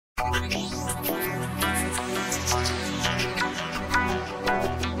Call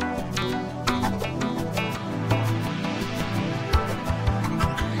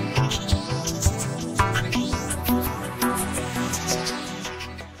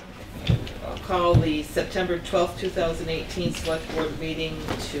the September 12th, 2018 Select Board meeting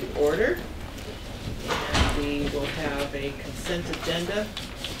to order. And we will have a consent agenda.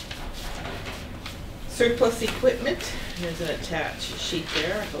 Surplus equipment, there's an attached sheet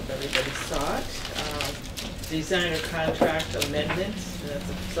there. I hope everybody saw it. Designer contract amendments, that's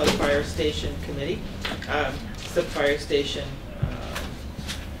a sub-fire station committee. Sub-fire station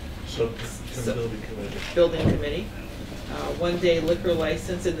building committee. One-day liquor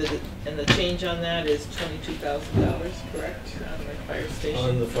license, and the change on that is $22,000, correct? On the fire station.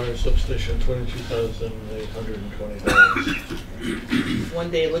 On the fire substation, $22,820.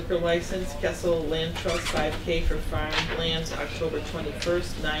 One-day liquor license, Kessel Land Trust 5K for farm lands, October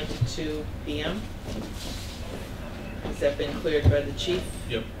 21st, 9 to 2 p.m. Has that been cleared by the chief?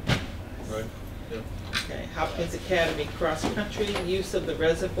 Yep. Right. Yep. Okay. Hopkins Academy cross country, use of the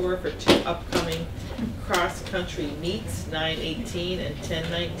reservoir for 2 upcoming cross country meets, 9/18 and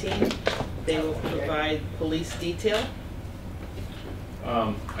 10/19. They will provide police detail.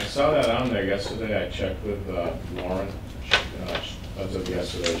 I saw that on there yesterday. I checked with Lauren. As of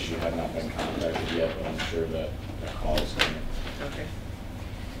yesterday, she had not been contacted yet, but I'm sure that a call is coming. Okay.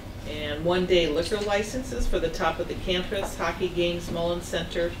 And one-day liquor licenses for the top of the campus, hockey games, Mullen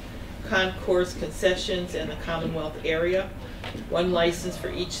Center, concourse concessions, and the Commonwealth area. One license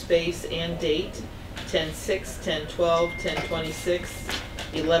for each space and date, 10/6, 10/12, 10/26,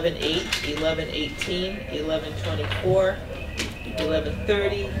 11/8, 11/18, 11/24,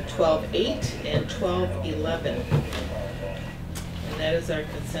 11/30, 12/8, and 12/11. And that is our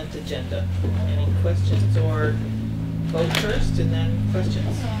consent agenda. Any questions, or vote first and then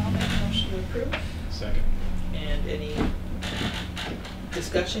questions? I'll make a motion to approve. Second. And any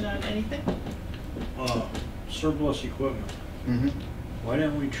discussion on anything? Surplus equipment. Mm-hmm. Why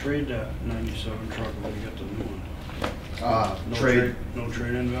didn't we trade that 97 truck when we got the new one? No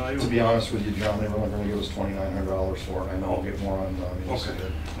trade-in value? To be honest with you, John, they were only going to give us $2,900 for it. I know I'll get more on okay.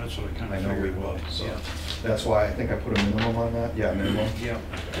 That's what I kind of I know we figured. will. So yeah. That's why I think I put a minimum on that. Yeah, minimum. Yeah.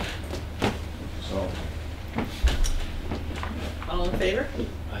 So. All in favor?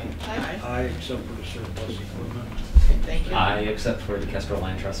 Aye. I except for the surplus equipment. Okay, thank you. I except for the Kestrel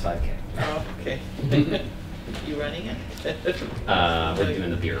Land Trust 5K. Oh, okay. You running it? We're doing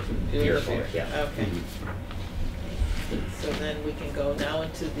the beer fair, yeah. Okay. So then we can go now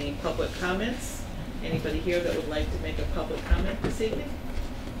into the public comments. Anybody here that would like to make a public comment this evening?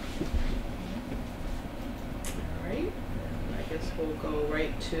 All right. I guess we'll go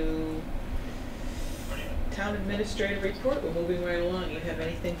right to Town Administrator report. We're moving right along. You have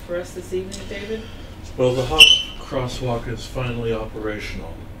anything for us this evening, David? Well, the hot crosswalk is finally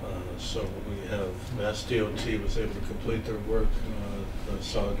operational. So we have Mass DOT was able to complete their work.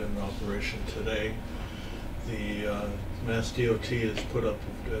 Saw it in operation today. The Mass DOT has put up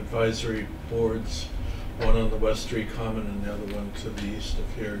advisory boards, one on the West Street Common and the other one to the east of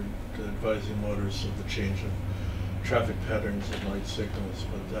here, advising motorists of the change of traffic patterns and light signals,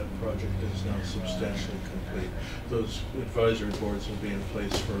 but that project is now substantially complete. Those advisory boards will be in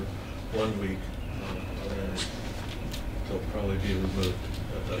place for 1 week, and they'll probably be removed.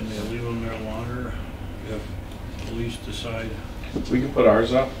 Can they leave them there longer if police decide? We can put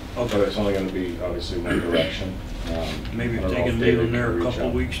ours up, Okay. but it's only going to be obviously one direction. Maybe I if don't they know can if leave David them there can a reach couple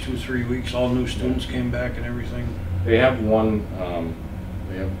out. weeks, 2-3 weeks, all new students came back and everything. They have one.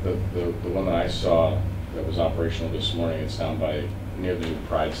 They have the one that I saw that was operational this morning. It's down by near the new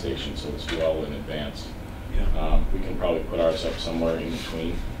Pride station, so it's well in advance. Yeah. We can probably put ours up somewhere in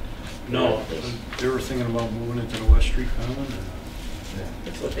between. No, they were thinking about moving it to the West Street Common.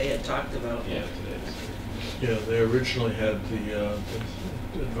 That's what they had talked about. Yeah. Yeah, they originally had the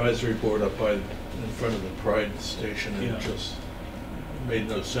advisory board up in front of the Pride station, and Yeah. it just made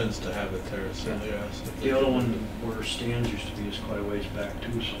no sense to have it there, so they asked if The other one where stands used to be is quite a ways back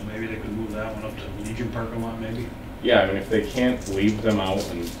too, so maybe they could move that one up to the Legion parking lot maybe? Yeah, I mean, if they can't leave them out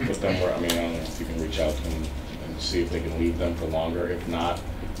and put them where, I mean, I don't know if you can reach out to them and see if they can leave them for longer. If not,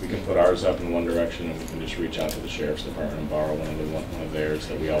 we can put ours up in one direction, and we can just reach out to the sheriff's department and borrow one of theirs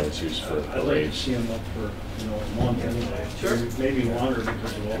that we always use for I'd like to parades. see them up for, a month anyway. Sure. Maybe longer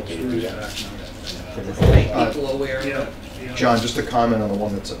because of all the screws back now. Make people aware of Yeah. it. John, just a comment on the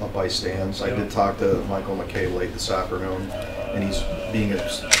one that's up by stands. I did talk to Michael McKay late this afternoon, and he's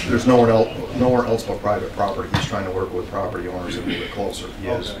there's nowhere else but private property. He's trying to work with property owners to move it closer. He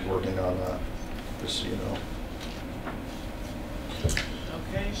is Okay. working on that, just so you know.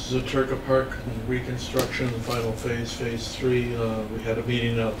 Okay. is Zaturka Park reconstruction, the final phase, phase 3. We had a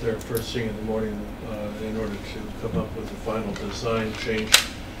meeting out there first thing in the morning in order to come up with the final design change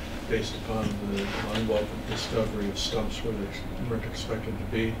based upon the unwelcome discovery of stumps where they weren't expected to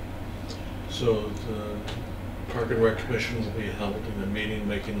be. So the Park and Rec Commission will be held in a meeting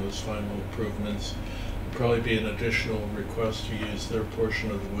making those final improvements. There'll probably be an additional request to use their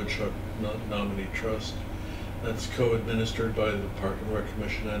portion of the Woodchuck Nominee Trust. That's co-administered by the Park and Rec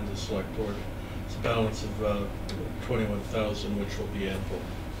Commission and the Select Board. It's a balance of $21,000, which will be ample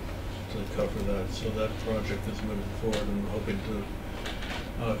to cover that. So that project is moving forward, and hoping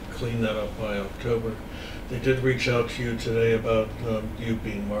to clean that up by October. They did reach out to you today about you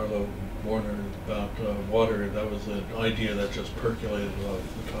being Marlo Warner about water. That was an idea that just percolated off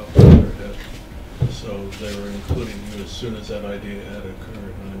the top of their head. So they were including you as soon as that idea had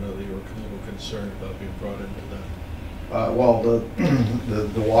occurred. And I know that you were a little concerned about being brought into that. Well,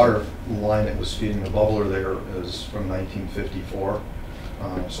 the water line that was feeding the bubbler there is from 1954.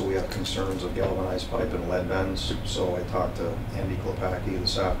 So we have concerns of galvanized pipe and lead bends. So I talked to Andy Klepacki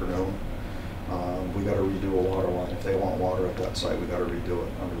this afternoon. We got to redo a water line. If they want water at that site, we got to redo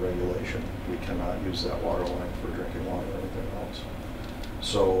it under regulation. We cannot use that water line for drinking water or anything else.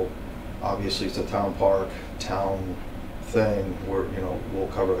 So obviously it's a town park, town thing where, you know, we'll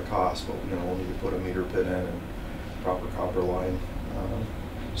cover the cost, but, you know, we'll need to put a meter pit in and proper copper line.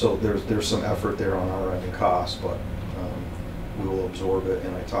 So there's some effort there on our end in cost, but we will absorb it.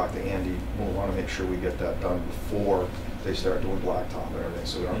 And I talked to Andy. We'll want to make sure we get that done before they start doing blacktop and everything,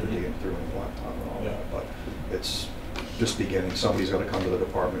 so we don't have to dig in through any blacktop and all that. But it's just beginning. Somebody's got to come to the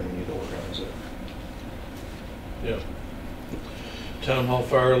department and we need to organize it. Yeah. Town Hall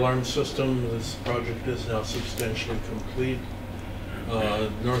fire alarm system. This project is now substantially complete.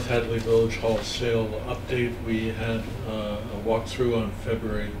 North Hadley Village Hall sale update. We had a walkthrough on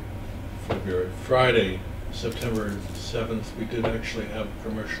Friday, September 7th. We did actually have a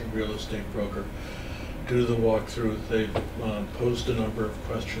commercial real estate broker do the walkthrough. They've posed a number of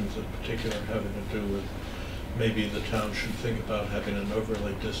questions, in particular having to do with maybe the town should think about having an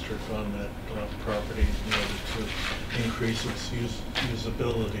overlay district on that property in order to increase its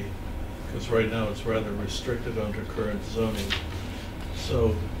usability, because right now it's rather restricted under current zoning.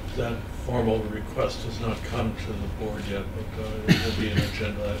 So that formal request has not come to the board yet, but it will be an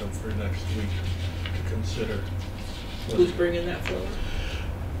agenda item for next week to consider. Who's bringing that forward?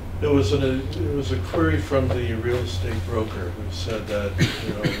 It was a query from the real estate broker who said that,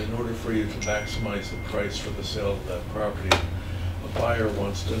 you know, in order for you to maximize the price for the sale of that property, a buyer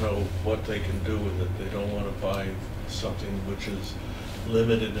wants to know what they can do with it. They don't want to buy something which is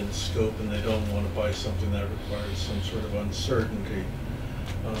limited in scope, and they don't want to buy something that requires some sort of uncertainty,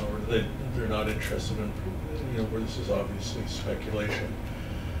 or they're not interested in, you know, where this is obviously speculation,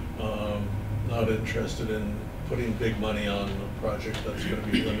 not interested in putting big money on a project that's going to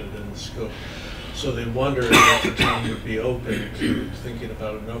be limited in scope. So they wondered if the town would be open to thinking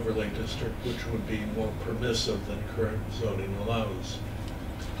about an overlay district which would be more permissive than current zoning allows.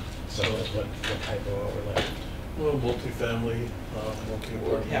 So what type of overlay? Well, multifamily,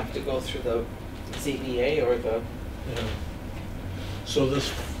 Would have to go through the ZBA or the yeah. So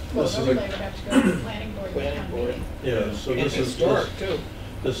this Well, is overlay a would have to go to the planning board. planning town board. meeting. yeah. So And this is historic too.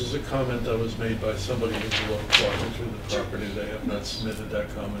 This is a comment that was made by somebody who walking through the property. They have not submitted that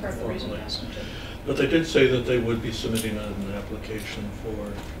comment Part of the reason I formally. asked them to. But they did say that they would be submitting an application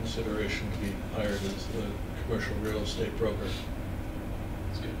for consideration to be hired as the commercial real estate broker.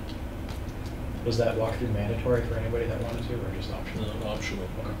 That's good. Was that walkthrough mandatory for anybody that wanted to, or just optional? Optional.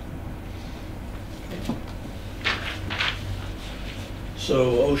 Okay.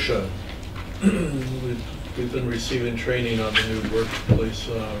 So OSHA, we've been receiving training on the new workplace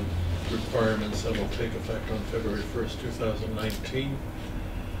requirements that will take effect on February 1st, 2019.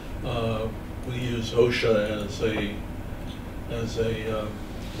 We use OSHA as a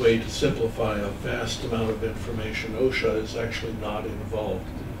way to simplify a vast amount of information. OSHA is actually not involved.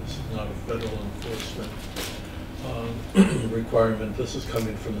 This is not a federal enforcement requirement. This is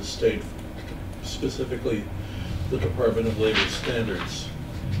coming from the state, specifically the Department of Labor Standards.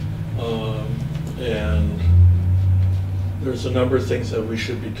 And there's a number of things that we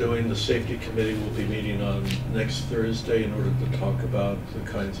should be doing. The safety committee will be meeting on next Thursday in order to talk about the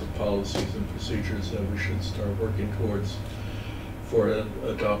kinds of policies and procedures that we should start working towards for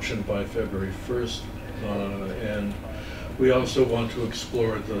adoption by February 1st. And we also want to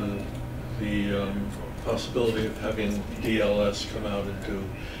explore the possibility of having DLS come out and do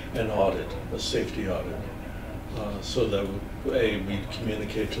an audit, a safety audit. So that we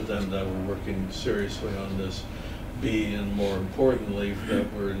communicate to them that we're working seriously on this. B, and more importantly,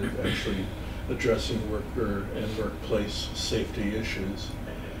 that we're actually addressing worker and workplace safety issues,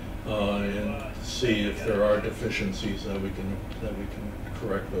 and see if there are deficiencies that we can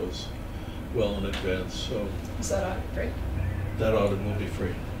correct those well in advance. So Is that audit free? that audit will be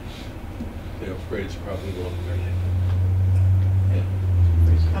free. The upgrades probably won't be.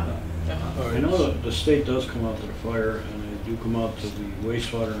 Uh-huh. All I right. know that the state does come out to the fire, and they do come out to the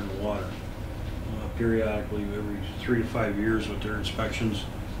wastewater and the water periodically, every 3 to 5 years with their inspections,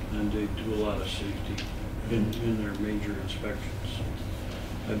 and they do a lot of safety in their major inspections.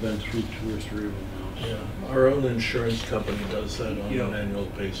 I've been through 2 or 3 of them now. Yeah, our own insurance company does that on Yeah. an annual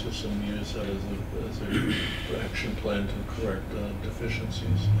basis, and we use that as a action plan to correct deficiencies.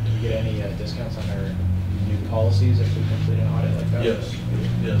 Do we get any discounts on our new policies if we complete an audit like that? Yes,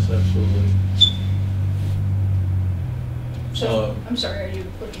 yes, absolutely. So, I'm sorry, are you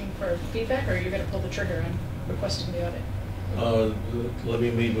looking for feedback, or are you gonna pull the trigger on requesting the audit? Let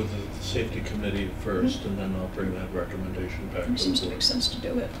me meet with the safety committee first, and then I'll bring that recommendation back to It the seems to board. make sense to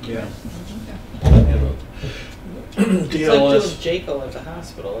do it. Yeah. Okay. You know, It's like DLS, doing JACO at the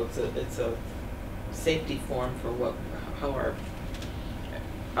hospital. It's a safety form for how our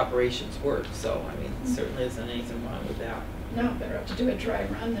operations work. So, I mean, certainly isn't anything wrong with that. No, better have to do a dry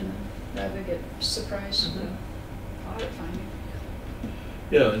run than rather get surprised with the audit finding.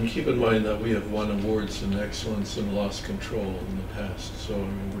 yeah, and keep in mind that we have won awards in excellence and loss control in the past, so I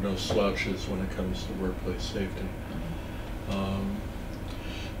mean, we're no slouches when it comes to workplace safety.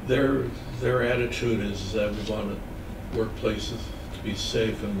 Their attitude is that we want workplaces to be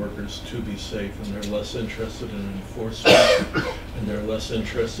safe and workers to be safe, and they're less interested in enforcement, and they're less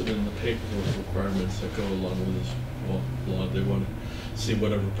interested in the paperwork requirements that go along with this law. They want to see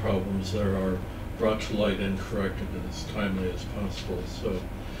whatever problems there are brought to light and corrected as timely as possible. So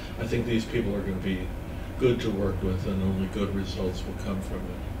I think these people are going to be good to work with, and only good results will come from it.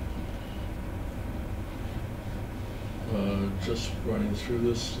 Just running through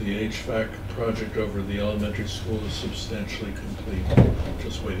this, the HVAC project over the elementary school is substantially complete.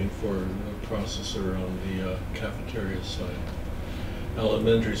 Just waiting for the processor on the cafeteria side.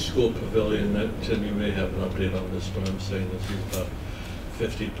 Elementary school pavilion, Tim, you may have an update on this, but I'm saying this is about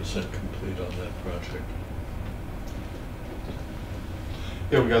 50% complete on that project.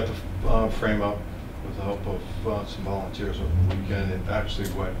 Yeah, we got the frame up with the help of some volunteers over the weekend. It actually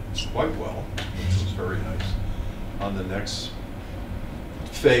went quite well, which was very nice. On the next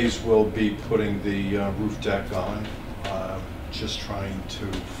phase, we'll be putting the roof deck on, just trying to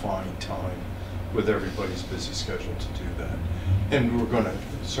find time with everybody's busy schedule to do that. And we're going to,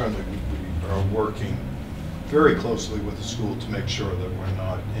 certainly we are working very closely with the school to make sure that we're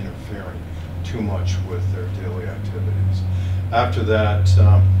not interfering too much with their daily activities. After that,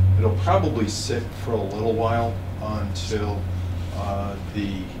 it'll probably sit for a little while until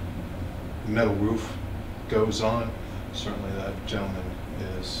the metal roof goes on. Certainly that gentleman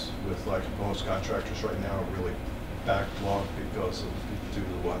is, with like most contractors right now, really backlogged because of due to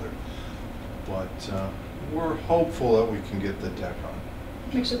the weather. But we're hopeful that we can get the deck on.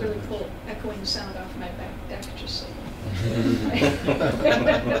 Makes a really cool echoing sound off my back deck, just so you know.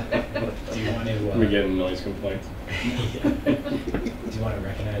 Do you want to? We get noise complaints. Do you want to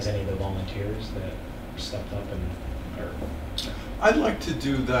recognize any of the volunteers that stepped up and are? I'd like to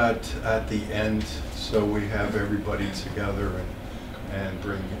do that at the end, so we have everybody together and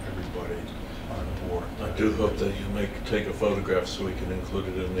bring everybody on board. I do hope that you take a photograph so we can include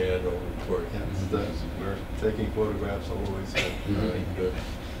it in the annual report. Yes, we're taking photographs always. Good.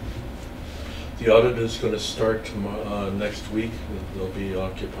 The audit is going to start next week. They'll be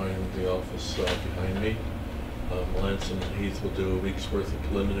occupying the office behind me. Melanson and Heath will do a week's worth of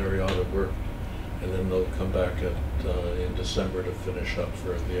preliminary audit work, and then they'll come back in December to finish up for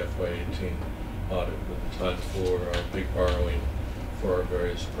the FY18 audit with time for our big borrowing for our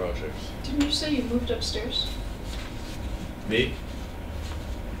various projects. Didn't you say you moved upstairs? Me?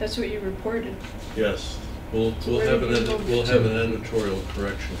 That's what you reported. Yes. We'll where have did you move an to? editorial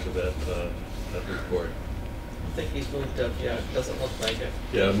correction to that report. I think he's moved up, yeah, it doesn't look like it.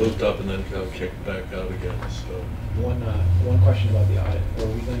 Yeah, I moved up and then got kicked back out again, so. One question about the audit. Are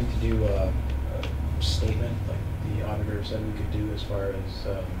we going to do a statement like the auditor said we could do as far as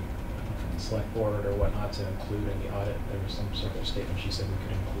from the select board or whatnot to include in the audit? There was some sort of statement she said we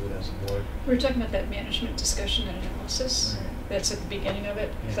could include as a board. We were talking about that management discussion and analysis. Right. That's at the beginning of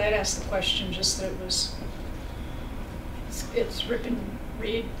it. Because Yeah. I'd asked the question just that it's rip and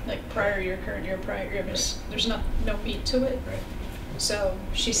read, like prior year, current year, prior year. There's no meat to it. Right. So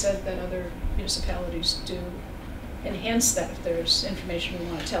she said that other municipalities do enhance that if there's information we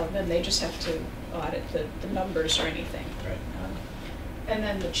want to tell, then they just have to audit the numbers or anything. Right. And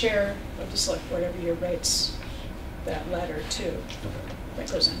then the chair of the select board every year writes that letter too, Okay.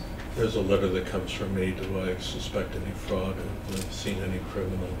 that goes in. There's a letter that comes from me, do I suspect any fraud, have I seen any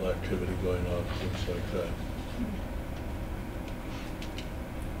criminal activity going on, things like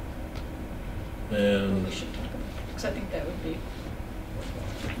that. And We should talk about it, because I think that would be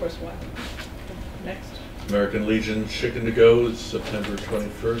worthwhile. Next. American Legion Chicken to Go is September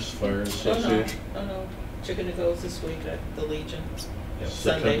 21st, Fire Oh, Association. no, Chicken to Go is this week at the Legion.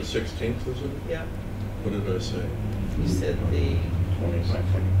 Sunday. September 16th, is it? Yeah, What did I say? you said the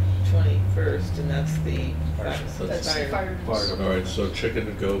 21st, and that's the That's the fire. All right, so Chicken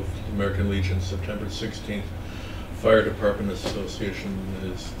to Go, American Legion, September 16th. Fire Department Association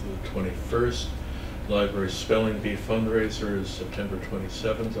is the 21st. Library Spelling Bee fundraiser is September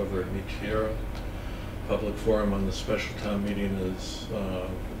 27th over at Michiera. Public forum on the special town meeting is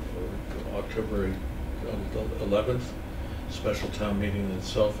October 11th. Special town meeting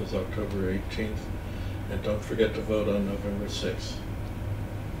itself is October 18th. And don't forget to vote on November 6th.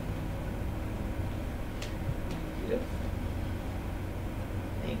 Yep.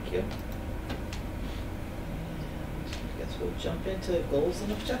 Thank you. And I guess we'll jump into goals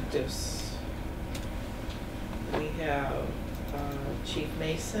and objectives. We have Chief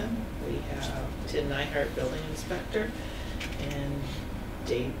Mason, we have Tim Nyhart, Building Inspector, and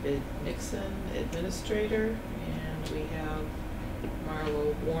David Nixon, Administrator, and we have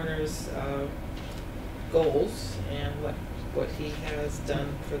Marlo Warner's goals and what he has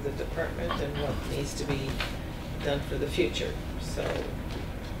done for the department and what needs to be done for the future. So,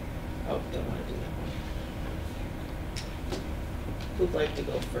 oh, don't want to do that one. Who'd like to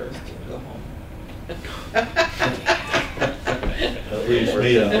go first and go home? At least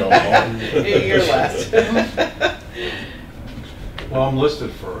me, I'll go home. You're last. Well, I'm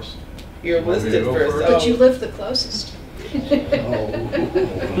listed first. You're Want me to listed go first. first? But you live the closest. And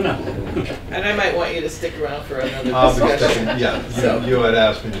I might want you to stick around for another I'll be discussion. sticking, yeah, So- you had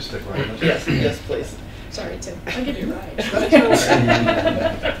asked me to stick around. Yes, please. Sorry, Tim, I'll give you a ride.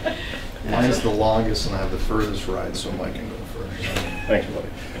 Mine's the longest and I have the furthest ride, so Mike can go first. Thank you, buddy.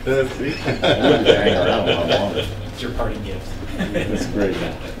 That's I wouldn't hang around a lot longer. It's your parting gift. That's great.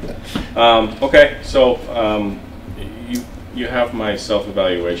 Okay, so you have my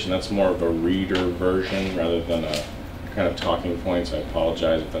self-evaluation. That's more of a reader version rather than a kind of talking points. I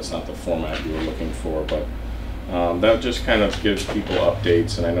apologize if that's not the format you were looking for, but that just kind of gives people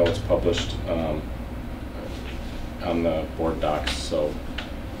updates, and I know it's published on the board docs, so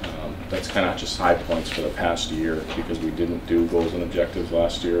that's kind of just high points for the past year because we didn't do goals and objectives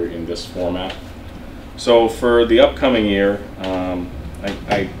last year in this format. So for the upcoming year,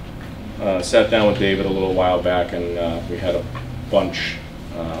 I sat down with David a little while back, and we had a bunch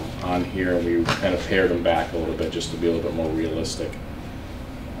on here, and we kind of pared them back a little bit just to be a little bit more realistic.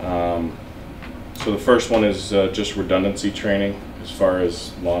 So the first one is just redundancy training as far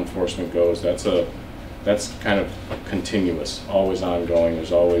as law enforcement goes. That's kind of continuous, always ongoing.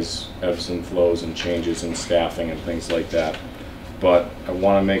 There's always ebbs and flows and changes in staffing and things like that. But I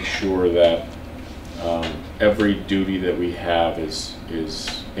want to make sure that every duty that we have is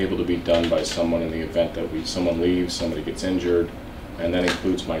able to be done by someone in the event that someone leaves, somebody gets injured, and that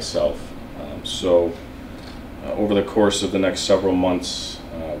includes myself. So over the course of the next several months,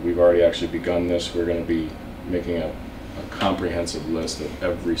 we've already actually begun this. We're going to be making a comprehensive list of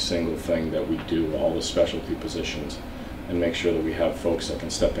every single thing that we do, all the specialty positions, and make sure that we have folks that can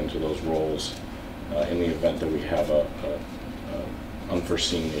step into those roles in the event that we have a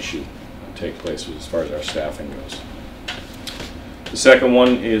unforeseen issue take place as far as our staffing goes. The second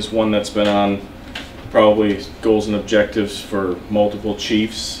one is one that's been on probably goals and objectives for multiple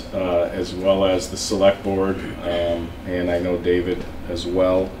chiefs as well as the select board, and I know David as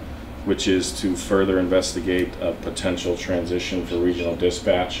well, which is to further investigate a potential transition for regional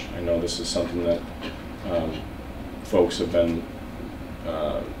dispatch. I know this is something that folks have been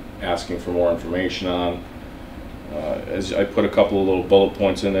asking for more information on. As I put a couple of little bullet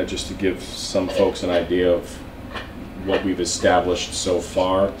points in there just to give some folks an idea of what we've established so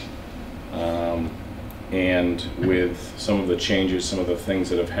far. And with some of the changes, some of the things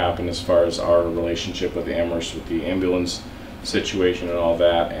that have happened as far as our relationship with Amherst, with the ambulance situation and all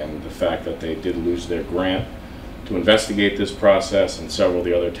that, and the fact that they did lose their grant to investigate this process, and several of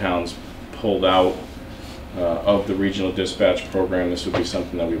the other towns pulled out of the regional dispatch program, this would be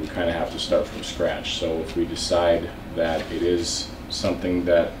something that we would kind of have to start from scratch. So if we decide that it is something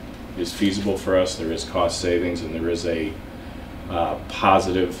that is feasible for us, there is cost savings, and there is a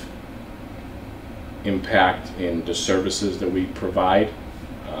positive impact in the services that we provide,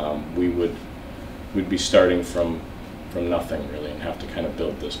 we'd be starting from nothing really and have to kind of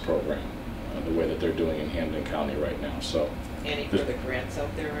build this program the way that they're doing in Hampden County right now. So, Any further grants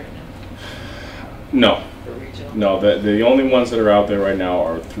out there right now no. for regional? No, the only ones that are out there right now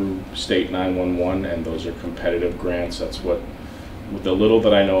are through State 911, and those are competitive grants. That's what the little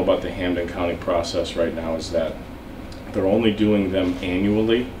that I know about the Hampden County process right now is that they're only doing them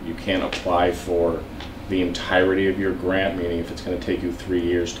annually. You can't apply for the entirety of your grant, meaning if it's going to take you 3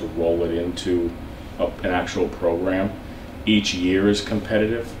 years to roll it into an actual program. Each year is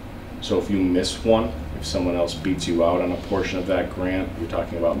competitive. So if you miss one, if someone else beats you out on a portion of that grant, you're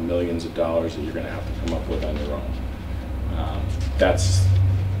talking about millions of dollars that you're going to have to come up with on your own. That's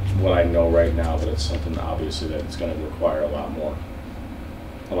what I know right now, but it's something obviously that it's going to require a lot more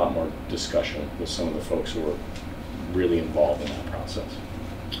discussion with some of the folks who are really involved in that process.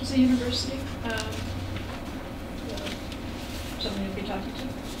 Is the university something you'd be talking to?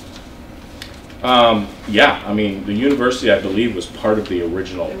 Yeah, I mean, the university, I believe, was part of the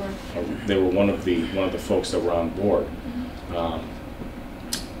original. They were. They were one of the folks that were on board.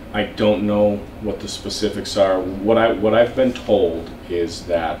 I don't know what the specifics are. What I've been told is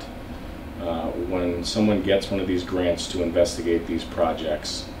that when someone gets one of these grants to investigate these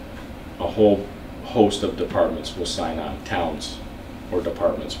projects, a whole host of departments will sign on. Towns or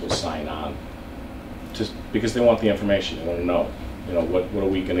departments will sign on, just because they want the information. They want to know, what are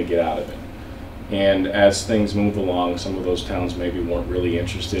we going to get out of it. And as things move along, some of those towns maybe weren't really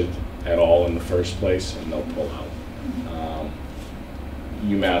interested at all in the first place, and they'll pull out.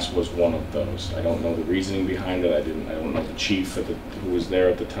 UMass was one of those. I don't know the reasoning behind it. I don't know the chief who was there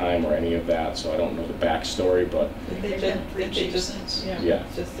at the time or any of that, so I don't know the backstory. But They just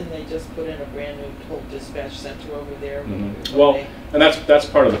put in a brand new whole dispatch center over there. Well, and that's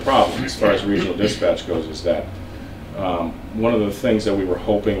part of the problem as far as regional dispatch goes, is that one of the things that we were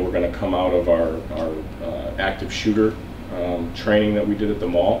hoping were going to come out of our active shooter training that we did at the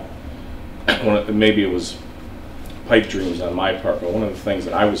mall, maybe it was pipe dreams on my part, but one of the things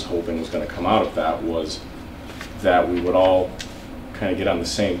that I was hoping was going to come out of that was that we would all kind of get on the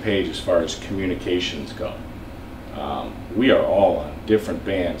same page as far as communications go. We are all on different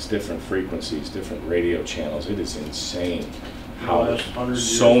bands, different frequencies, different radio channels. It is insane how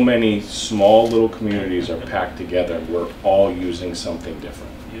so many small little communities are packed together. We're all using something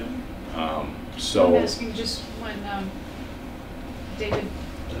different. So I'm asking just when David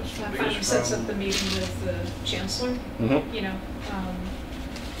finally sets up the meeting with the chancellor, the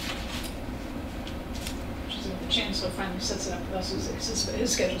chancellor finally sets it up with us.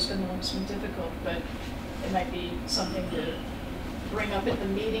 His schedule's been the one that's been difficult, but it might be something to bring up at the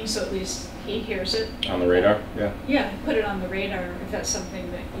meeting so at least he hears it. On the radar, yeah. Yeah, put it on the radar if that's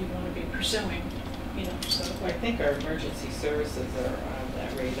something that you want to be pursuing, so. Well, I think our emergency services are on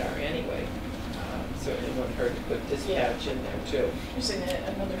that radar anyway. Certainly wouldn't hurt to put dispatch in there too. You're saying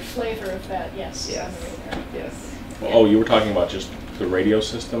another flavor of that, yes, is on the radar. Yes. Well, oh, you were talking about just the radio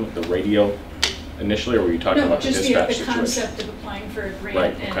system, the radio initially, or were you talking about the dispatch No, just situation? the concept of applying for a grant,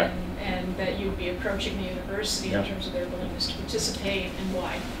 Right, okay. and that you'd be approaching the university in terms of their willingness to participate and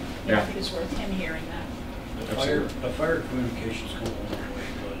why. I think it's worth him hearing that. The fire communications come a long way,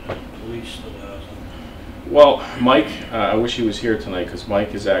 but police still hasn't. Well, Mike, I wish he was here tonight, because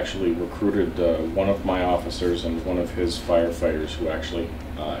Mike has actually recruited one of my officers and one of his firefighters who actually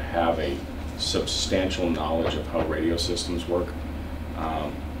have a substantial knowledge of how radio systems work.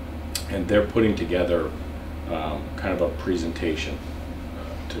 And they're putting together kind of a presentation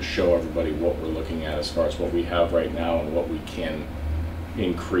to show everybody what we're looking at as far as what we have right now and what we can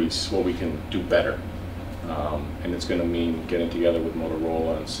increase, what we can do better. And it's going to mean getting together with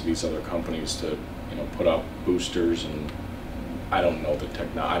Motorola and these other companies to put up boosters, and I don't know the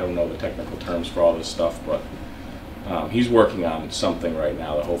technical terms for all this stuff, but he's working on something right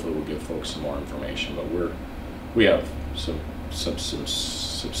now that hopefully will give folks some more information. But we have some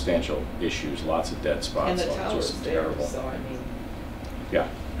substantial issues, lots of dead spots. And the so tower's it's just there, terrible. so I mean. Yeah.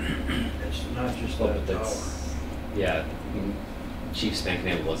 It's not just Well, that but tower. yeah, Chief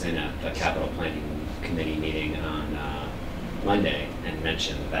Spankman was in a capital planning committee meeting on Monday and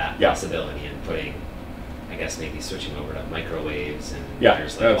mentioned that possibility and putting, I guess maybe switching over to microwaves, and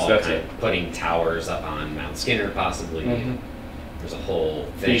there's like that's it. Putting towers up on Mount Skinner possibly. There's a whole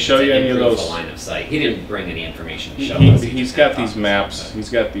thing. Did he show you any of those? The line of sight. He didn't bring any information to show us. He's got these maps. He's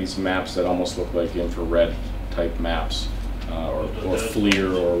got these maps that almost look like infrared type maps, or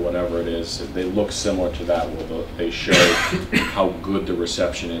FLIR or whatever it is. They look similar to that, where they show how good the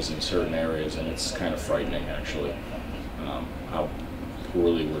reception is in certain areas, and it's kind of frightening actually.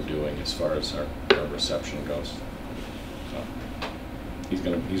 poorly we're doing as far as our reception goes. So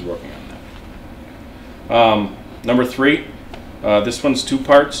he's working on that. Number 3, this one's 2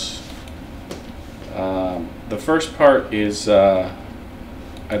 parts. The first part is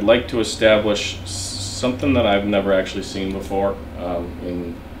I'd like to establish something that I've never actually seen before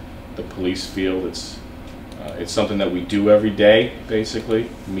in the police field. It's something that we do every day, basically,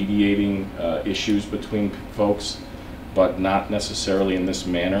 mediating issues between folks, but not necessarily in this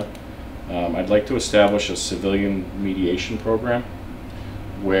manner. I'd like to establish a civilian mediation program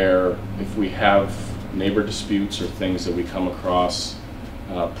where if we have neighbor disputes or things that we come across,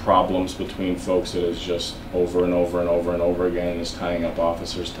 problems between folks that is just over and over and over and over again and is tying up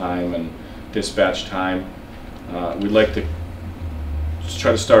officers' time and dispatch time, we'd like to just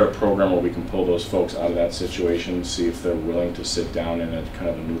try to start a program where we can pull those folks out of that situation, see if they're willing to sit down in a kind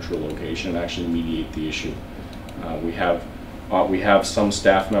of a neutral location and actually mediate the issue. We have some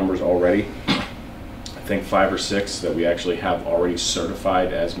staff members already, I think 5 or 6 that we actually have already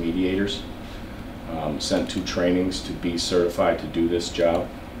certified as mediators, sent to trainings to be certified to do this job.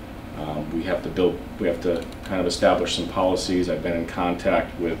 We have to kind of establish some policies. I've been in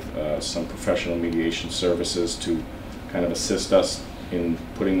contact with some professional mediation services to kind of assist us in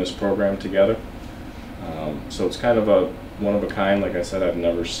putting this program together. So it's kind of a one of a kind. Like I said, I've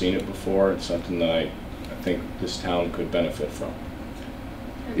never seen it before. It's something that I think this town could benefit from.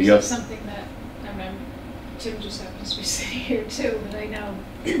 Is that something that, I mean, Tim just happens to be sitting here too, but I know,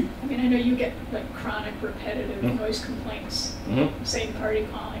 I mean, I know you get like chronic, repetitive noise complaints, same party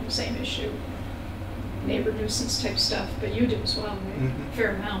calling, same issue, neighbor nuisance type stuff, but you do as well, right?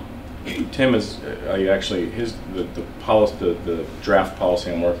 Fair amount. Tim is actually the draft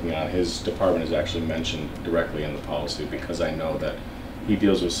policy I'm working on. His department is actually mentioned directly in the policy because I know that he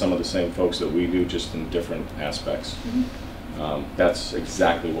deals with some of the same folks that we do, just in different aspects. That's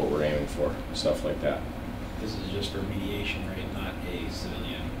exactly what we're aiming for, stuff like that. This is just for mediation, right? Not a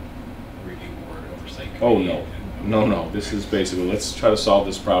civilian review board oversight Oh committee. no. This is basically, let's try to solve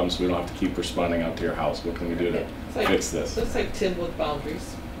this problem so we don't have to keep responding out to your house. What can we do to fix this? Looks like Tim with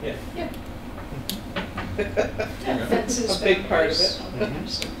boundaries. Yeah. Yeah. And fences, A big part of boundaries, it. all that kind of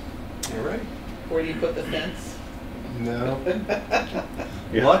stuff. You're right. Where do you put the fence? No.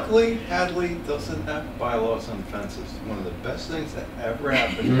 Yeah. Luckily, Hadley doesn't have bylaws on fences. One of the best things that ever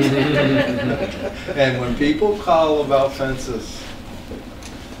happened. And when people call about fences,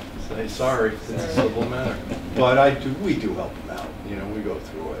 say sorry, it's a civil matter. But we do help them out. You know, we go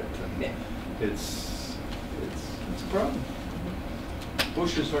through it, and Yeah. it's a problem.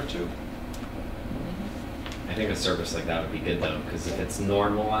 Bushes are too. I think a service like that would be good though, because if it's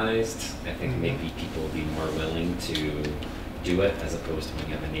normalized, I think maybe people will be more willing to do it as opposed to when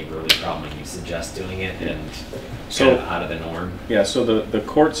you have a neighborly problem and you suggest doing it and So- kind of out of the norm. Yeah, so the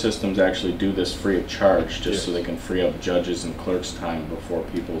court systems actually do this free of charge, just so they can free up judges and clerks' time before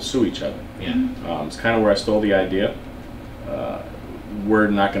people sue each other. Yeah. It's kind of where I stole the idea. We're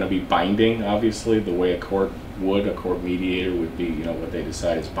not going to be binding, obviously, the way a court would. A court mediator would be, you know, what they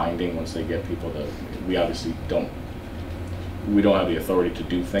decide is binding once they get people to. We obviously don't. We don't have the authority to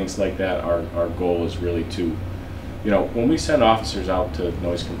do things like that. Our goal is really to, you know, when we send officers out to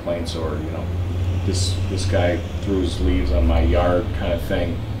noise complaints or, you know, this guy threw his leaves on my yard kind of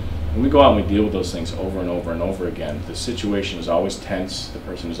thing, and we go out and we deal with those things over and over and over again. The situation is always tense. The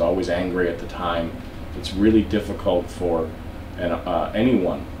person is always angry at the time. It's really difficult for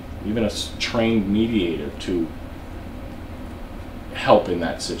anyone, even a trained mediator, to help in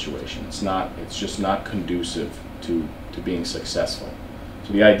that situation. It's just not conducive to being successful.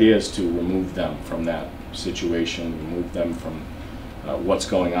 So the idea is to remove them from that situation, remove them from what's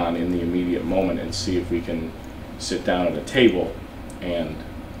going on in the immediate moment, and see if we can sit down at a table and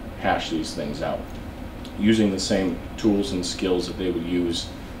hash these things out using the same tools and skills that they would use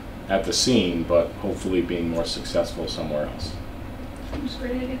at the scene, but hopefully being more successful somewhere else. That's a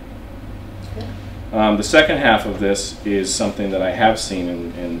great idea. The second half of this is something that I have seen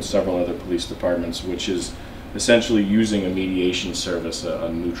in several other police departments, which is essentially using a mediation service, a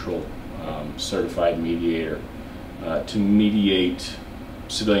neutral certified mediator, to mediate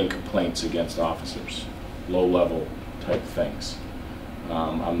civilian complaints against officers, low-level type things.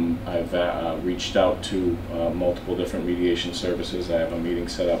 I've reached out to multiple different mediation services. I have a meeting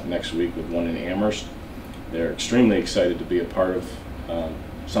set up next week with one in Amherst. They're extremely excited to be a part of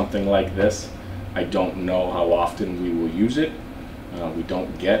something like this. I don't know how often we will use it. We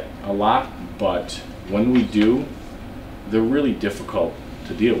don't get a lot, but when we do, they're really difficult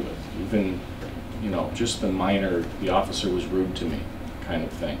to deal with. Even, you know, just the minor, the officer was rude to me kind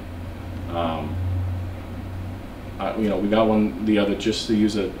of thing. You know, we got one the other, just to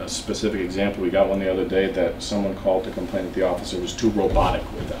use a specific example, we got one the other day that someone called to complain that the officer was too robotic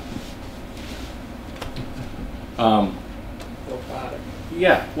with them. Robotic.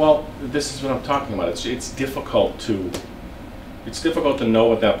 Yeah, well, this is what I'm talking about. It's difficult to know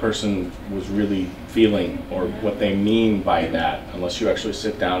what that person was really feeling or what they mean by that unless you actually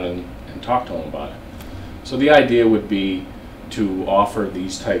sit down and talk to them about it. So the idea would be to offer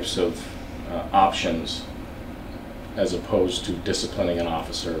these types of options as opposed to disciplining an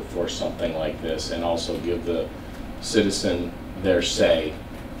officer for something like this, and also give the citizen their say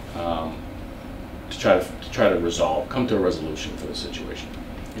to try to come to a resolution for the situation.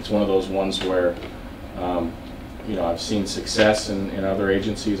 It's one of those ones where you know, I've seen success in other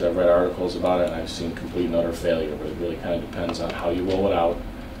agencies. I've read articles about it, and I've seen complete and utter failure. But it really kind of depends on how you roll it out,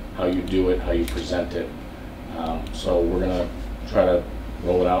 how you do it, how you present it. So we're going to try to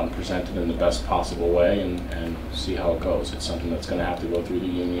roll it out and present it in the best possible way and see how it goes. It's something that's going to have to go through the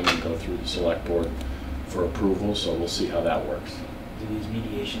union and go through the select board for approval, so we'll see how that works. Do these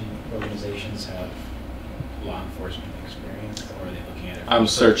mediation organizations have law enforcement experience, or are they looking at it? I'm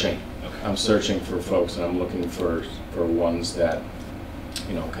searching. Okay. I'm searching for folks, and I'm looking for ones that,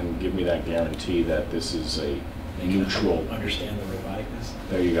 you know, can give me that guarantee that this is a They can neutral. understand the roboticness.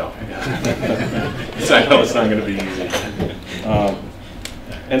 There you go. So I know it's not going to be easy.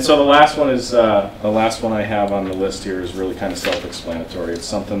 And so the last one is the last one I have on the list here is really kind of self-explanatory. It's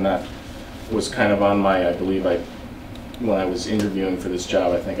something that was kind of on my, I believe when I was interviewing for this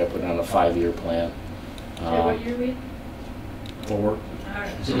job, I think I put it on a 5-year plan. Okay, what year we? 4. All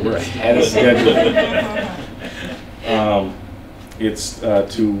right. So we're ahead of schedule. It's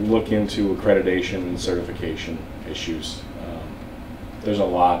to look into accreditation and certification issues. There's a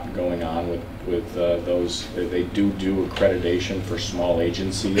lot going on with those. They do accreditation for small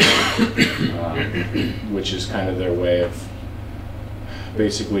agencies, which is kind of their way of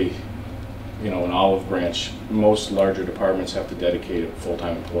basically, you know, an olive branch. Most larger departments have to dedicate a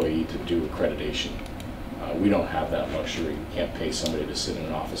full-time employee to do accreditation. We don't have that luxury. You can't pay somebody to sit in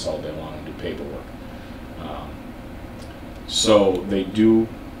an office all day long and do paperwork. So they do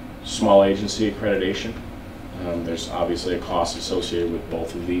small agency accreditation. There's obviously a cost associated with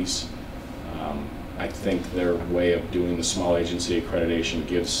both of these. I think their way of doing the small agency accreditation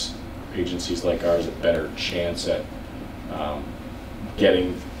gives agencies like ours a better chance at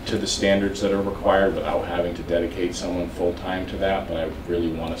getting to the standards that are required without having to dedicate someone full-time to that. But I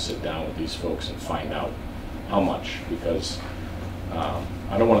really want to sit down with these folks and find out how much, because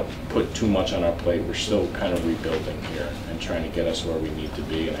I don't want to put too much on our plate. We're still kind of rebuilding here and trying to get us where we need to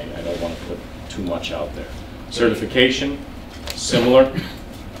be, and I don't want to put too much out there. Certification, similar.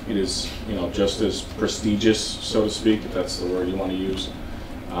 It is, you know, just as prestigious, so to speak, if that's the word you want to use,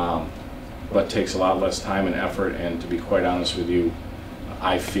 but takes a lot less time and effort. And to be quite honest with you,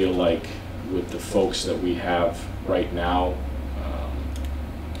 I feel like with the folks that we have right now,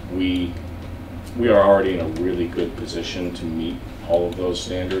 we are already in a really good position to meet all of those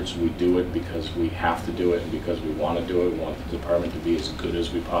standards. We do it because we have to do it and because we want to do it. We want the department to be as good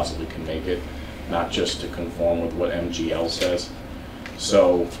as we possibly can make it, not just to conform with what MGL says.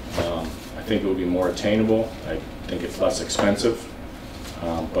 So I think it will be more attainable. I think it's less expensive,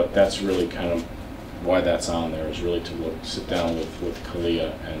 but that's really kind of why that's on there, is really to sit down with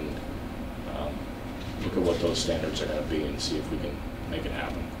Kalia and look at what those standards are going to be and see if we can make it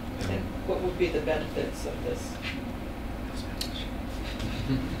happen. And what would be the benefits of this?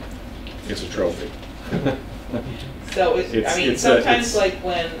 It's a trophy. So, sometimes it's like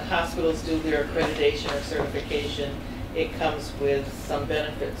when hospitals do their accreditation or certification, it comes with some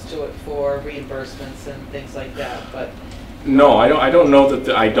benefits to it for reimbursements and things like that, but. No, I don't know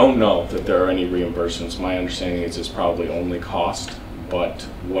that there are any reimbursements. My understanding is it's probably only cost, but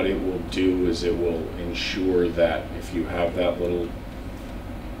what it will do is it will ensure that if you have that little,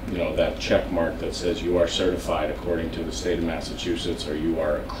 you know, that check mark that says you are certified according to the state of Massachusetts, or you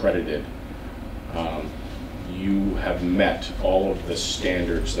are accredited, you have met all of the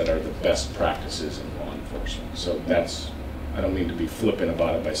standards that are the best practices in law enforcement. So that's, I don't mean to be flippant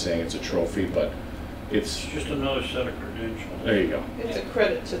about it by saying it's a trophy, but it's Just another set of credentials. there you go. It's a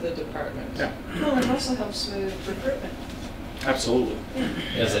credit to the department. Yeah, Well, it also helps with recruitment. absolutely.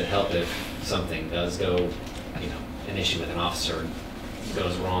 Does it help if something does go, you know, an issue with an officer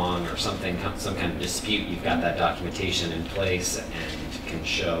goes wrong or something, some kind of dispute, you've got that documentation in place and can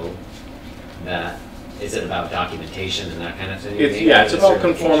show that? Is it about documentation and that kind of thing? It's about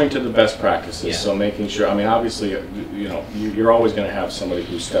conforming to the best practices. Yeah. So making sure, I mean, obviously, you know, you're always going to have somebody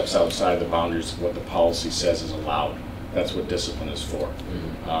who steps outside the boundaries of what the policy says is allowed. That's what discipline is for.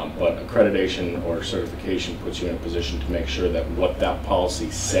 But accreditation or certification puts you in a position to make sure that what that policy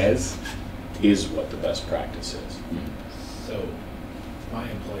says is what the best practice is. So, my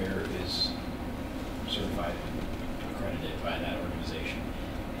employer is certified and accredited by that organization,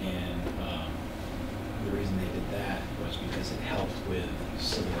 and the reason they did that was because it helped with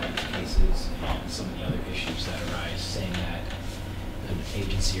civil rights cases and some of the other issues that arise, saying that an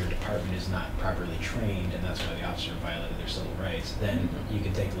agency or department is not properly trained, and that's why the officer violated their civil rights. Then you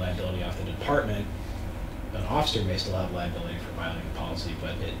can take the liability off the department. An officer may still have liability for violating the policy,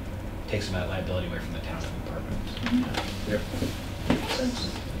 but it takes some of that liability away from the town and department.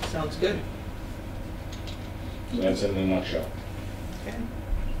 Sounds good. So that's it in a nutshell. Okay.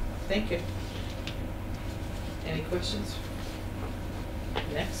 Thank you. Any questions?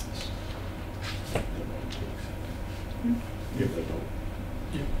 Next. Give the vote.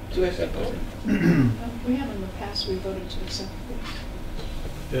 Do I have to vote? We have in the past, we voted to accept it.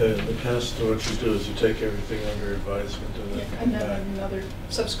 Yeah, in the past, what you do is you take everything under advisement and then And come then back. another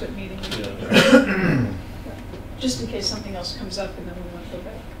subsequent meeting. we vote. Yeah. Just in case something else comes up and then we want to go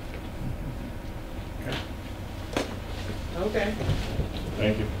back. Okay.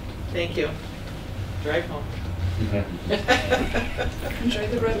 Thank you. Thank you. Drive home. Enjoy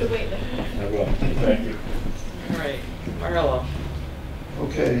the road to Whately. I will. Thank you. All right, Marlo.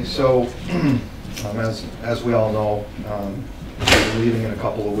 Okay, so as we all know, we're leaving in a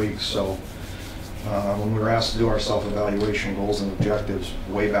couple of weeks, so when we were asked to do our self-evaluation goals and objectives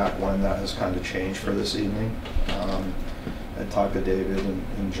way back when, that has kind of changed for this evening. I talked to David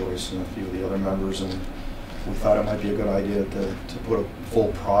and Joyce and a few of the other members, and we thought it might be a good idea to put a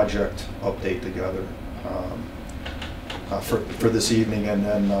full project update together for this evening, and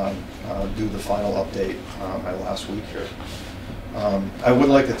then do the final update my last week here. I would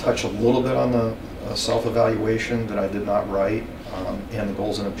like to touch a little bit on the self-evaluation that I did not write, and the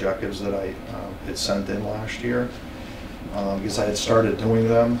goals and objectives that I had sent in last year, because I had started doing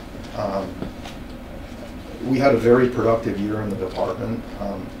them. We had a very productive year in the department.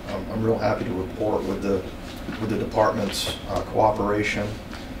 I'm real happy to report with the department's cooperation,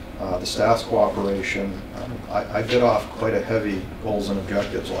 the staff's cooperation. I bit off quite a heavy goals and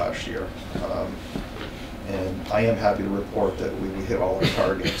objectives last year. And I am happy to report that we hit all our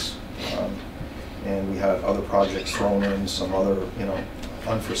targets. And we had other projects thrown in, some other,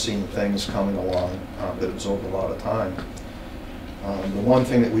 unforeseen things coming along that absorbed a lot of time. The one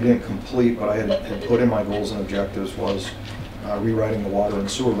thing that we didn't complete, but I had put in my goals and objectives, was rewriting the water and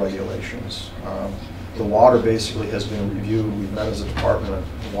sewer regulations. The water basically has been reviewed. We've met as a department,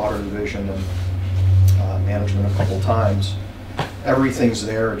 the water division and management a couple times. Everything's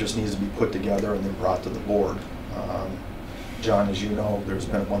there, it just needs to be put together and then brought to the board. John, as you know, there's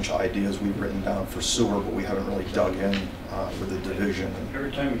been a bunch of ideas we've written down for sewer, but we haven't really dug in with the division.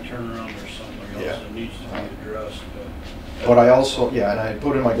 Every time you turn around, there's something else that needs to be addressed. But I also, and I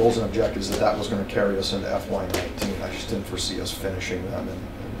put in my goals and objectives that was going to carry us into FY19. I just didn't foresee us finishing them and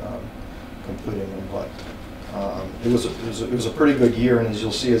completing them, but it was a pretty good year, and as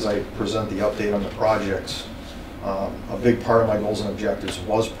you'll see as I present the update on the projects, a big part of my goals and objectives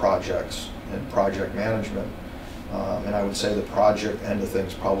was projects and project management. And I would say the project end of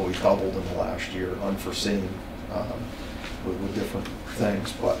things probably doubled in the last year, unforeseen with different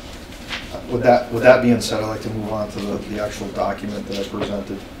things. But with that being said, I'd like to move on to the actual document that I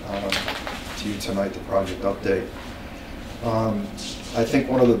presented to you tonight, the project update. I think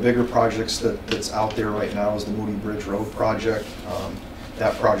one of the bigger projects that's out there right now is the Moody Bridge Road project.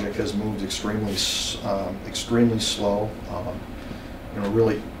 That project has moved extremely slow.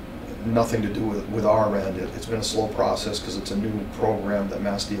 Really nothing to do with our end. It's been a slow process because it's a new program that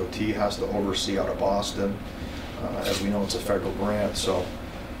Mass DOT has to oversee out of Boston. As we know, it's a federal grant. So,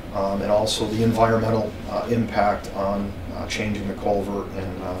 and also the environmental impact on changing the culvert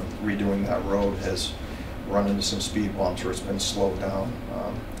and redoing that road has run into some speed bumps, or it's been slowed down.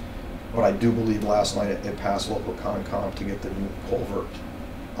 But I do believe last night it passed local Concom to get the new culvert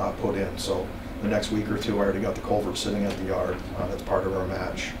put in. So the next week or two, I already got the culvert sitting at the yard. That's part of our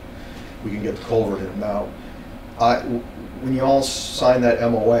match. We can get the culvert in. Now, when you all signed that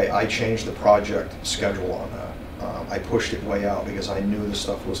MOA, I changed the project schedule on that. I pushed it way out because I knew the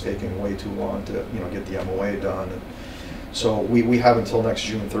stuff was taking way too long to get the MOA done. And so we have until next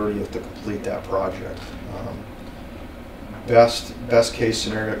June 30th to complete that project. Best case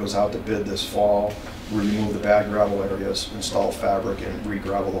scenario, it goes out to bid this fall. We remove the bad gravel areas, install fabric, and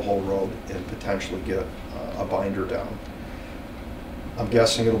re-gravel the whole road, and potentially get a binder down. I'm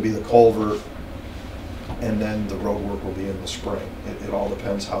guessing it'll be the culvert, and then the road work will be in the spring. It all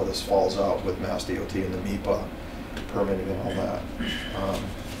depends how this falls out with Mass DOT and the MEPA. permitting and all that.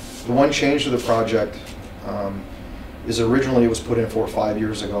 The one change to the project is originally it was put in 4 or 5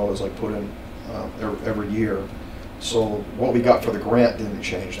 years ago. It was like put in every year. So what we got for the grant didn't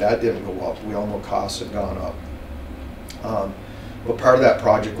change. That didn't go up. We all know costs had gone up. But part of that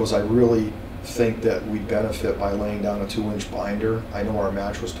project was I really think that we benefit by laying down a 2-inch binder. I know our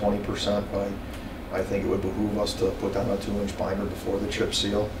match was 20%, but I think it would behoove us to put down a 2-inch binder before the chip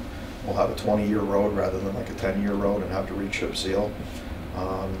seal. We'll have a 20-year road rather than like a 10-year road and have to re-chip seal.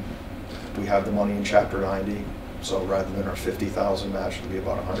 We have the money in Chapter 90, so rather than our 50,000 match, it'll be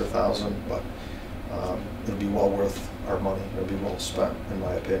about 100,000, but it'll be well worth our money. It'll be well spent, in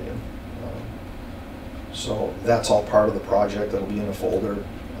my opinion. So that's all part of the project. That'll be in a folder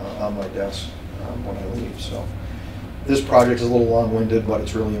on my desk when I leave. So this project is a little long-winded, but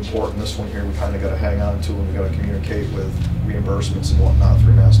it's really important. This one here we kind of got to hang on to, and we got to communicate with reimbursements and whatnot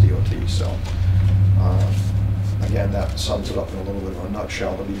through Mass DOT. So again, that sums it up in a little bit of a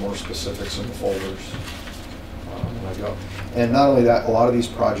nutshell. There'll be more specifics in the folders when I go. And not only that, a lot of these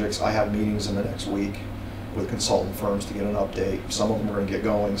projects, I have meetings in the next week with consultant firms to get an update. Some of them are going to get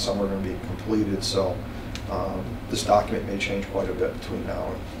going, some are going to be completed. So this document may change quite a bit between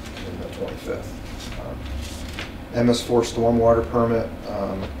now and the 25th. MS4 stormwater permit.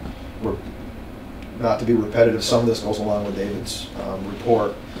 Not to be repetitive, some of this goes along with David's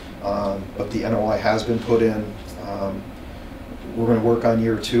report, but the NOI has been put in. We're going to work on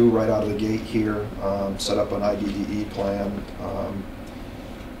year 2 right out of the gate here, set up an IDDE plan.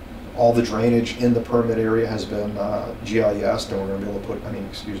 All the drainage in the permit area has been GIS'd, and we're going to be able to put,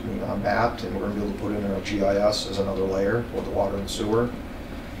 mapped, and we're going to be able to put in our GIS as another layer with the water and sewer.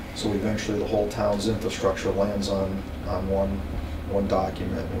 So eventually the whole town's infrastructure lands on one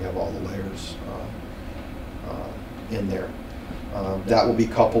document, and we have all the layers in there. That will be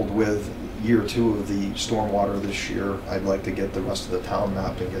coupled with year 2 of the stormwater this year. I'd like to get the rest of the town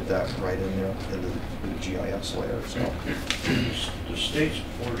mapped and get that right in there in the GIS layer. So the state's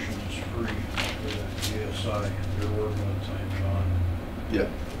portion is free for that GSI. They're working with Time John. Yeah.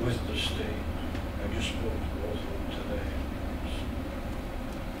 With the state. I just spoke to both of them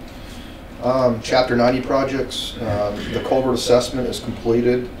today. Chapter 90 projects. The culvert assessment is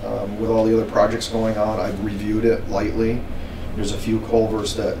completed. With all the other projects going on, I've reviewed it lightly. There's a few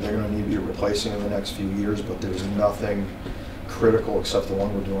culverts that they're going to need to be replacing in the next few years, but there's nothing critical except the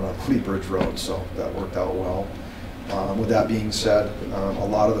one we're doing on Lee Bridge Road, so that worked out well. With that being said, a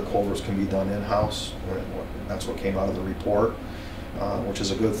lot of the culverts can be done in-house. That's what came out of the report, which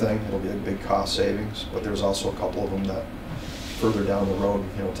is a good thing. It'll be a big cost savings, but there's also a couple of them that further down the road,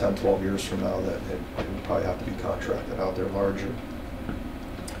 10, 12 years from now, that it would probably have to be contracted out there larger.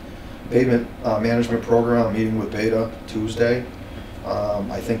 Pavement management program, I'm meeting with Beta Tuesday.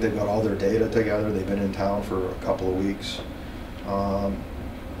 I think they've got all their data together. They've been in town for a couple of weeks.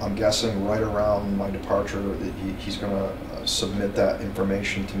 I'm guessing right around my departure that he's going to submit that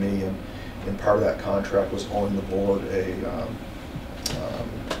information to me, and part of that contract was owing the board a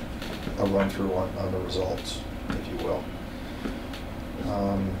run through on the results, if you will.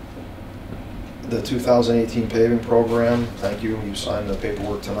 The 2018 paving program, thank you. You signed the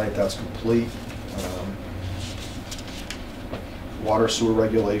paperwork tonight. That's complete. Water sewer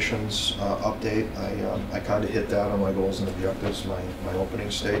regulations update. I kind of hit that on my goals and objectives, my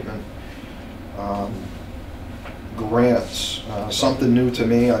opening statement. Grants, something new to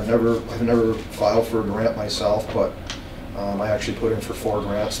me. I've never filed for a grant myself, but I actually put in for 4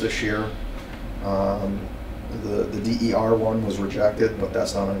 grants this year. The DER one was rejected, but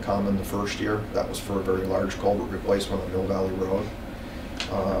that's not uncommon the first year. That was for a very large culvert replacement on Mill Valley Road.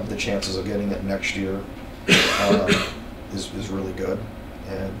 The chances of getting it next year is really good.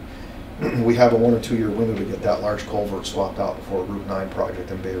 And we have a 1 or 2 year window to get that large culvert swapped out before Route 9 project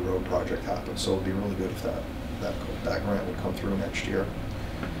and Bay Road project happens. So it would be really good if that grant would come through next year.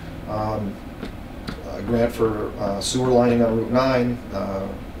 A grant for sewer lining on Route 9.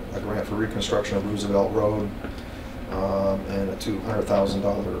 A grant for reconstruction of Roosevelt Road, and a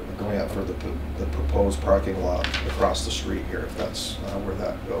 $200,000 grant for the proposed parking lot across the street here, if that's where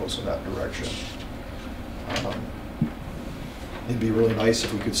that goes in that direction. It'd be really nice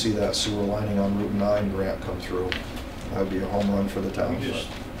if we could see that sewer lining on Route 9 grant come through. That would be a home run for the town. You just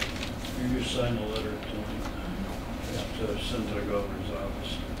signed a letter to send to the governor's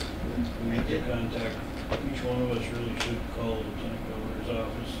office. We need to contact, each one of us really should call the lieutenant governor's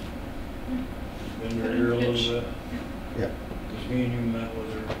office. Been here a little bit. Yeah. Because me and you met with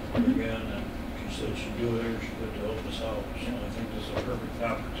her again, and she said she'd do whatever she could to help us out. So I think this is a perfect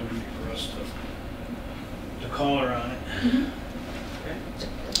opportunity for us to call her on it.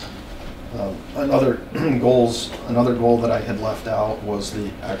 Another goal that I had left out was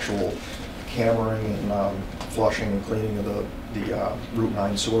the actual cammering and flushing and cleaning of the Route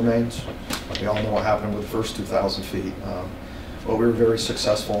 9 sewer mains. We all know what happened with the first 2,000 feet. But we were very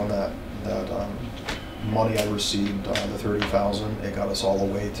successful in that money I received, the 30,000. It got us all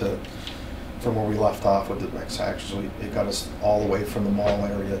the way to, from where we left off with the, actually, it got us all the way from the mall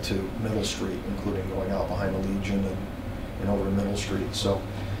area to Middle Street, including going out behind the Legion and over to Middle Street. So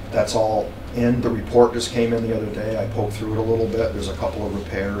that's all in. The report just came in the other day. I poked through it a little bit. There's a couple of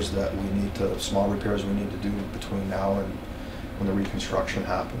repairs that we need to, small repairs we need to do between now and when the reconstruction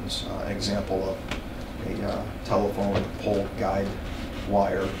happens. Example of a telephone pole guide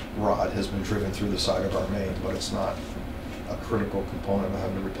wire rod has been driven through the side of our main, but it's not a critical component. I'm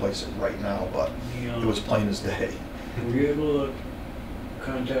having to replace it right now, but it was plain as day. Were you able to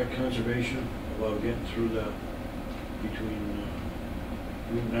contact conservation about getting through that between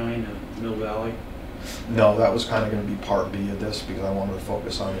Route 9 and Mill Valley? No, that was kind of going to be part B of this because I wanted to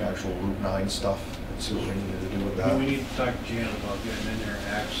focus on the actual Route 9 stuff and see what we needed to do with that. We need to talk to Jan about getting in there and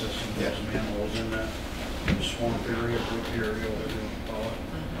accessing those manholes in that swamp area, brook area, whatever you want to call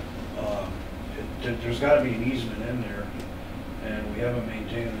it. There's got to be an easement in there, and we haven't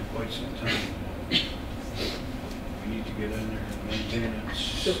maintained it in quite some time. We need to get in there and maintain it.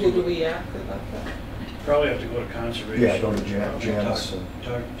 So who do we ask about that? Probably have to go to conservation. Yeah, go to Janice.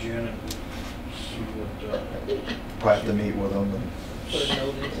 Talk to Janet, see what, Probably have to meet with them. And, Put a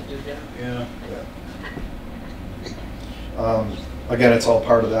note in to do that? yeah. Again, it's all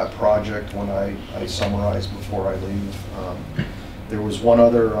part of that project when I summarize before I leave. There was one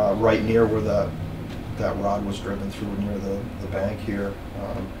other right near where that rod was driven through near the bank here.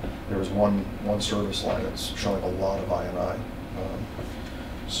 There was one service line that's showing a lot of I&I.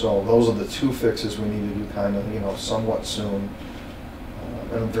 So those are the two fixes we need to do kind of, somewhat soon.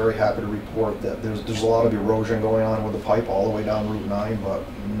 And I'm very happy to report that there's a lot of erosion going on with the pipe all the way down Route 9, but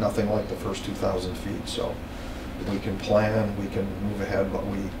nothing like the first 2,000 feet. So we can plan, we can move ahead, but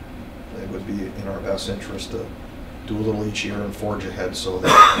it would be in our best interest to do a little each year and forge ahead so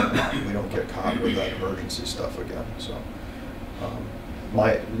that we don't get caught with that emergency stuff again. So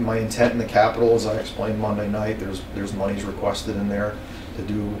my intent in the capital, as I explained Monday night, there's monies requested in there to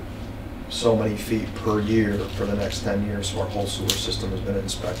do so many feet per year for the next 10 years, so our whole sewer system has been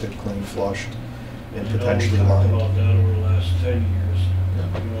inspected, cleaned, flushed, and potentially lined. We talked about that over the last 10 years. To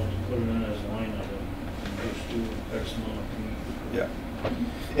put it in as a line item, just do X amount of feet. Yeah.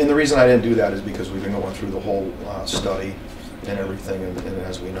 And the reason I didn't do that is because we've been going through the whole study and everything, and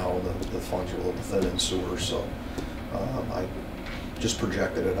as we know, the funds are a little thin in sewer, so I just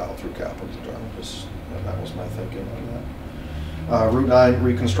projected it out through capital. That was my thinking on that. Route 9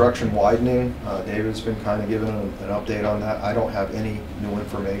 reconstruction widening, David's been kind of giving an update on that. I don't have any new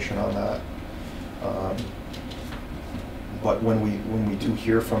information on that. But when we do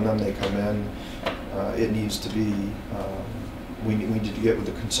hear from them, they come in, it needs to be, we need to get with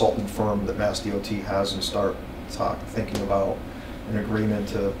the consultant firm that Mass DOT has and start thinking about an agreement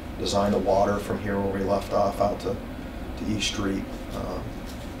to design the water from here where we left off out to East Street,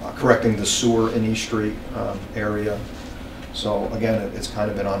 correcting the sewer in East Street area. So again, it's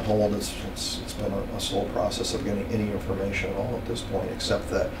kind of been on hold. It's been a slow process of getting any information at all at this point, except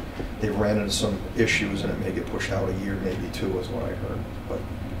that they've ran into some issues and it may get pushed out a year, maybe two, is what I heard. But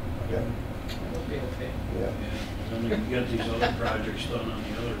again, It'll be okay. yeah. Then we can get these other projects done on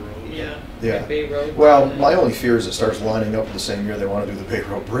the other roads. Yeah. Yeah. Bay Road. Well, my only fear is it starts lining up the same year they want to do the Bay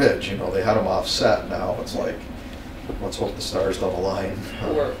Road Bridge. They had them offset now. It's like, let's hope the stars don't align.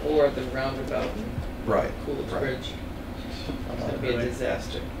 Or the roundabout in Right. Coolidge Right. Bridge. It's going to be a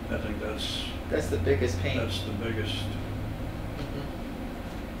disaster. I think That's the biggest pain. that's the biggest. Mhm.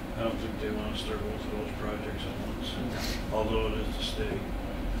 I don't think they want to start both of those projects at once, although it is the state.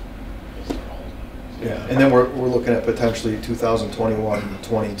 Yeah, and then we're looking at potentially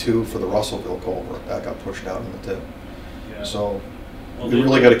 2021-22 for the Russellville culvert. That got pushed out in the tip. Yeah. So Well, we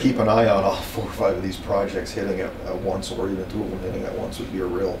really got to keep an eye on all 4 or 5 of these projects hitting at once, or even 2 of them hitting at once would be a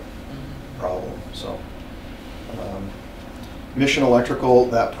real problem. So Mission Electrical,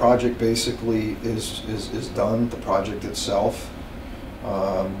 that project basically is done. The project itself,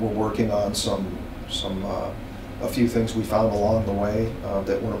 we're working on a few things we found along the way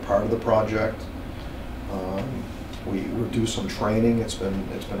that weren't part of the project. We're due some training. It's been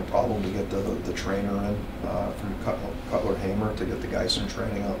a problem to get the trainer in from Cutler Hamer to get the guys some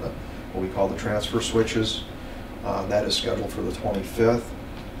training on what we call the transfer switches. That is scheduled for the 25th.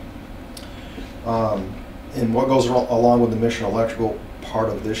 And what goes along with the Mission Electrical part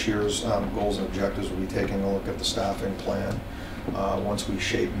of this year's goals and objectives will be taking a look at the staffing plan, once we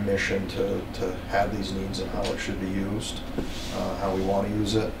shape mission to have these needs and how it should be used, how we want to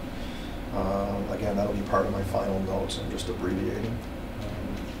use it. Again, that'll be part of my final notes. I'm just abbreviating.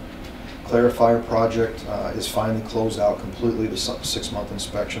 Clarifier project is finally closed out completely. The 6-month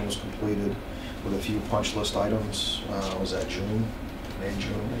inspection was completed with a few punch list items. Was that June? May,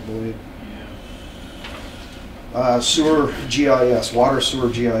 June, I believe. Sewer GIS, water sewer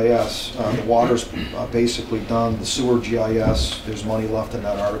GIS. The water's basically done. The sewer GIS, there's money left in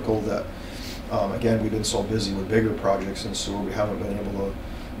that article that, again, we've been so busy with bigger projects in sewer, we haven't been able to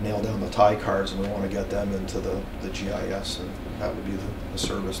nail down the tie cards, and we want to get them into the GIS, and that would be the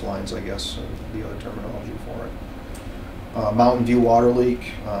service lines, I guess, the other terminology for it. Mountain View water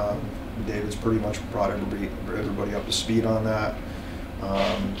leak. David's pretty much brought everybody up to speed on that.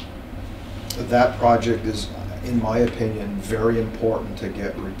 That project is, in my opinion, very important to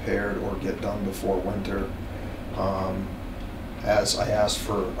get repaired or get done before winter. As I asked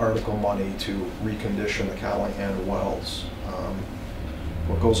for article money to recondition the Callahan wells.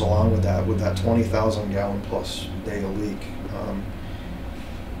 What goes along with that 20,000 gallon plus day a leak,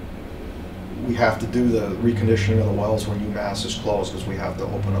 we have to do the reconditioning of the wells when UMass is closed, because we have to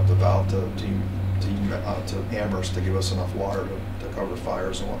open up the valve to Amherst to give us enough water to cover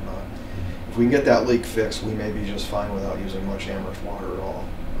fires and whatnot. If we can get that leak fixed, we may be just fine without using much Amherst water at all.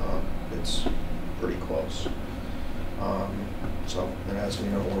 It's pretty close. And as we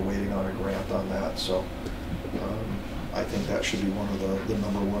know, we're waiting on a grant on that. So I think that should be one of the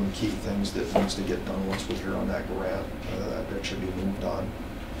number one key things that needs to get done once we hear on that grant. That should be moved on.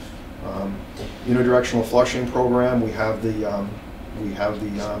 Unidirectional flushing program. We have the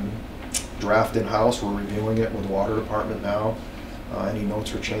draft in house. We're reviewing it with the water department now. Any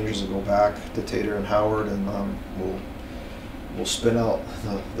notes or changes will go back to Tater and Howard, and we'll spin out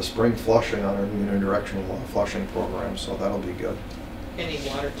the spring flushing on our unidirectional flushing program. So that'll be good. Any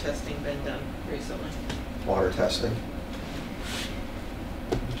water testing been done recently? Water testing.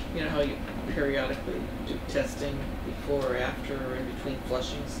 You know how you periodically do testing before or after or in between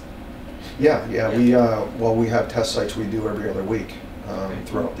flushings? Yeah. We have test sites we do every other week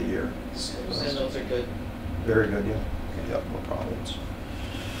throughout the year. And those are good? Very good, yeah. Yep, no problems.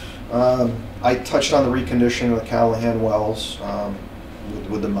 I touched on the reconditioning of the Callahan wells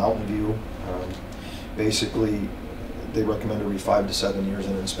with the Mountain View. Basically, they recommend every 5 to 7 years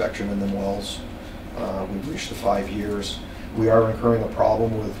an inspection in them wells. We've reached the 5 years. We are incurring a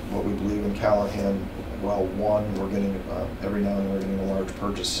problem with what we believe in Callahan. Well, one, we're getting, every now and then we're getting a large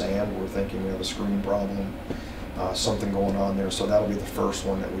purge of sand. We're thinking we have a screen problem, something going on there. So that'll be the first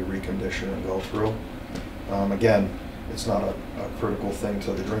one that we recondition and go through. Again, it's not a critical thing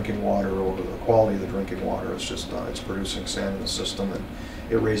to the drinking water or to the quality of the drinking water. It's just, it's producing sand in the system, and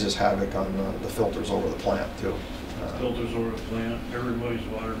it raises havoc on the filters over the plant too. Filters over the plant, everybody's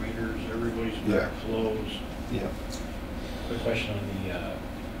water meters, everybody's backflows. Yeah. Quick question on the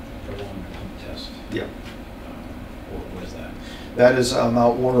prolonged pump test. Yeah. What is that? That is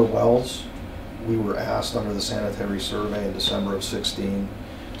Mount Warner wells. We were asked under the sanitary survey in December of 16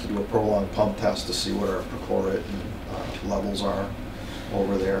 to do a prolonged pump test to see what our perchlorate and levels are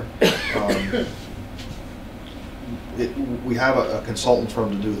over there. We have a consultant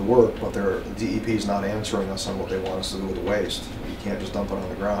firm to do the work, but their DEP is not answering us on what they want us to do with the waste. You can't just dump it on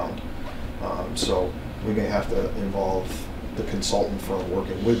the ground. So we may have to involve the consultant firm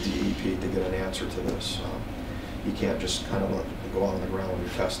working with DEP to get an answer to this. You can't just kind of go out on the ground when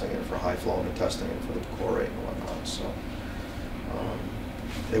you're testing it for high flow and testing it for the chlorate and whatnot. So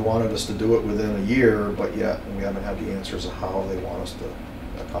they wanted us to do it within a year, but yet we haven't had the answers of how they want us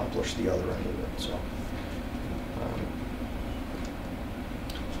to accomplish the other end of it. So.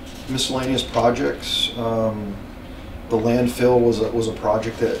 Miscellaneous projects. The landfill was a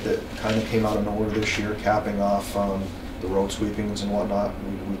project that kind of came out of nowhere this year, capping off the road sweepings and whatnot.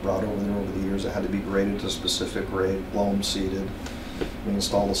 We brought over there over the years. It had to be graded to a specific grade, loam seeded. We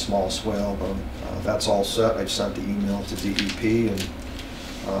installed a small swale. That's all set. I've sent the email to DEP, and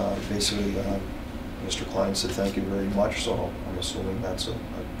basically Mr. Klein said thank you very much, so I'm assuming that's a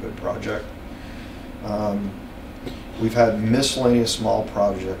good project. We've had miscellaneous small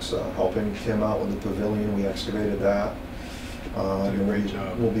projects, helping Tim out with the pavilion. We excavated that. Great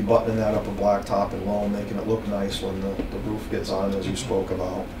job. We'll be buttoning that up with blacktop and loam, making it look nice when the roof gets on, as you spoke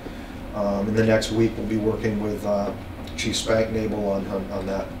about. In the next week, we'll be working with Chief Spanknable on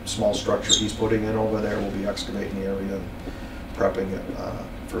that small structure he's putting in over there. We'll be excavating the area and prepping it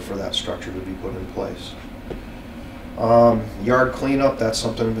for that structure to be put in place. Yard cleanup, that's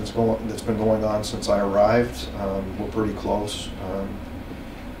something that's been going on since I arrived. We're pretty close.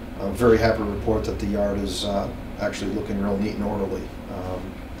 I'm very happy to report that the yard is actually looking real neat and orderly.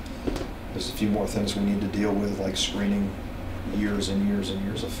 There's a few more things we need to deal with, like screening years and years and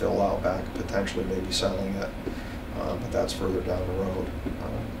years of fill out back, potentially maybe selling it, but that's further down the road.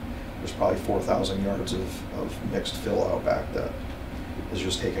 There's probably 4,000 yards of mixed fill out back that is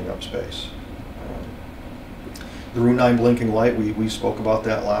just taking up space. The Route 9 blinking light, we spoke about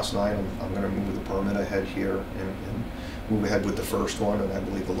that last night. I'm going to move the permit ahead here and move ahead with the first one, and I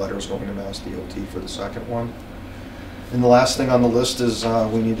believe the letter is going to Mass DOT for the second one. And the last thing on the list is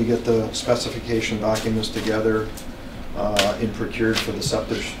we need to get the specification documents together and procured for the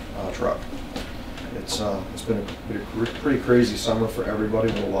septic truck. It's been a pretty crazy summer for everybody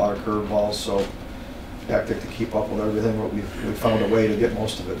with a lot of curveballs, so hectic to keep up with everything, but we found a way to get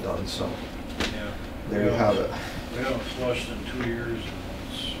most of it done, so Yeah. there you have it. Well, it's less than 2 years, and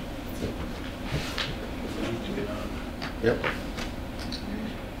it's, we need to get on. Yep.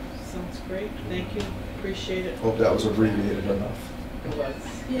 Sounds great, thank you, appreciate it. Hope that was abbreviated enough. It was,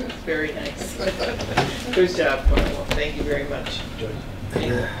 yes, very nice. Good job, Cornwall, thank you very much. Joyce, do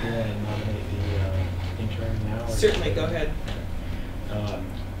you want to nominate the intern now? Or Certainly, go ahead.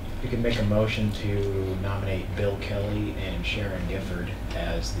 You can make a motion to nominate Bill Kelly and Sharon Gifford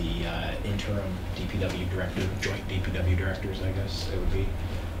as the interim DPW director, joint DPW directors, I guess it would be,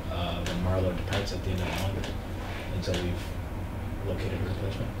 when Marlo departs at the end of the month, until we've located a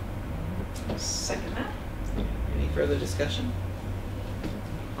replacement. Second that. Any further discussion?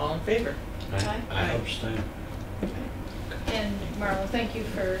 All in favor? Aye. Aye. Abstain. And Marlo, thank you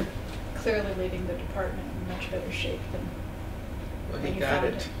for clearly leaving the department in much better shape than Well, when he you got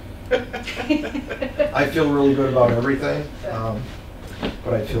found it. I feel really good about everything,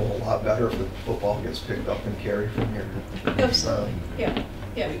 but I feel a lot better if the football gets picked up and carried from here. Absolutely, yeah,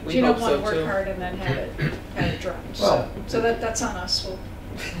 yeah. We You don't hope want to so, work too. hard and then have it drop. Well- So that's on us. We'll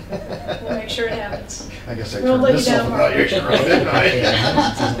make sure it happens. I guess I We'll turned let you this down, Mark. evaluation around, didn't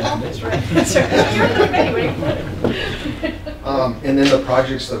That's I? right. That's right. You're good anyway. And then the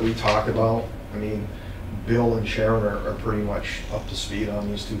projects that we talked about, I mean, Bill and Sharon are pretty much up to speed on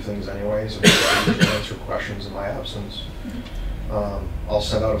these two things anyways, and they can answer questions in my absence. I'll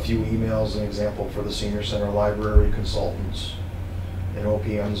send out a few emails, an example for the senior center library consultants and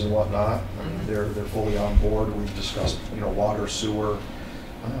OPMs and whatnot. I mean, they're fully on board. We've discussed, water, sewer.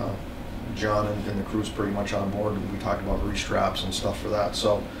 John and the crew's pretty much on board. We talked about restraps and stuff for that.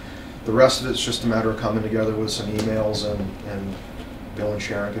 So the rest of it's just a matter of coming together with some emails, and Bill and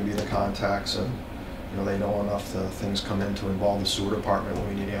Sharon can be the contacts, and they know enough that things come in to involve the sewer department when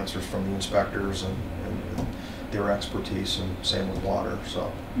we need answers from the inspectors and their expertise, and same with water.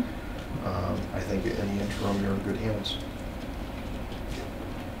 So I think in the interim, you're in good hands.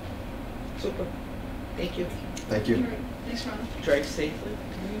 Super, thank you. Thank you. All right. Thanks, Ron. Drive safely.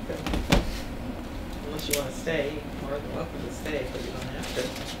 There you go. Unless you want to stay, you're more than welcome to stay, but you don't have to.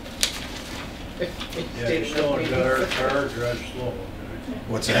 Yeah, you still want to got our car, drive slow. Okay?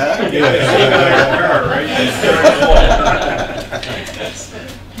 What's that? Yeah, you still got your car, right?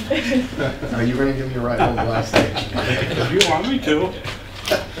 Are you going to give me a ride home the last day? If you want me to.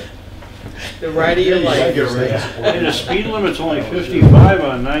 The ride of your Yeah, life. you gotta raise it. And the speed limit's only 55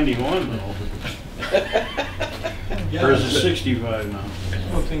 on 91 though. Or is it 65 now?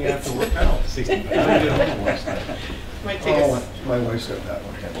 One thing you have to work out. 65. Might take us. My wife's got that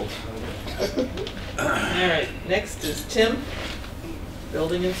one handled. All right, next is Tim,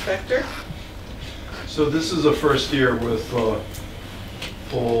 building inspector. So this is the first year with a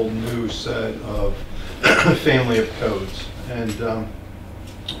full new set of family of codes. And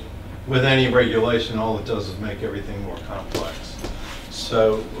with any regulation, all it does is make everything more complex.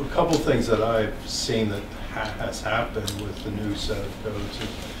 So a couple things that I've seen that has happened with the new set of codes is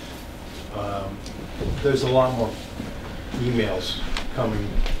there's a lot more emails coming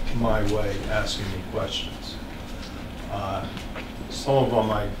my way asking me questions. Some of them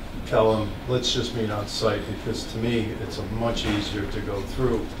I tell them, let's just meet on site, because to me it's much easier to go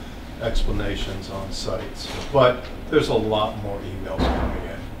through explanations on sites. But there's a lot more emails coming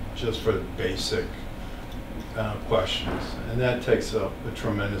in just for the basic questions, and that takes up a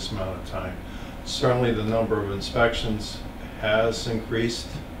tremendous amount of time. Certainly the number of inspections has increased,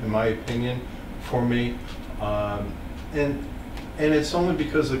 in my opinion, for me, and it's only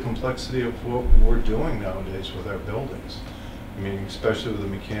because of the complexity of what we're doing nowadays with our buildings. I mean, especially with the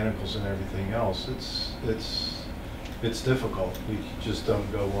mechanicals and everything else, it's difficult. We just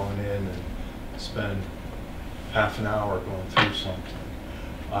don't go on in and spend half an hour going through something.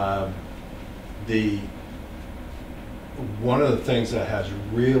 One of the things that has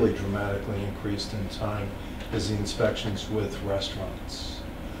really dramatically increased in time is the inspections with restaurants.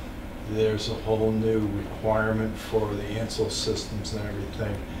 there's a whole new requirement for the Ansel systems and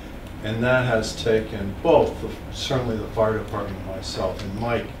everything. And that has taken both, certainly the fire department, myself, and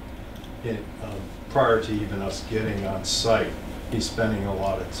Mike, prior to even us getting on site, he's spending a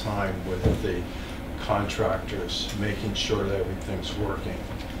lot of time with the contractors, making sure that everything's working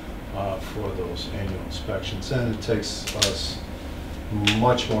for those annual inspections. And it takes us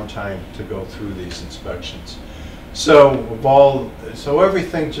much more time to go through these inspections. So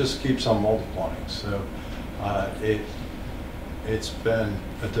everything just keeps on multiplying. So it's been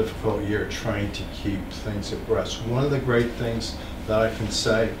a difficult year trying to keep things abreast. One of the great things that I can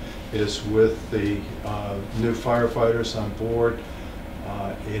say is with the new firefighters on board,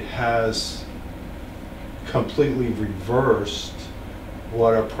 it has completely reversed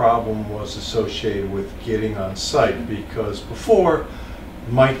what our problem was associated with getting on site, because before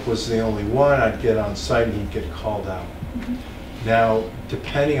Mike was the only one. I'd get on site and he'd get called out. Now,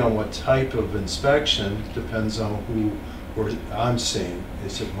 depending on what type of inspection, depends on who I'm seeing.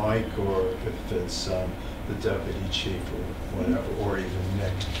 Is it Mike, or if it's the deputy chief or whatever, or even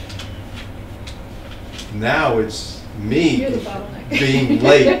Nick. Now it's me You're the bottleneck. being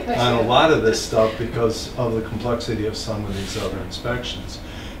late on a lot of this stuff because of the complexity of some of these other inspections.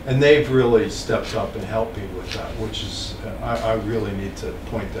 And they've really stepped up and helped me with that, which is, I really need to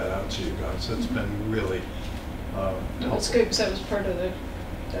point that out to you guys. It's been really helpful. That's good, because that was part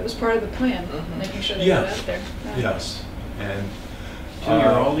of the plan, making sure they Yeah. got out there. Yes, and Timmy,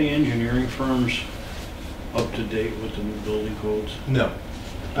 are all the engineering firms up to date with the new building codes? no,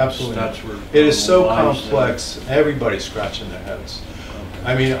 absolutely not. That's where It is so lies there. complex, everybody's scratching their heads.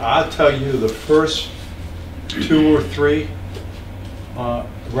 I mean, I'll tell you, the first 2 or 3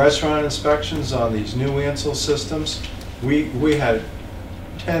 restaurant inspections on these new Ansel systems, we had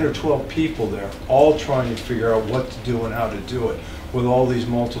 10 or 12 people there, all trying to figure out what to do and how to do it, with all these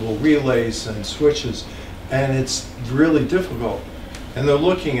multiple relays and switches, and it's really difficult. And they're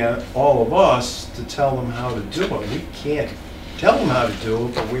looking at all of us to tell them how to do it. We can't tell them how to do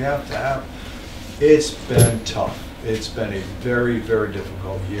it, but we have to have. It's been tough. It's been a very, very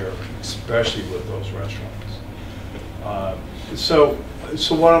difficult year, especially with those restaurants. So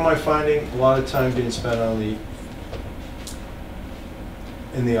what am I finding? A lot of time being spent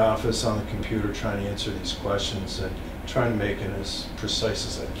in the office on the computer trying to answer these questions and trying to make it as precise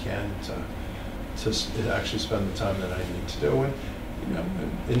as I can to actually spend the time that I need to do. And, you know,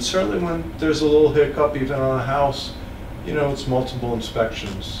 and certainly when there's a little hiccup even on a house, you know, it's multiple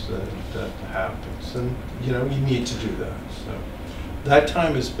inspections that happens, and you know, you need to do that. So that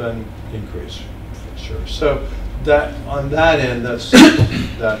time has been increased for sure. So that on that end,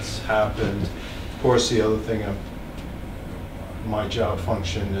 that's happened. Of course, the other thing, my job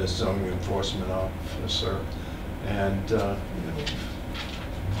function is zoning enforcement officer, and you know,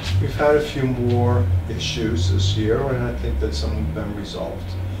 we've had a few more issues this year, and I think that some have been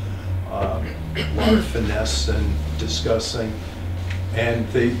resolved. A lot of finesse and discussing, and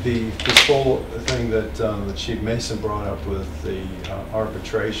this whole thing that the Chief Mason brought up with the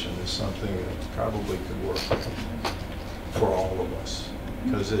arbitration is something that probably could work for all of us,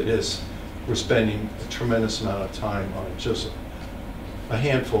 because we're spending a tremendous amount of time on just a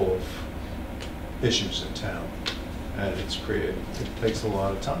handful of issues in town, and it takes a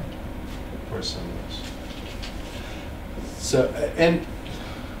lot of time for some of this. So, and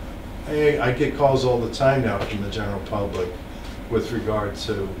I get calls all the time now from the general public with regard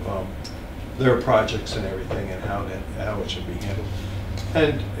to their projects and everything, and how it should be handled.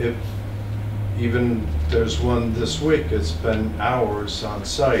 And if even there's one this week, it's been hours on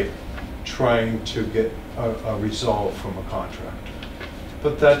site trying to get a resolve from a contractor.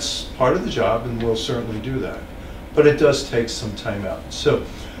 But that's part of the job, and we'll certainly do that. But it does take some time out. So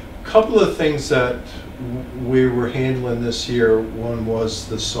a couple of things that we were handling this year, one was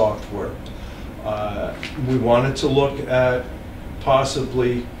the software. We wanted to look at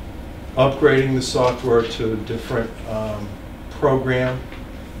possibly upgrading the software to a different program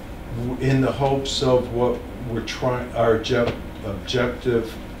in the hopes of what we're trying, our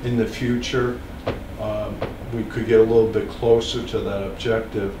objective in the future. We could get a little bit closer to that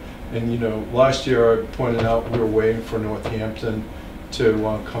objective. And you know, last year I pointed out we were waiting for Northampton to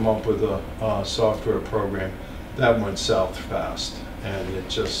come up with a software program. That went south fast, and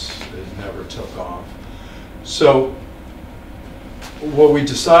it never took off. So what we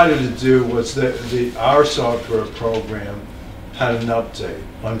decided to do was that our software program had an update.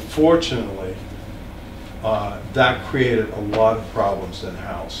 Unfortunately, that created a lot of problems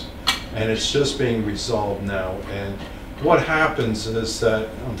in-house, and it's just being resolved now. And what happens is that,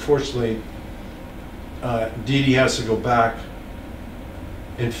 unfortunately, Dee Dee has to go back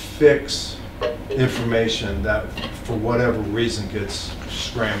and fix information that, for whatever reason, gets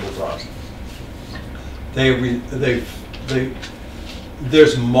scrambled up.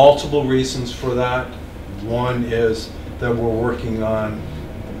 There's multiple reasons for that. One is that we're working on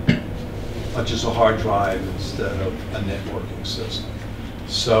just a hard drive instead of a networking system.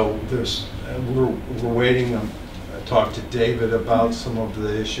 So we're waiting. I talked to David about some of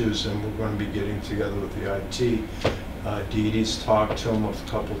the issues, and we're going to be getting together with the IT. Dee Dee's talked to him a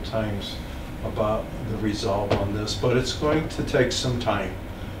couple times about the resolve on this, but it's going to take some time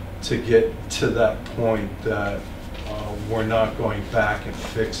to get to that point that we're not going back and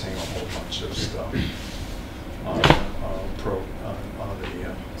fixing a whole bunch of stuff on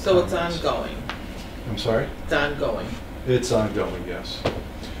the So it's comments. ongoing. I'm sorry? It's ongoing. It's ongoing, yes.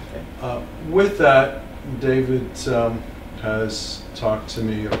 With that, David has talked to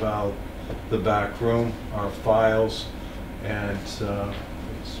me about the back room, our files, and he's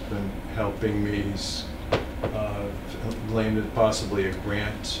been helping me. He's landed possibly a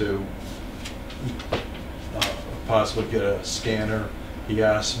grant to possibly get a scanner. He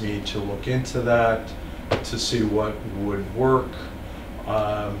asked me to look into that to see what would work.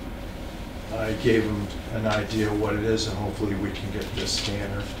 I gave him an idea of what it is, and hopefully we can get this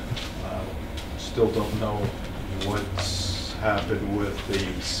scanner. Still don't know what's happened with the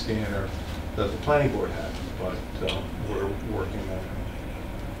scanner that the planning board had, but we're working on it.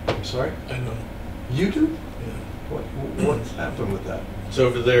 I'm sorry? I know. You do? Yeah. What's happened with that? It's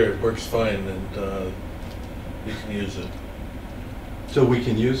over there. It works fine, and you can use it. So we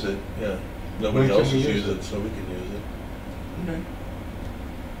can use it? Yeah. Nobody When can else we has use used it? it, so we can use it. Okay.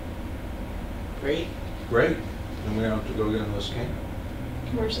 Great. Great. And we don't have to go get another scanner.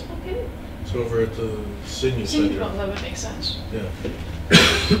 Where's it located? It's over at the senior Well, center. that would make sense. Yeah.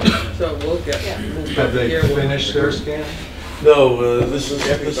 So we'll get. Yeah. Have they Here, we'll- finished their scan? No, this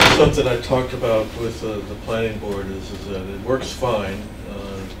is something I talked about with the planning board, is that it works fine.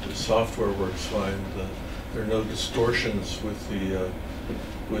 The software works fine. There are no distortions with the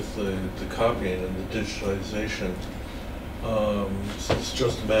copying and the digitalization. So it's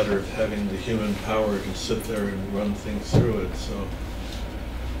just a matter of having the human power to sit there and run things through it. So.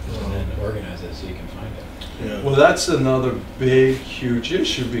 And then organize it so you can find it. Yeah. Well, that's another big, huge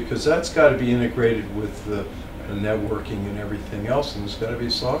issue, because that's got to be integrated with the networking and everything else, and there's got to be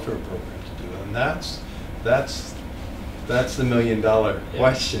a software program to do it. And that's the $1 million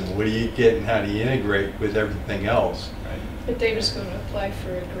question. What do you get and how do you integrate with everything else? Right. But David's going to apply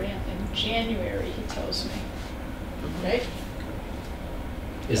for a grant in January, he tells me. Right?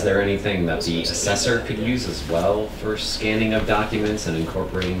 Is there anything that the assessor could use as well for scanning of documents and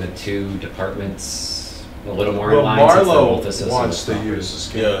incorporating the two departments a little more in Well, line? since they're Marlo both assessors wants to of use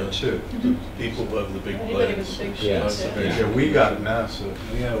the Yeah. scanner too. The people who have the big Anybody plans. with the big Yeah. sheets, Yeah, we got massive.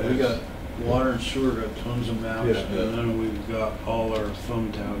 Yeah, we got water and sewer, got tons of maps, Yeah. and then we've got all our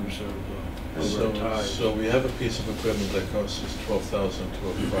thumb tabs of our ties. So we have a piece of equipment that costs us $12,000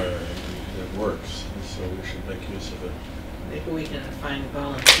 to acquire, and it works, and so we should make use of it. Maybe we can find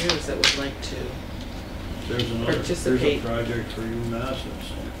volunteers that would like to. There's a Participate. project for UMass.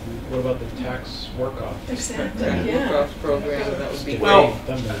 What about the tax work-off? Exactly, That yeah. work-off program, that would be Well,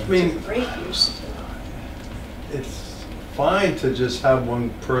 great. I mean, Great use of it. it's fine to just have one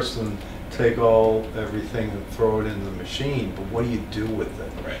person take everything and throw it in the machine, but what do you do with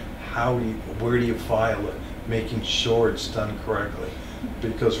it? Right. Where do you file it? Making sure it's done correctly.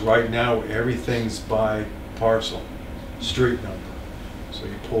 Because right now, everything's by parcel, street number. So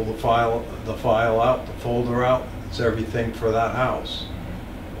you pull the file out, the folder out, it's everything for that house,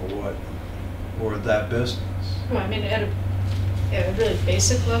 or that business. Well, I mean, at a really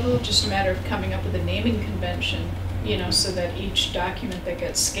basic level, just a matter of coming up with a naming convention, you know, so that each document that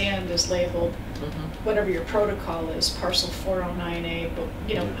gets scanned is labeled, Mhm. whatever your protocol is, parcel 409A, but,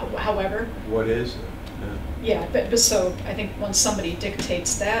 you know, however. What is it? Yeah, but so I think once somebody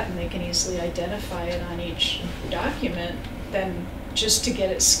dictates that and they can easily identify it on each document, then just to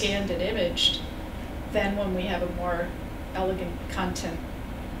get it scanned and imaged, then when we have a more elegant content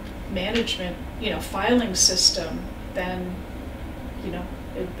management, you know, filing system, then, you know,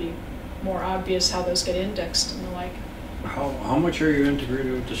 it'd be more obvious how those get indexed and the like. How much are you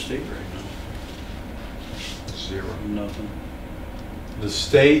integrated with the state right Zero. now? Nothing. The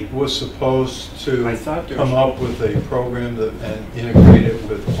state was supposed to I thought there come was- up with a program and integrate it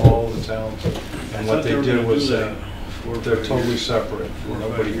with all the towns. And what they did was they're totally separate. 4 or 5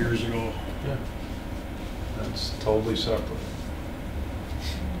 Nobody years ago. Yeah. That's totally separate.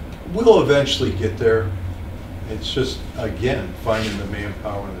 We'll eventually get there. It's just, again, finding the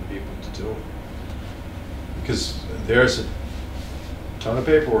manpower and the people to do it. Because ton of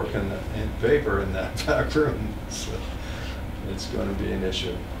paperwork and paper in that back room, so it's going to be an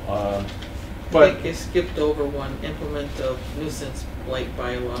issue. I But think you skipped over one, implement the nuisance blight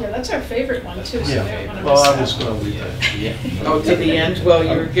bylaw. Yeah, that's our favorite one too, so yeah, we don't want to well, I miss was that. going to leave that. Yeah. Oh, to the end? Well,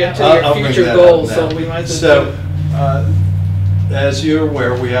 you're getting to I'll your bring future that goals, up so now. we might as So, well do. as you're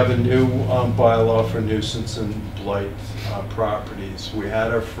aware, we have a new bylaw for nuisance and blight properties. We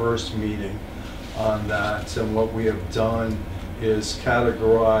had our first meeting on that, and what we have done is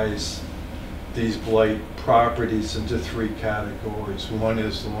categorize these blight properties into 3 categories. One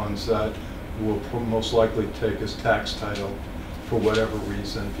is the ones that will most likely take as tax title for whatever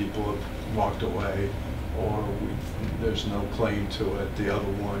reason. People have walked away or there's no claim to it. The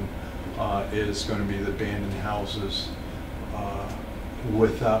other one is going to be the abandoned houses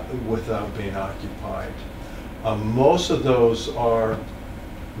without being occupied. Most of those are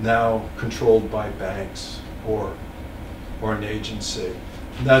now controlled by banks or an agency.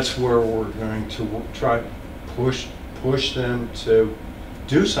 And that's where we're going to try push them to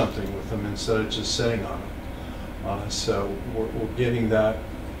do something with them instead of just sitting on them. So we're getting that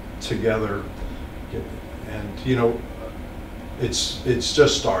together, and you know, it's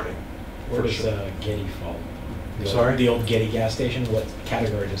just starting. Where for does sure. Getty fall? Sorry? The old Getty gas station, what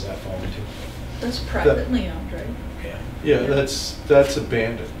category does that fall into? That's privately owned, right? Yeah. Yeah, that's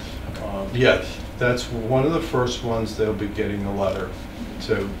abandoned. Yeah, that's one of the first ones they'll be getting a letter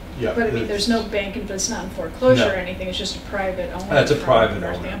to. Yeah. But I mean, there's no bank, and it's not in foreclosure No. or anything, it's just a private owner. That's a from private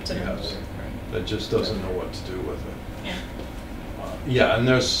owner, Northampton. yes. That just doesn't know what to do with it. Yeah. Yeah, and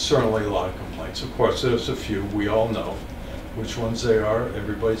there's certainly a lot of complaints. Of course, there's a few, we all know which ones they are.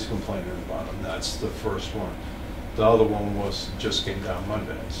 Everybody's complaining about them. That's the first one. The other one just came down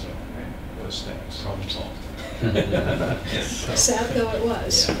Monday, so it stinks. Problem solved. So- Sad though it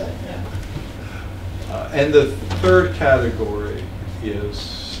was, Yeah. but yeah. And the third category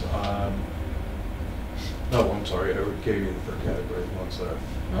is, no, I'm sorry, I already gave you the third category, the ones that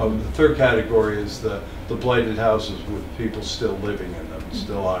are. The third category is the blighted houses with people still living in them,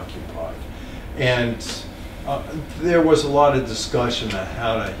 still occupied. And there was a lot of discussion on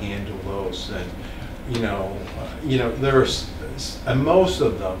how to handle those, and there's, and most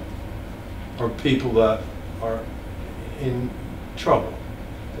of them are people that are in trouble.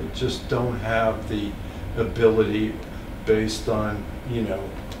 They just don't have the ability, based on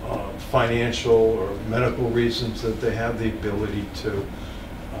financial or medical reasons, that they have the ability to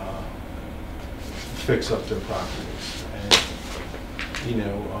fix up their properties.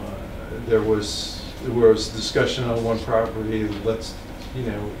 And there was discussion on one property.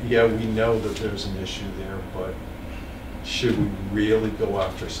 Yeah, we know that there's an issue there, but should we really go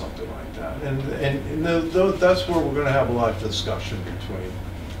after something like that? And that's where we're going to have a lot of discussion between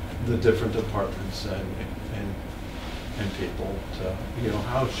the different departments and people to,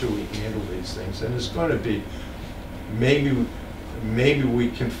 how should we handle these things? And it's going to be, maybe we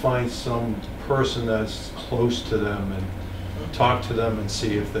can find some person that's close to them and talk to them and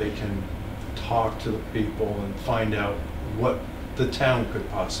see if they can talk to the people and find out what the town could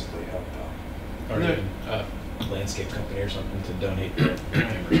possibly help out. Or even a landscape company or something to donate.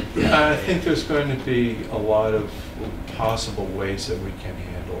 I think there's going to be a lot of possible ways that we can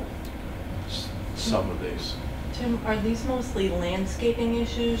handle some of these. Tim, are these mostly landscaping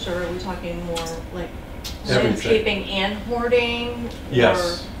issues, or are we talking more like Everything. landscaping and hoarding?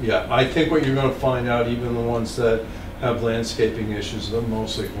 Yes, yeah. I think what you're going to find out, even the ones that have landscaping issues, they're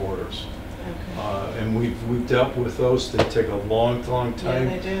mostly hoarders. Okay. And we've dealt with those. They take a long time.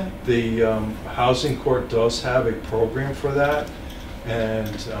 Yeah, they do. The housing court does have a program for that, and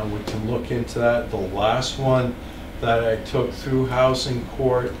we can look into that. The last one that I took through housing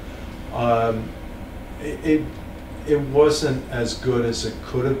court, it wasn't as good as it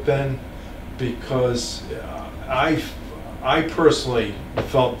could have been, because I personally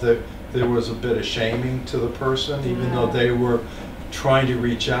felt that there was a bit of shaming to the person, even though they were trying to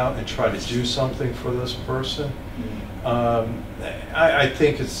reach out and try to do something for this person. I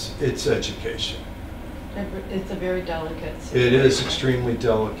think it's education. It's a very delicate It situation. is extremely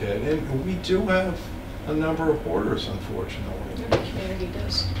delicate, and we do have a number of hoarders, unfortunately. Every community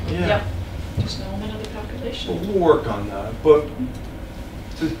does. Yeah. Yep. Just no element of the population. But we'll work on that, but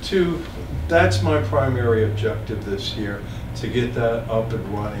that's my primary objective this year, to get that up and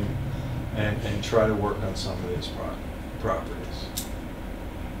running and try to work on some of these properties.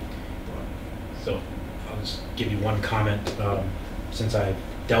 So I'll just give you one comment. Since I've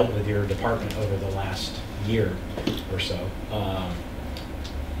dealt with your department over the last year or so,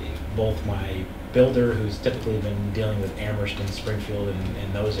 both my builder, who's typically been dealing with Amherst and Springfield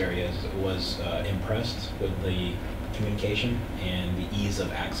and those areas, was impressed with the communication and the ease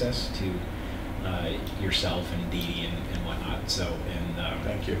of access to yourself and Dee Dee and whatnot. So, and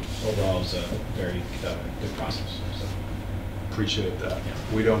Thank you. overall, it was a very good process. So. Appreciate that.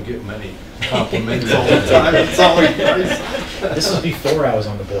 We don't get many compliments all the time. It's always nice. This was before I was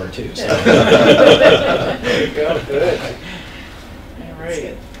on the board too. So. There you go. Good. All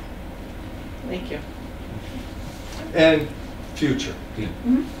right. Thank you. And future.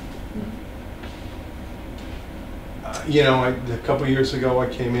 Mhm. You know, a couple years ago, I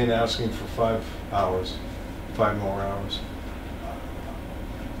came in asking for 5 hours, 5 more hours.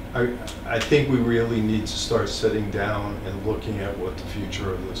 I think we really need to start sitting down and looking at what the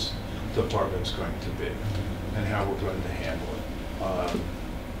future of this department's going to be and how we're going to handle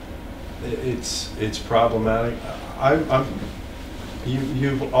it. It's problematic.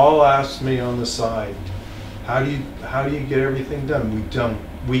 You've all asked me on the side, how do you get everything done?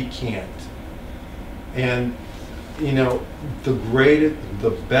 We can't. And you know, the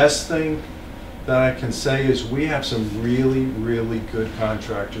best thing that I can say is we have some really, really good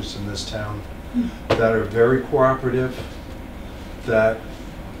contractors in this town that are very cooperative, that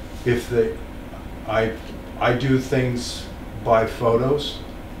if I do things by photos,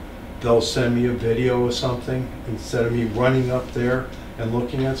 they'll send me a video or something. Instead of me running up there and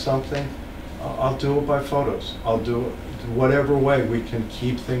looking at something, I'll do it by photos. I'll do it whatever way we can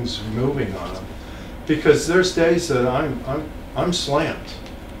keep things moving on them. Because there's days that I'm slammed.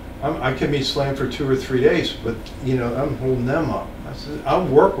 I can be slammed for 2 or 3 days, but you know, I'm holding them up. I'll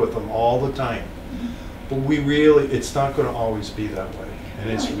work with them all the time. But it's not going to always be that way.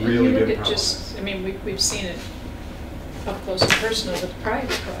 And it's really good problems. I mean, we've seen it up close and personal with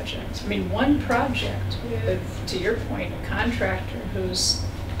private projects. I mean, one project with, to your point, a contractor who's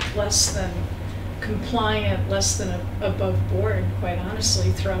less than compliant, less than above board, quite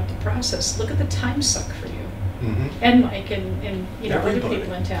honestly, throughout the process. Look at the time suck for you. Mm-hmm. And Mike and you know, other Everybody.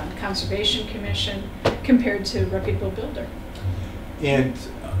 people in town, Conservation Commission, compared to a reputable builder. And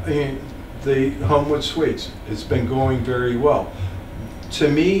the Homewood Suites, it's been going very well. To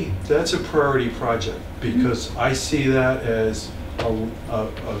me, that's a priority project because I see that as a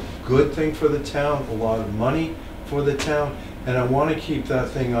good thing for the town, a lot of money for the town, and I want to keep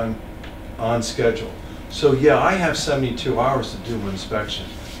that thing on schedule. So yeah, I have 72 hours to do inspection,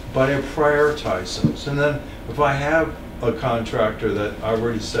 but I prioritize those. And then if I have a contractor that I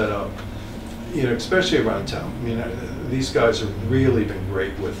already set up, you know, especially around town, I mean, these guys have really been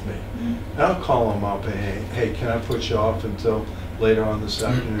great with me. And I'll call them up and, hey, can I put you off until later on this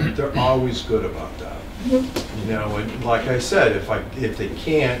afternoon? They're always good about that. You know, and like I said, if they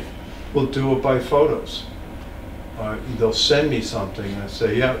can't, we'll do it by photos. They'll send me something and I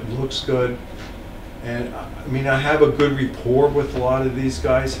say, yeah, it looks good. And I mean, I have a good rapport with a lot of these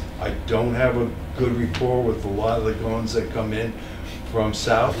guys. I don't have a good rapport with a lot of the ones that come in from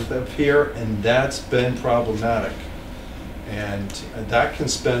south of here, and that's been problematic. And that can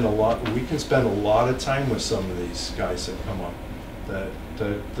spend we can spend a lot of time with some of these guys that come up, that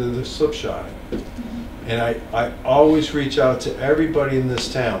they're slipshotting. And I always reach out to everybody in this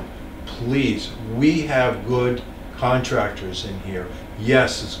town, please, we have good contractors in here.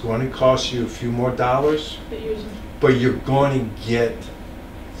 Yes, it's going to cost you a few more dollars, but you're going to get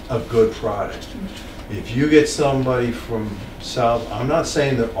a good product. If you get somebody from south, I'm not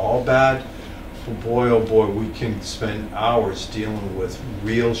saying they're all bad, but boy, oh boy, we can spend hours dealing with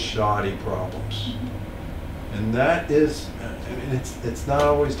real shoddy problems. And that is, I mean, it's not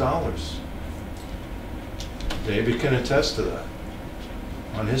always dollars. David can attest to that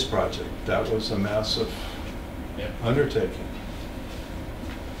on his project. That was a massive undertaking.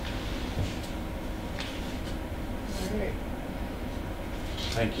 All right.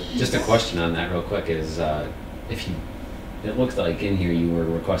 Thank you. Just a question on that real quick is, it looks like in here you were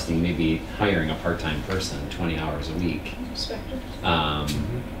requesting maybe hiring a part-time person, 20 hours a week. Inspector. Are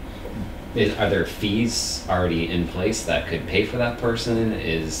there fees already in place that could pay for that person?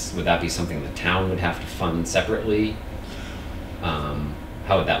 Would that be something the town would have to fund separately?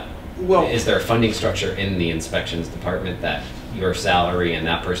 How would that, is there a funding structure in the inspections department that your salary and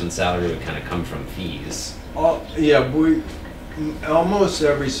that person's salary would kind of come from fees? Yeah, almost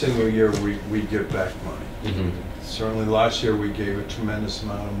every single year we give back money. Mm-hmm. Certainly last year we gave a tremendous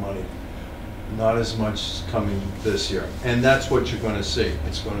amount of money. Not as much coming this year. And that's what you're going to see.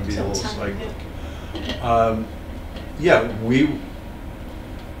 It's going to be a little cyclic. Yeah, we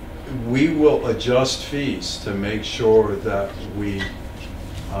will adjust fees to make sure that we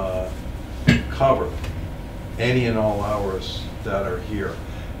cover any and all hours that are here.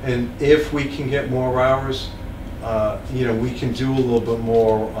 And if we can get more hours, you know, we can do a little bit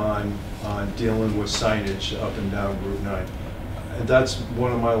more on dealing with signage up and down Route 9. And that's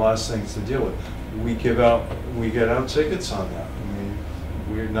one of my last things to deal with. We get out tickets on that. I mean,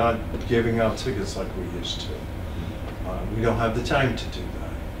 we're not giving out tickets like we used to. We don't have the time to do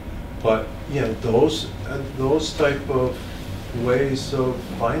that. But, you know, those type of ways of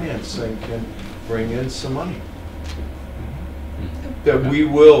financing can bring in some money. That we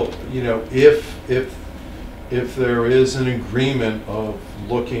will, you know, if there is an agreement of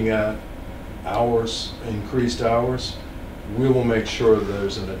looking at hours, increased hours, we will make sure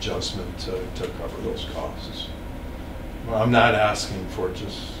there's an adjustment to cover those costs. Well, I'm not asking for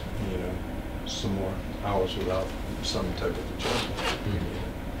just, you know, some more hours without some type of adjustment.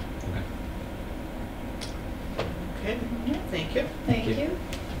 Okay, thank you. Thank you.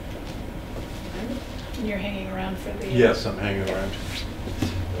 And you're hanging around for the... Yes, I'm hanging around.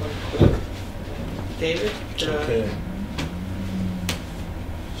 David? Okay.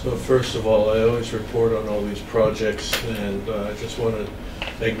 So first of all, I always report on all these projects, and I just want to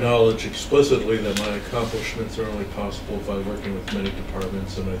acknowledge explicitly that my accomplishments are only possible by working with many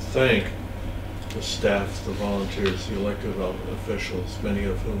departments, and I thank the staff, the volunteers, the elected officials, many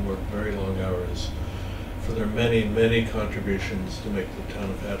of whom work very long hours, for their many, many contributions to make the town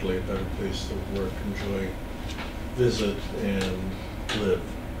of Hadley a better place to work, enjoy, visit, and live.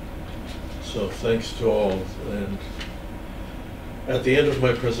 So thanks to all. And at the end of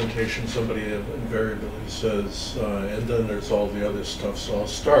my presentation, somebody invariably says, and then there's all the other stuff. So I'll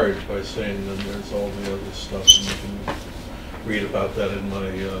start by saying then there's all the other stuff, and you can read about that in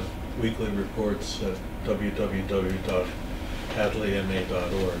my weekly reports at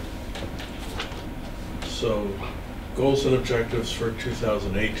www.hadleyma.org. So, goals and objectives for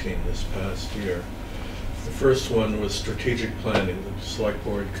 2018, this past year. The first one was strategic planning. The select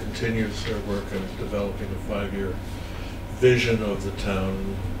board continues their work on developing a 5-year vision of the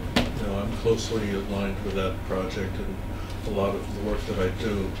town. You know, I'm closely aligned with that project, and a lot of the work that I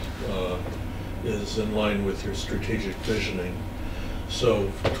do is in line with your strategic visioning.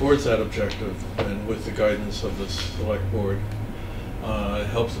 So, towards that objective, and with the guidance of the select board,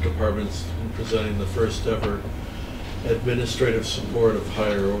 helps the departments in presenting the first ever administrative support of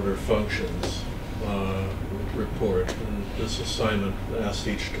higher order functions report. And this assignment asked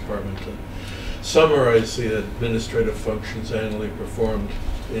each department to summarize the administrative functions annually performed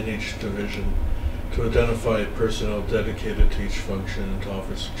in each division, to identify personnel dedicated to each function, and to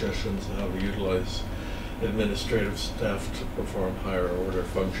offer suggestions on how to utilize administrative staff to perform higher order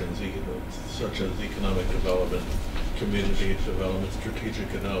functions, such as economic development, community development,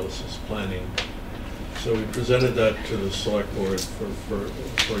 strategic analysis, planning. So we presented that to the select board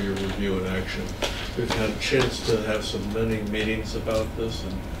for your review and action. We've had a chance to have many meetings about this,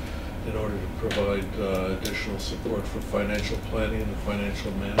 and in order to provide additional support for financial planning and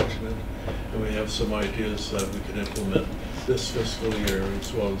financial management. And we have some ideas that we can implement this fiscal year,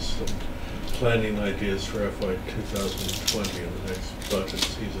 as well as some planning ideas for FY 2020 in the next budget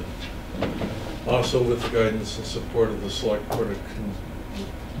season. Also, with the guidance and support of the select board,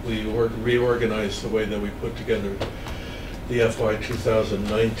 we reorganized the way that we put together the FY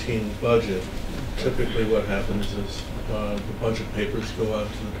 2019 budget. Typically what happens is the budget papers go out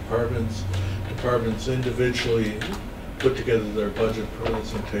to the departments. Departments individually put together their budget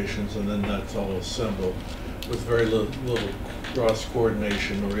presentations, and then that's all assembled with very little cross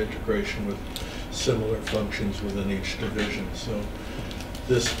coordination or integration with similar functions within each division. So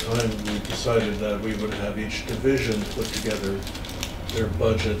this time we decided that we would have each division put together their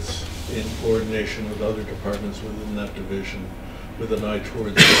budgets in coordination with other departments within that division, with an eye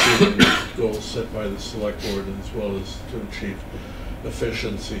towards achieving the goals set by the select board, as well as to achieve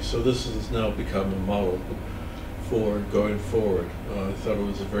efficiency. So this has now become a model for going forward. I thought it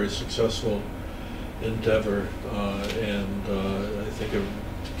was a very successful endeavor, and I think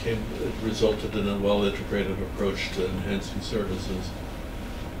it resulted in a well-integrated approach to enhancing services.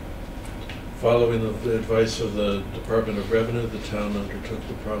 Following the advice of the Department of Revenue, the town undertook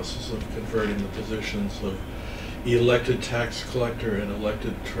the process of converting the positions of elected tax collector and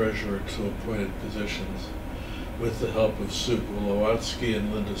elected treasurer to appointed positions. With the help of Sue Golowatsky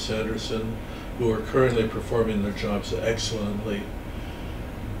and Linda Sanderson, who are currently performing their jobs excellently,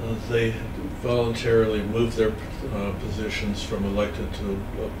 they voluntarily moved their positions from elected to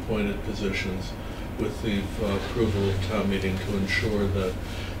appointed positions with the approval of town meeting, to ensure that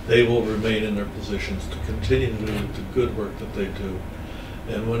they will remain in their positions to continue to do the good work that they do.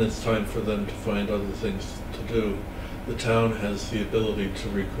 And when it's time for them to find other things to do, the town has the ability to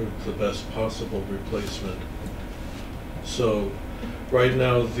recruit the best possible replacement. So Right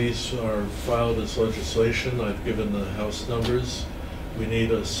now, these are filed as legislation. I've given the House numbers. We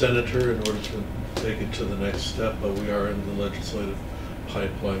need a senator in order to take it to the next step, but we are in the legislative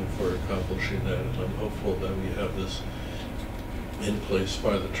pipeline for accomplishing that, and I'm hopeful that we have this in place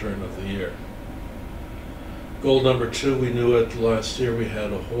by the turn of the year. Goal number 2, we knew at last year we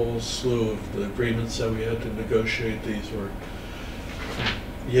had a whole slew of the agreements that we had to negotiate. These were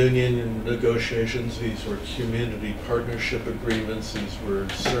union negotiations, these were community partnership agreements, these were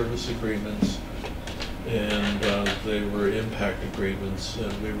service agreements, and they were impact agreements,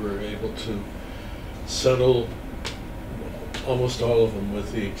 and we were able to settle almost all of them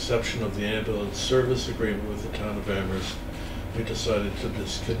with the exception of the ambulance service agreement with the town of Amherst. We decided to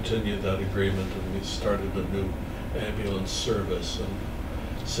discontinue that agreement, and we started a new ambulance service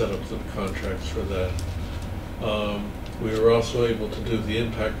and set up the contracts for that. We were also able to do the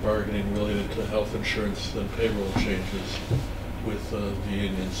impact bargaining related to health insurance and payroll changes with the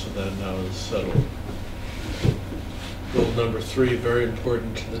union, so that now is settled. Goal number 3, very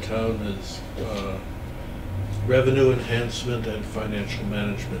important to the town, is revenue enhancement and financial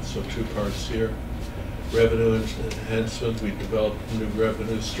management. So 2 parts here. Revenue enhancement, we developed new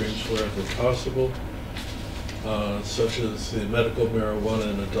revenue streams wherever possible, such as the medical marijuana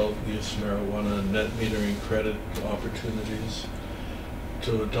and adult use marijuana and net metering credit opportunities,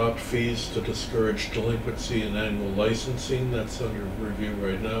 to adopt fees to discourage delinquency in annual licensing. That's under review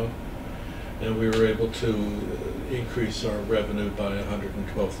right now. And we were able to increase our revenue by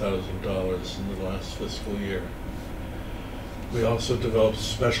 $112,000 in the last fiscal year. We also developed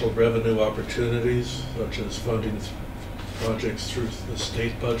special revenue opportunities, such as funding projects through the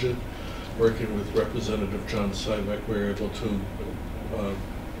state budget. Working with Representative John Sybeck, we were able to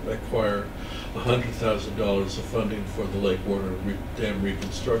acquire $100,000 of funding for the Lake Warner Dam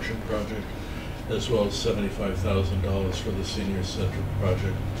reconstruction project, as well as $75,000 for the senior center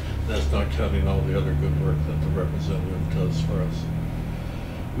project. That's not counting all the other good work that the representative does for us.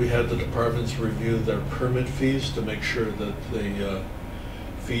 We had the departments review their permit fees to make sure that the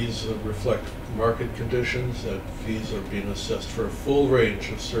fees reflect market conditions, that fees are being assessed for a full range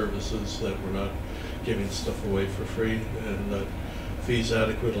of services, that we're not giving stuff away for free, and that fees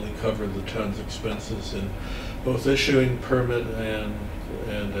adequately cover the town's expenses in both issuing permit and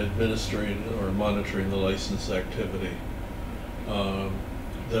administering or monitoring the license activity.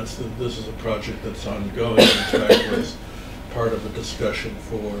 This is a project that's ongoing. In fact, was part of a discussion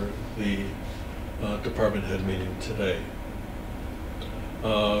for the department head meeting today.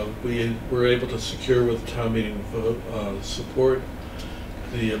 We were able to secure with town meeting vote support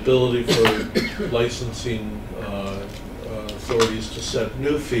the ability for licensing authorities to set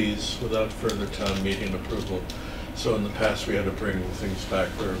new fees without further town meeting approval. So in the past we had to bring things back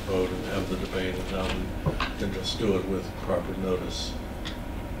for a vote and have the debate, and now we can just do it with proper notice.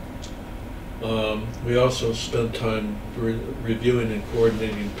 We also spent time reviewing and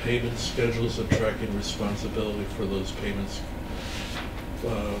coordinating payment schedules and tracking responsibility for those payments.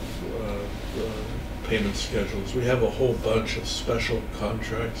 Payment schedules. We have a whole bunch of special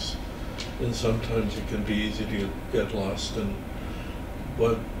contracts, and sometimes it can be easy to get lost in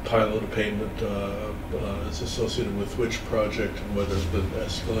what pile of payment is associated with which project and whether the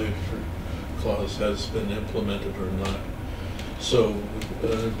escalator clause has been implemented or not. So,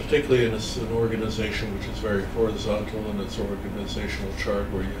 particularly in an organization which is very horizontal in its organizational chart,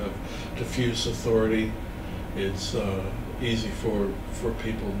 where you have diffuse authority, it's easy for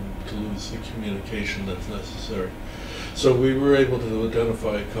people to lose the communication that's necessary. So we were able to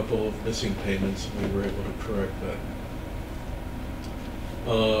identify a couple of missing payments, and we were able to correct that.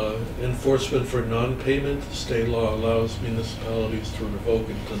 Enforcement for non-payment. State law allows municipalities to revoke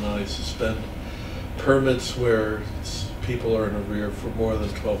and deny, suspend permits where people are in arrear for more than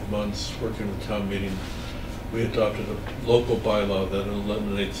 12 months. Working with town meeting, we adopted a local bylaw that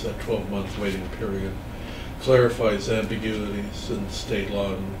eliminates that 12-month waiting period, clarifies ambiguities in state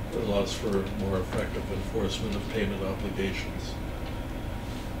law, and allows for more effective enforcement of payment obligations.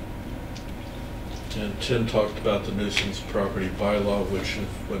 And Tim talked about the nuisance property bylaw, which,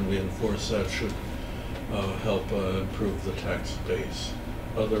 when we enforce that, should help improve the tax base.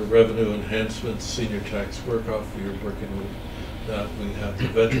 Other revenue enhancements, senior tax work-off, we are working with that. We have the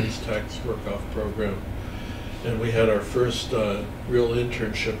veterans tax work-off program, and we had our first real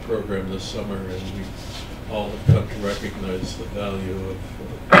internship program this summer, and we all have come to recognize the value of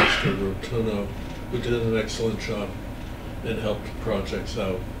Mr. Rotuno, who did an excellent job and helped projects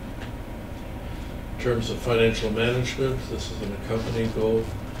out. In terms of financial management, this is an company goal.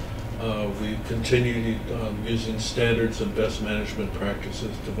 We continue using standards and best management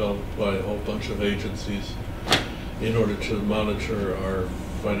practices developed by a whole bunch of agencies, in order to monitor our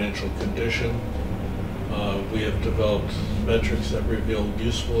financial condition. We have developed metrics that reveal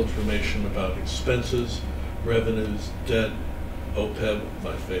useful information about expenses, revenues, debt, OPEB,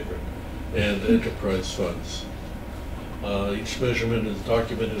 my favorite, and enterprise funds. Each measurement is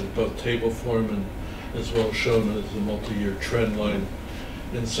documented in both table form and as well as shown as a multi-year trend line.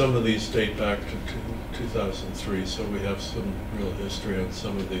 And some of these date back to 2003, so we have some real history on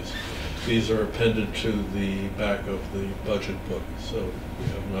some of these. These are appended to the back of the budget book, so we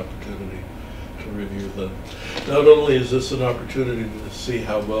have an opportunity to review them. Not only is this an opportunity to see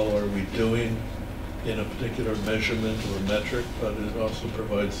how well are we doing in a particular measurement or metric, but it also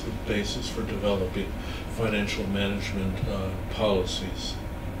provides the basis for developing financial management policies.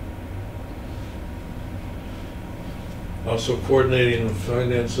 Also coordinating the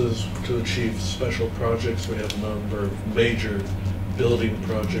finances to achieve special projects. We have a number of major building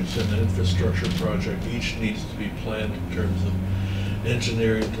projects and infrastructure projects. Each needs to be planned in terms of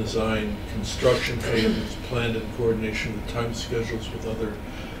engineering, design, construction phases, planned in coordination with time schedules with other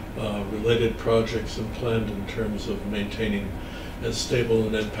related projects, and planned in terms of maintaining as stable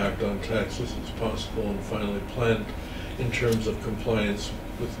an impact on taxes as possible, and finally planned in terms of compliance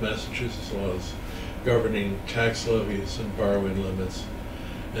with Massachusetts laws governing tax levies and borrowing limits.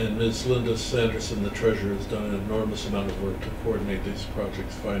 And Ms. Linda Sanderson, the treasurer, has done an enormous amount of work to coordinate these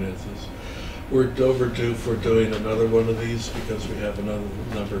projects' finances. We're overdue for doing another one of these because we have another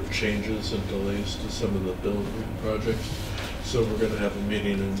number of changes and delays to some of the building projects. So we're going to have a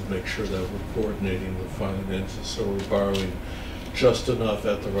meeting and make sure that we're coordinating the finances so we're borrowing just enough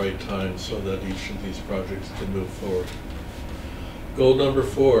at the right time so that each of these projects can move forward. Goal number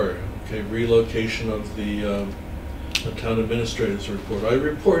 4, okay, relocation of the town administrator's report. I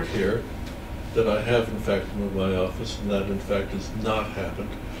report here that I have in fact moved my office, and that in fact has not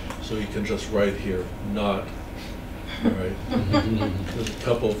happened. So you can just write here, not. All right. There's a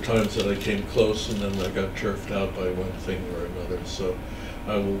couple of times that I came close and then I got turfed out by one thing or another. So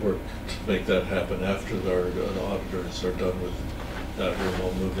I will work to make that happen after our auditors are done with that room.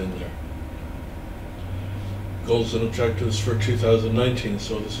 I'll move in there. Goals and objectives for 2019.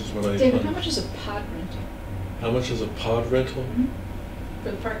 So this is what I. David, how much is a pod rental? How much is a pod rental? Mm-hmm.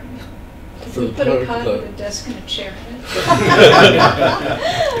 For the parking lot. If For we the put a parking pod lot. with a desk and a chair in it.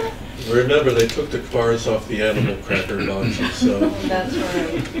 Remember, they took the bars off the animal cracker boxes, so. That's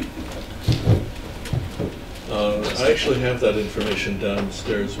right. I actually have that information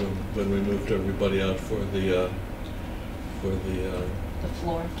downstairs when we moved everybody out for the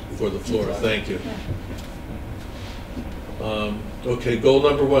floor. Thank you. Okay, goal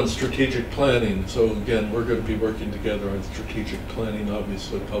number 1, strategic planning. So again, we're going to be working together on strategic planning.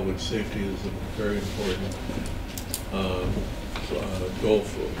 Obviously, public safety is a very important goal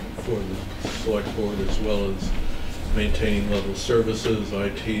for the select board, as well as maintaining level services,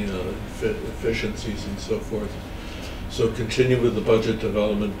 IT efficiencies, and so forth. So continue with the budget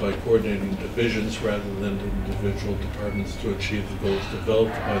development by coordinating divisions rather than individual departments to achieve the goals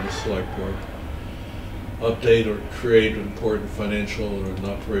developed by the select board. Update or create important financial or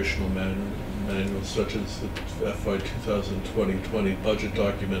operational manuals such as the FY 2020 budget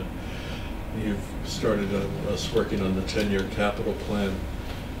document. You've started us working on the 10-year capital plan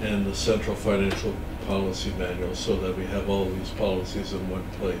and the central financial policy manual so that we have all of these policies in one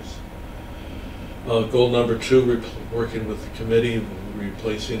place. Goal number 2, working with the committee,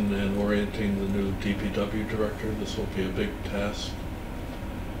 replacing and orienting the new DPW director. This will be a big task.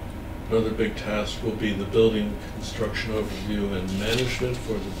 Another big task will be the building construction overview and management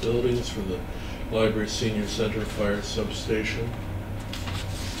for the buildings for the library, senior center, fire substation.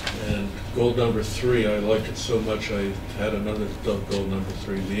 And goal number 3, I liked it so much I had another goal number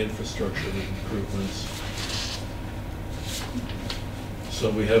 3, the infrastructure improvements.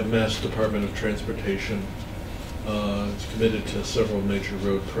 So we have Mass Department of Transportation. It's committed to several major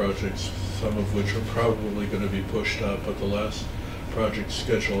road projects, some of which are probably going to be pushed out, but the last project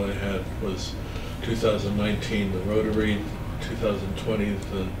schedule I had was 2019, the Rotary, 2020,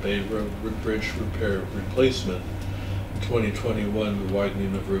 the Bay Road Bridge repair replacement, 2021, the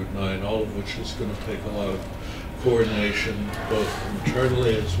widening of Route 9, all of which is going to take a lot of coordination, both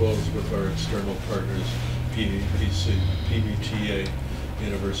internally as well as with our external partners, PVTA,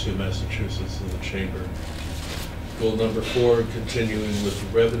 University of Massachusetts, and the Chamber. Goal number 4, continuing with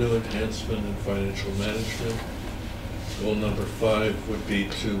revenue enhancement and financial management. Goal number 5 would be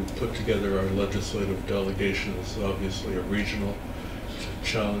to put together our legislative delegation. It's obviously a regional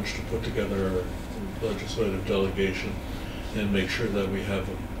challenge to put together our legislative delegation and make sure that we have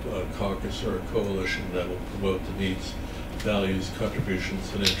a caucus or a coalition that will promote the needs, values,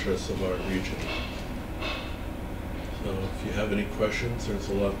 contributions, and interests of our region. So if you have any questions, there's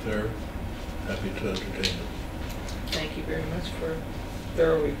a lot there. Happy to entertain them. Thank you very much for a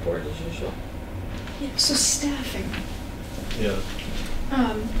thorough report as usual. Yeah, so staffing. Yeah.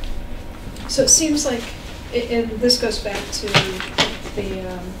 So it seems like, and this goes back to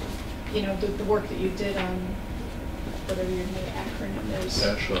the, you know, the work that you did on whatever your new acronym is.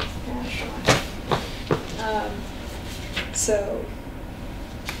 ASHA. ASHA. So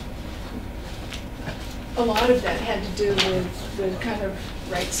a lot of that had to do with kind of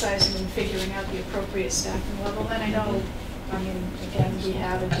right sizing and figuring out the appropriate staffing level. And I know, I mean, again, we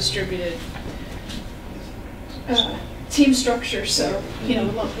have a distributed team structure, so, you know,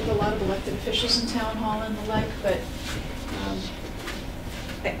 with a lot of elected officials in town hall and the like, but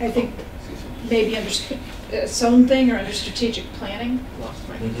I think maybe under its own thing or under strategic planning, Lost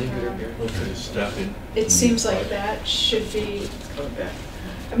my computer here. Okay, staffing. it seems like that should be, It's coming back.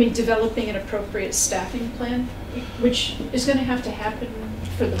 I mean, developing an appropriate staffing plan, which is going to have to happen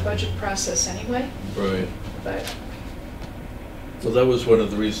for the budget process anyway, Right. but Well, that was one of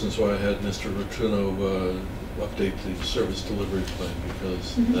the reasons why I had Mr. Rotuno update the service delivery plan,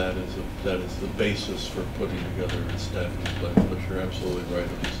 because Mhm. that is the basis for putting together a staffing plan. But you're absolutely right,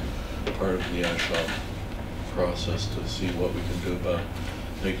 it's part of the ASHA process to see what we can do about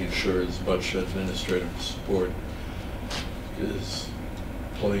making sure as much administrative support is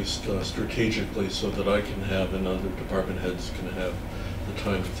placed strategically, so that I can have and other department heads can have the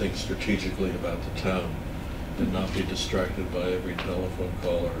time to think strategically about the town and not be distracted by every telephone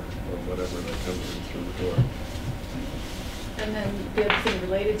call or whatever that comes in through the door. and then the other thing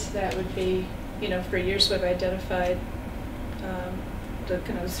related to that would be, you know, for years we've identified the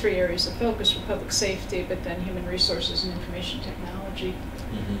kind of 3 areas of focus for public safety, but then human resources and information technology.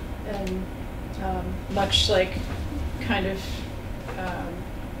 And much like kind of,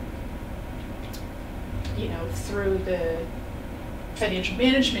 you know, through the financial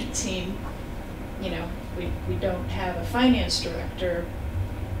management team, you know, we don't have a finance director,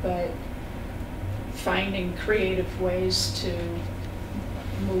 but finding creative ways to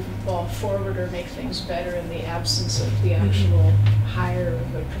move the ball forward or make things better in the absence of the actual hire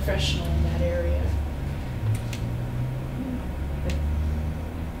of a professional in that area.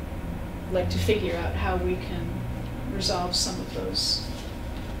 I'd like to figure out how we can resolve some of those,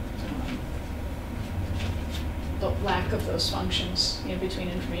 the lack of those functions, you know, between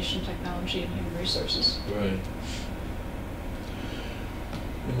information technology and human resources. Right.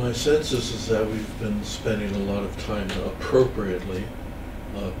 Well, my sense is that we've been spending a lot of time appropriately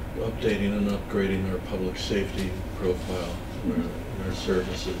updating and upgrading our public safety profile in our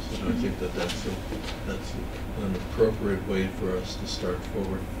services, and I think that that's an appropriate way for us to start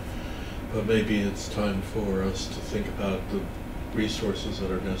forward. But maybe it's time for us to think about the resources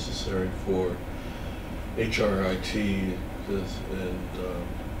that are necessary for HRIT and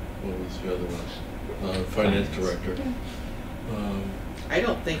what was the other one? Finance director. I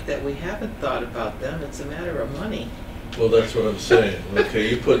don't think that we haven't thought about them. It's a matter of money. Well, that's what I'm saying. Okay,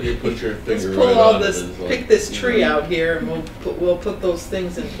 you put your finger Let's right pull all on this, it. It's like, pick this you tree know, out here, and we'll put those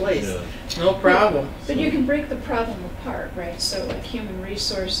things in place. Yeah. No problem. But you can break the problem apart, right? So like human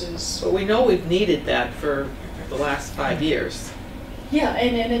resources. But we know we've needed that for the last 5 years. Yeah,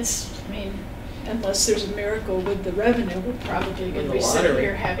 and it's, I mean, unless there's a miracle with the revenue, we're probably going to the be sitting lottery.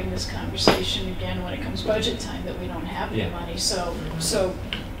 here having this conversation again when it comes budget time that we don't have the Yeah. money. So,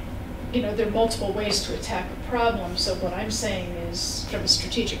 you know, there are multiple ways to attack a problem. So what I'm saying is, from a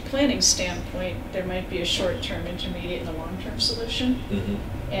strategic planning standpoint, there might be a short-term, intermediate, and a long-term solution. Mhm.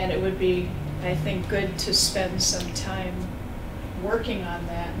 And it would be, I think, good to spend some time working on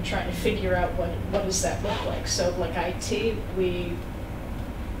that and trying to figure out what does that look like. So like IT, we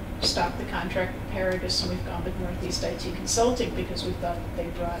stopped the contract with Paragus and we've gone with Northeast IT Consulting because we thought that they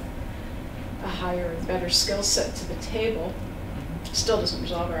brought a higher and better skill set to the table. Still doesn't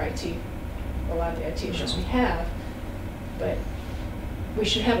resolve our IT, a lot of the IT issues we have, but we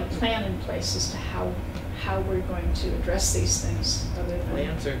should have a plan in place as to how we're going to address these things other than.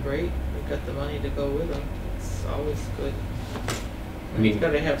 Plans are great. We've got the money to go with them. It's always good. I mean, We've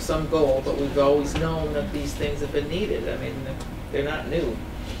got to have some goal, but we've always known that these things have been needed. I mean, they're not new.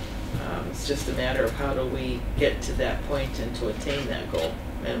 It's just a matter of how do we get to that point and to attain that goal.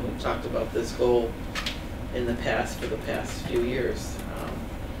 And we've talked about this goal in the past, for the past few years.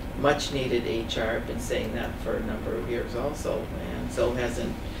 Much needed HR, I've been saying that for a number of years also, and so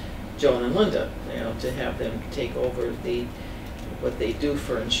hasn't Joan and Linda, you know, to have them take over what they do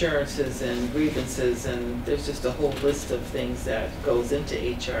for insurances and grievances, and there's just a whole list of things that goes into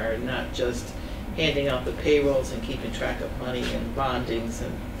HR, not just handing out the payrolls and keeping track of money and bondings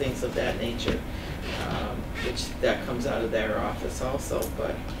and things of that nature. which that comes out of their office also,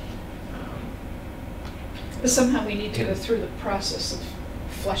 but But somehow we need to go through the process of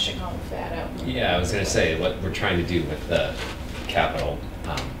fleshing all of that out. Yeah, I was going to say, what we're trying to do with the capital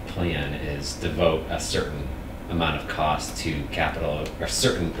plan is devote a certain amount of cost to capital, or a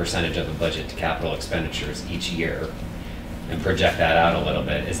certain percentage of the budget to capital expenditures each year, and project that out a little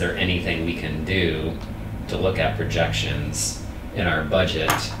bit. Is there anything we can do to look at projections in our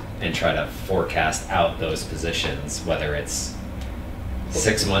budget and try to forecast out those positions, whether it's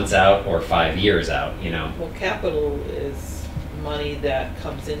 6 months out or 5 years out, you know? well, capital is money that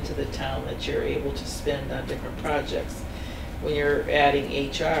comes into the town that you're able to spend on different projects. When you're adding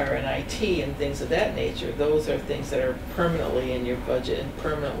HR and IT and things of that nature, those are things that are permanently in your budget and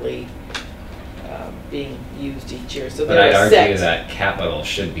permanently being used each year. So But I'd they're argue set. that capital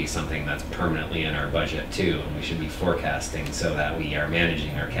should be something that's permanently in our budget too, and we should be forecasting so that we are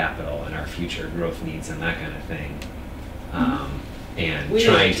managing our capital and our future growth needs and that kind of thing. And We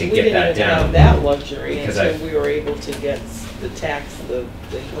trying didn't- to we get didn't that even have down. that luxury Because until we were able to get the tax, the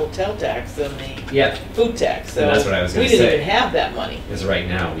hotel tax and the Yeah, food tax. So And that's what I was gonna we didn't say. even have that money. because right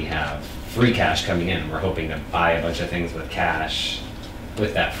now we have free cash coming in. We're hoping to buy a bunch of things with cash,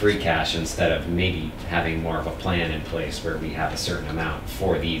 with that free cash, instead of maybe having more of a plan in place where we have a certain amount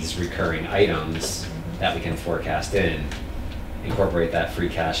for these recurring items that we can forecast in, incorporate that free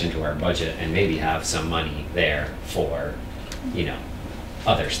cash into our budget, and maybe have some money there for, you know,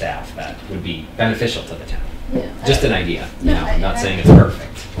 other staff that would be beneficial to the town. Yeah. Just an idea, you No, know, I'm not I- saying it's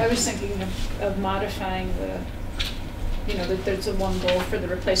perfect. I was thinking of modifying that there's a one goal for the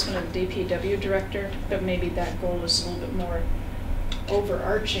replacement of the DPW director, but maybe that goal is a little bit more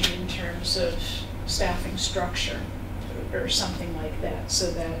overarching in terms of staffing structure or something like that, so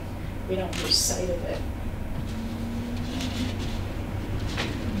that we don't lose sight of it.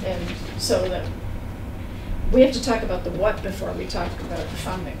 And so that we have to talk about the what before we talk about the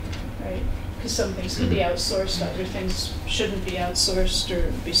funding, right? Because some things can be outsourced, other things shouldn't be outsourced,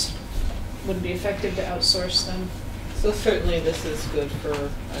 or wouldn't be effective to outsource them. So certainly this is good for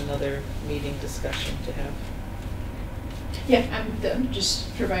another meeting discussion to have. Yeah, I'm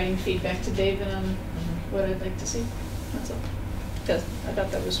just providing feedback to David on Mm-hmm. what I'd like to see, that's all. Because I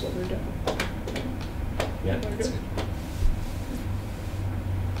thought that was what we're doing. Yeah, We're that's good. good.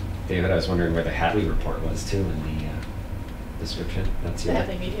 David, I was wondering where the Hadley report was too in the description. That's The your.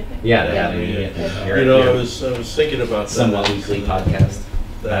 Hadley Media thing? Yeah, the Yeah. Hadley Media. Yeah. Your- You know, I your was thinking about that. Somewhat Weekly podcast.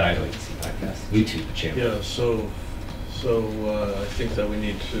 That- Not I'd like to see podcast. YouTube channel. Yeah, so I think that we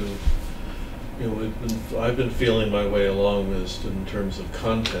need to, you know, I've been feeling my way along this in terms of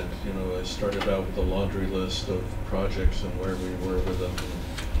content. You know, I started out with a laundry list of projects and where we were with them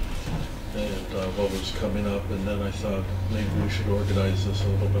and what was coming up, and then I thought maybe we should organize this a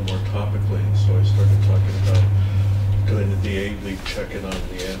little bit more topically. And so I started talking about doing the 8-week check-in on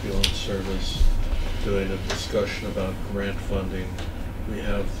the ambulance service, doing a discussion about grant funding. We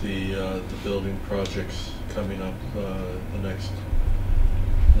have the building projects coming up the next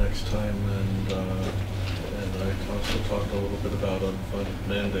time, and I also talked a little bit about unfunded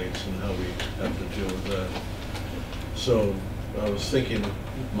mandates and how we have to deal with that. So I was thinking it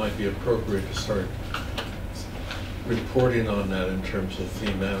might be appropriate to start reporting on that in terms of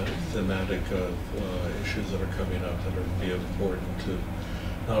thematic issues that are coming up that would be important to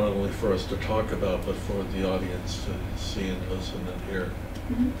not only for us to talk about, but for the audience to see and listen and hear.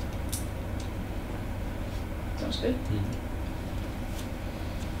 Mhm. Sounds good.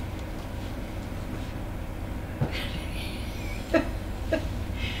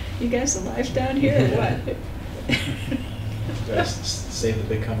 You guys alive down here or what? Just save the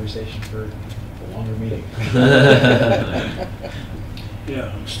big conversation for a longer meeting.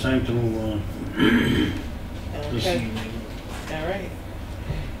 Yeah, it's time to move on. This Okay, evening. all right.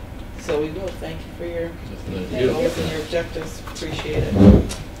 So we will, thank you for your Thank you. goals and your objectives, appreciate it.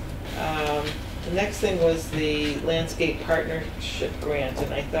 The next thing was the landscape partnership grant,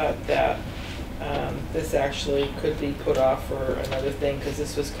 and I thought that this actually could be put off for another thing, because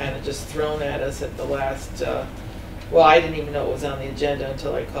this was kind of just thrown at us at the last, well, I didn't even know it was on the agenda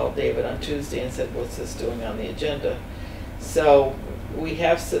until I called David on Tuesday and said, what's this doing on the agenda? So we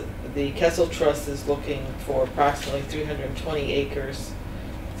have, the Kessel Trust is looking for approximately 320 acres,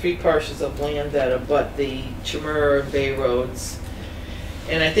 3 parcels of land that abut the Chimera and Bay Roads.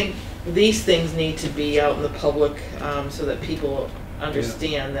 And I think these things need to be out in the public so that people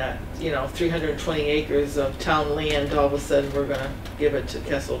understand that, you know, 320 acres of town land, all of a sudden we're gonna give it to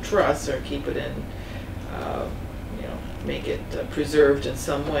Kessel Trust or keep it in, you know, make it preserved in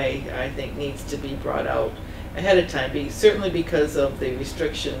some way, I think needs to be brought out. ahead of time, certainly because of the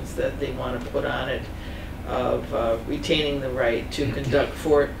restrictions that they want to put on it of retaining the right to conduct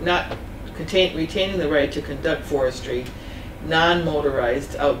retaining the right to conduct forestry,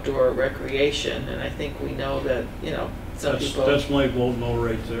 non-motorized outdoor recreation, and I think we know that, you know, some people. That's my vote no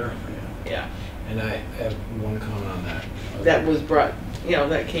right there. Yeah. And I have one comment on that. That was brought, you know,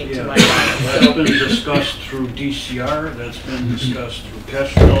 that came to Yeah. my mind. That's So, been discussed through DCR, that's been discussed through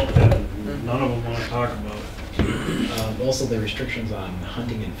Kestrel, and none of them want to talk about it. Also, the restrictions on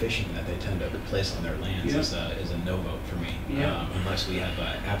hunting and fishing that they tend to place on their lands Yeah. is a no vote for me. Yeah. Unless we have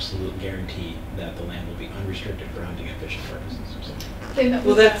an absolute guarantee that the land will be unrestricted for hunting and fishing purposes.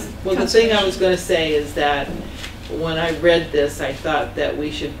 So, the thing I was going to say is that when I read this, I thought that we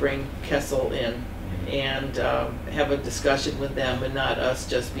should bring Kessel in and have a discussion with them and not us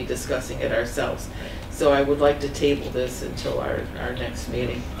just be discussing it ourselves. So I would like to table this until our next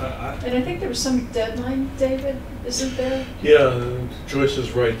meeting. And I think there was some deadline, David, isn't there? Yeah, Joyce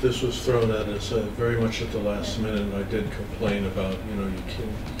is right. This was thrown at us very much at the last minute, and I did complain about, you know, you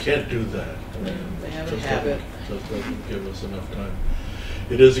can't do that. They have a Just habit. doesn't give us enough time.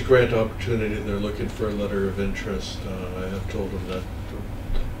 It is a grant opportunity. They're looking for a letter of interest. I have told them that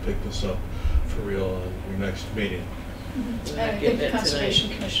to pick this up for real on your next meeting. And I think the Conservation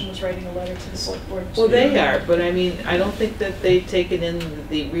Commission was writing a letter to the select board. Well, they are, but I mean, I don't think that they've taken in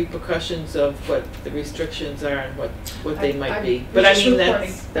the repercussions of what the restrictions are and what they might be. But I mean,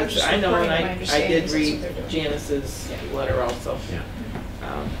 that's I know, and I did read Janice's letter also. yeah.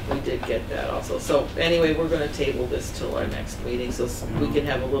 We did get that also. So anyway, we're going to table this till our next meeting so we can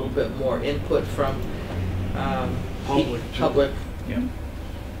have a little bit more input from Public, too. public. Yeah.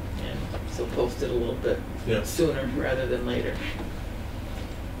 And so post it a little bit Yeah. sooner rather than later.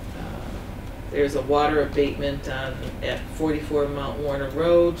 There's a water abatement at 44 Mount Warner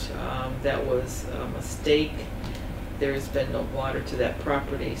Road. That was a mistake. There's been no water to that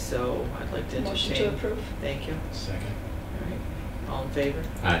property, so I'd like to entertain. Motion to approve. Thank you. Second. All right. All in favor?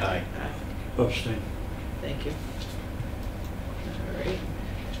 Aye. Aye. Abstain. Thank you. All right.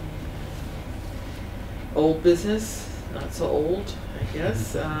 Old business, not so old, I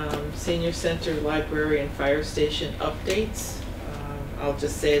guess. Senior Center, Library, and Fire Station updates. I'll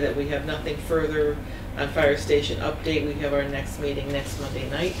just say that we have nothing further on Fire Station update. We have our next meeting next Monday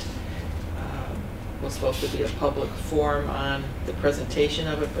night. Was supposed to be a public forum on the presentation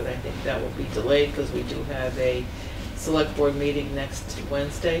of it, but I think that will be delayed because we do have a select board meeting next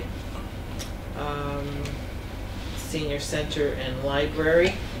Wednesday. Senior Center and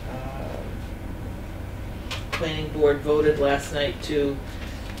Library. Planning board voted last night to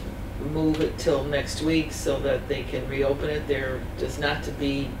move it till next week so that they can reopen it. There does not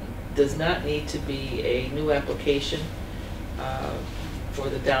need to be a new application for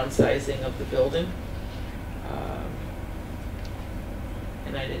the downsizing of the building.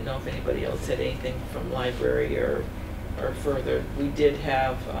 And I didn't know if anybody else had anything from library or further. We did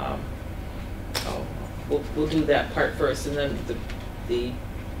have, we'll do that part first, and then the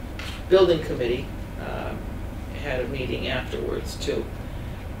building committee had a meeting afterwards too.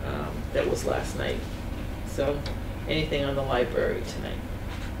 That was last night. So, anything on the library tonight?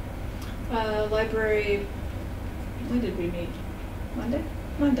 Library, when did we meet? Monday?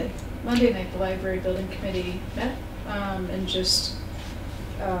 Monday night, the library building committee met, and just,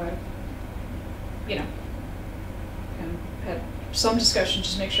 you know, and had some discussion,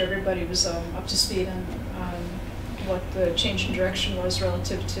 just make sure everybody was up to speed on what the change in direction was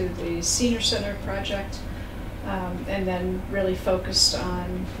relative to the senior center project, and then really focused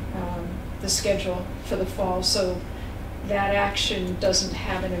on the schedule for the fall. So that action doesn't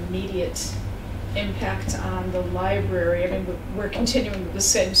have an immediate impact on the library. I mean, we're continuing with the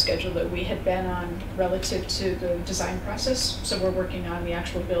same schedule that we had been on relative to the design process. So we're working on the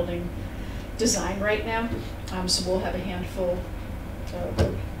actual building design right now. So we'll have a handful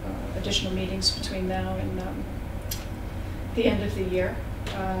of additional meetings between now and the end of the year.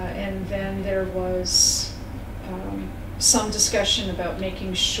 And then there was some discussion about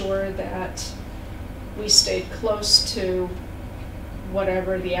making sure that we stayed close to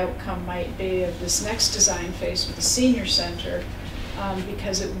whatever the outcome might be of this next design phase with the senior center,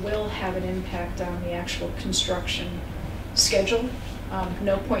 because it will have an impact on the actual construction schedule.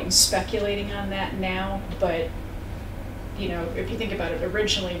 No point in speculating on that now, but you know, if you think about it,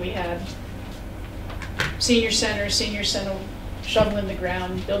 originally we had senior center, shovel in the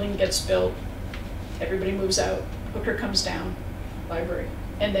ground, building gets built, everybody moves out, hooker comes down, library.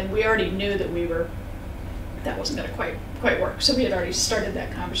 And then we already knew that that wasn't going to quite work. So we had already started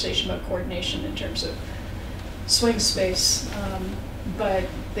that conversation about coordination in terms of swing space. but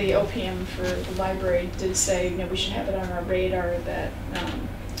the OPM for the library did say, we should have it on our radar that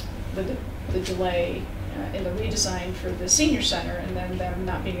the delay in the redesign for the senior center, and then them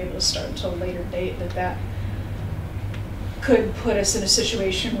not being able to start until a later date, that could put us in a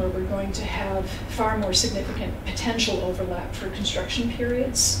situation where we're going to have far more significant potential overlap for construction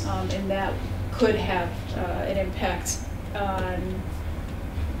periods, and that could have an impact on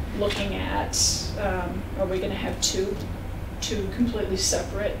looking at, are we going to have two completely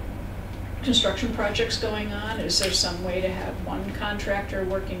separate construction projects going on? Is there some way to have one contractor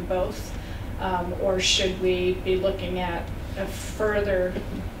working both? Or should we be looking at a further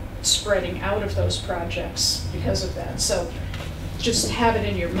spreading out of those projects because of that? So just have it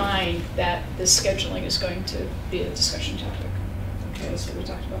in your mind that the scheduling is going to be a discussion topic. Okay, that's what we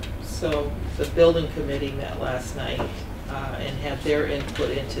talked about. So the building committee met last night and had their input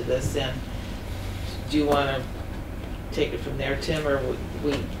into this, and do you want to take it from there, Tim, or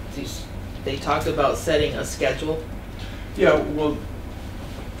they talked about setting a schedule? Yeah, well,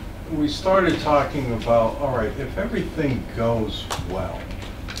 we started talking about, all right, if everything goes well,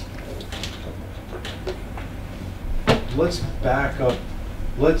 let's back up.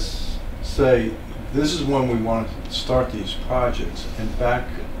 Let's say this is when we want to start these projects, and back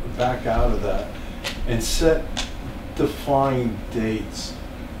out of that and set defined dates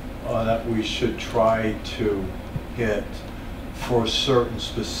that we should try to hit for certain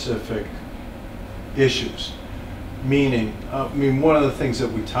specific issues. Meaning, one of the things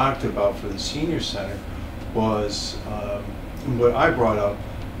that we talked about for the senior center was what I brought up.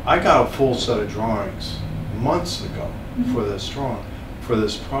 I got a full set of drawings months ago for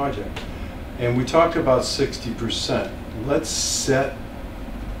this project, and we talked about 60%. Let's set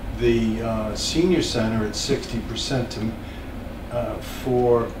the senior center at 60%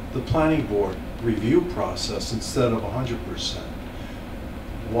 for the planning board review process instead of 100%.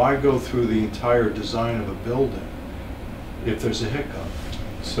 Why go through the entire design of a building if there's a hiccup?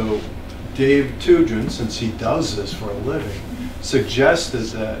 So Dave Tudrin, since he does this for a living, suggested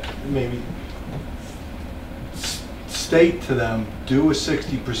that maybe state to them, do a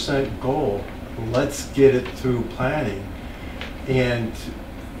 60% goal, let's get it through planning, and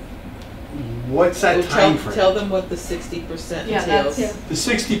what's that time frame? Tell them what the 60% entails. The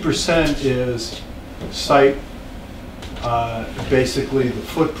 60% is site, basically the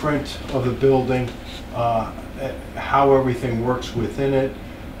footprint of the building, how everything works within it,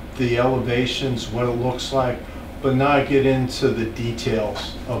 the elevations, what it looks like, but not get into the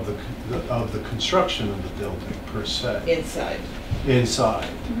details of the construction of the building per se. Inside.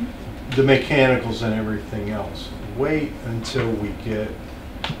 Mm-hmm. The mechanicals and everything else. Wait until we get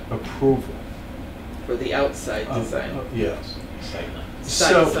approval. For the outside design. Yes.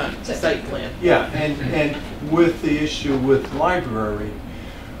 Site plan. Yeah, and with the issue with library,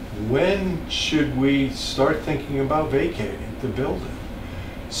 when should we start thinking about vacating the building?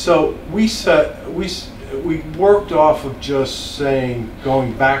 So we worked off of just saying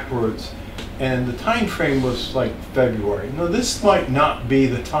going backwards, and the time frame was like February. Now this might not be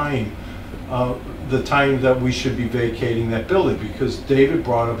the time that we should be vacating that building, because David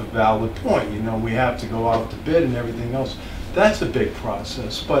brought up a valid point. We have to go out to bid and everything else. That's a big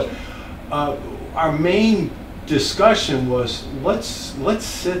process. But our main discussion was let's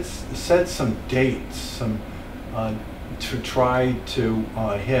set some dates, to try to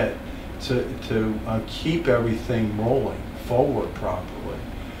hit to keep everything rolling forward properly.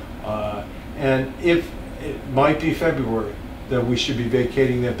 And if it might be February that we should be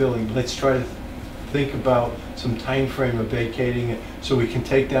vacating that building, let's try to think about some time frame of vacating it so we can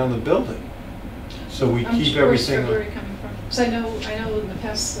take down the building. So we keep everything. Where's February coming from? Because I know in the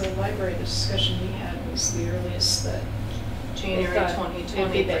past the library discussion we had was the earliest that January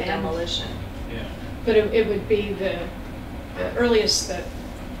 2020 for demolition. Yeah. But it would be the earliest that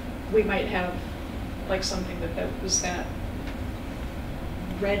we might have like something that was that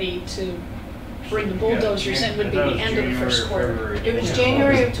ready to bring the bulldozers in would be the end of the first quarter. It was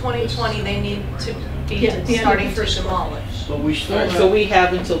January of 2020 they need to be starting to demolish. But we still have, So we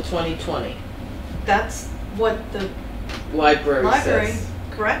have until 2020. That's what the Library says.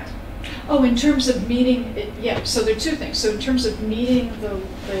 Correct? Oh, in terms of meeting, yeah, so there are two things. So in terms of meeting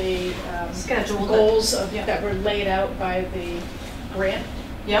the Schedule goals that were laid out by the grant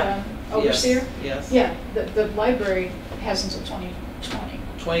overseer. Yes. Yeah, the library has until 2020.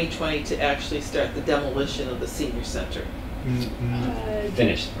 2020 to actually start the demolition of the senior center.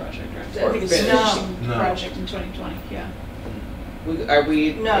 Finish the project, right? I think it's Finish. finishing the No. project in 2020, yeah. Are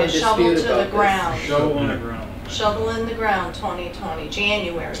we No, in shovel dispute to the about this? ground. shovel on the ground. Shovel in the ground 2020,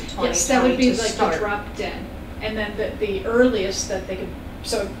 January 2020 Yes, that would be to like start. the drop dead. And then the earliest that they could,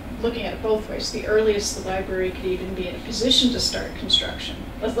 so looking at it both ways, the earliest the library could even be in a position to start construction,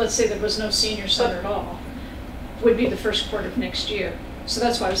 let's say there was no senior center at all, would be the first quarter of next year. So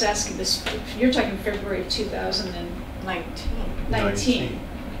that's why I was asking this, you're talking February of 2019.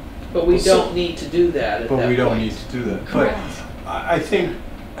 But we don't need to do that at that point. But we don't need to do that. Correct. But I think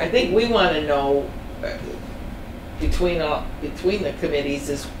we want to know between the committees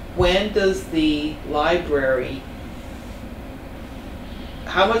is when does the library,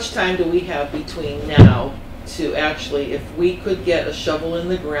 how much time do we have between now to actually, if we could get a shovel in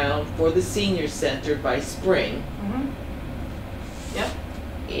the ground for the senior center by spring, Yep.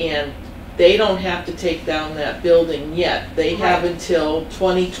 and they don't have to take down that building yet. They have until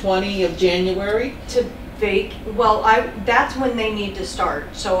 2020 of January. To well, that's when they need to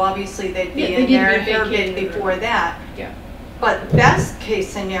start. So obviously they'd be Yeah, they in need to there be a fair bit vacating the before that. Yeah. But best case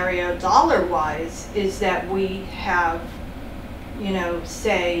scenario, dollar-wise, is that we have,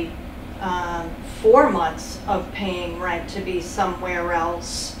 say, 4 months of paying rent to be somewhere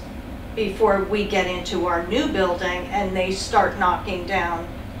else before we get into our new building and they start knocking down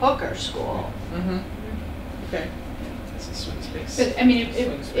Hooker School. Okay. It's a swing space. But I mean,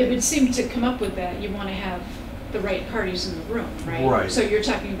 it would seem to come up with that, you want to have the right parties in the room, right? Right. So you're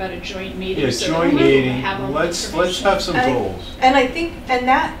talking about a joint meeting. Yeah, so joint we'll meeting, have all the let's information. have some And goals. And I think, and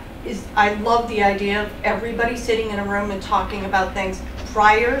that is, I love the idea of everybody sitting in a room and talking about things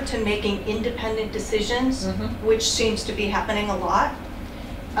prior to making independent decisions, which seems to be happening a lot.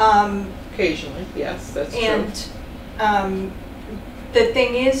 Occasionally, yes, that's true. And the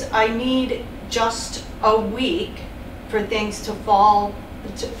thing is, I need just a week for things to fall.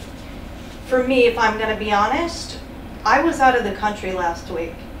 For me, if I'm going to be honest, I was out of the country last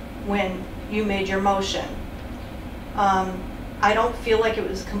week when you made your motion. I don't feel like it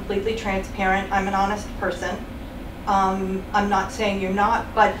was completely transparent. I'm an honest person. I'm not saying you're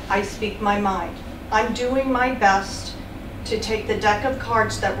not, but I speak my mind. I'm doing my best to take the deck of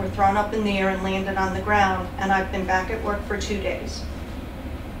cards that were thrown up in the air and landed on the ground, and I've been back at work for 2 days,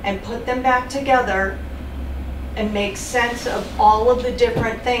 and put them back together and make sense of all of the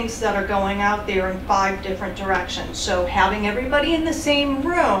different things that are going out there in 5 different directions. So having everybody in the same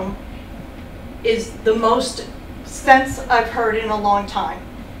room is the most sense I've heard in a long time,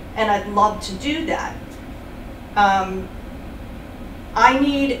 and I'd love to do that. I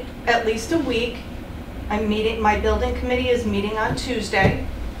need at least a week. My building committee is meeting on Tuesday.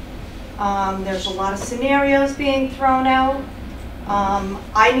 There's a lot of scenarios being thrown out.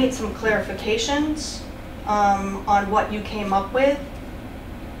 I need some clarifications on what you came up with.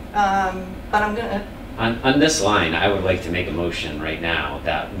 But I'm gonna. On this line, I would like to make a motion right now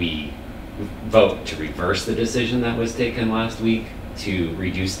that we vote to reverse the decision that was taken last week to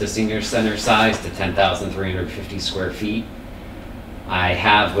reduce the senior center size to 10,350 square feet. I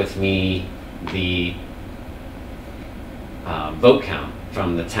have with me the vote count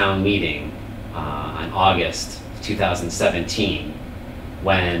from the town meeting on August 2017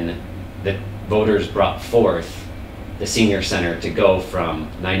 when the voters brought forth the senior center to go from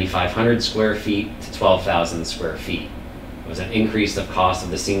 9,500 square feet to 12,000 square feet. It was an increase of cost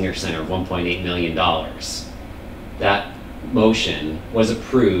of the senior center of $1.8 million. That motion was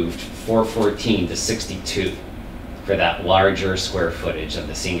approved 414 to 62 for that larger square footage of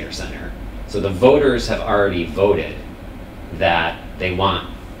the senior center. So the voters have already voted that they want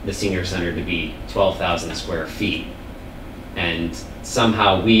the senior center to be 12,000 square feet. And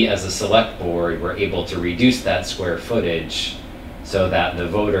somehow we as a select board were able to reduce that square footage so that the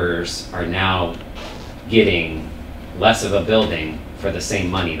voters are now getting less of a building for the same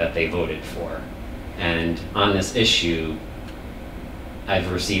money that they voted for. And on this issue,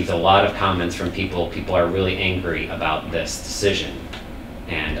 I've received a lot of comments from people. People are really angry about this decision.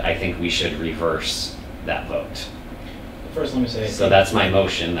 And I think we should reverse that vote. First, let me say. So that's my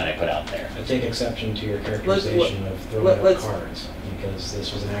motion that I put out there. I take exception to your characterization of throwing out let's- cards, because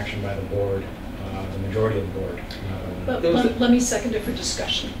this was an action by the board, the majority of the board. But There was let me second it for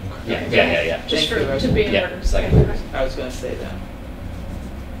discussion. Yeah. Just Thank you. to be in Yeah, order. second. I was gonna say that.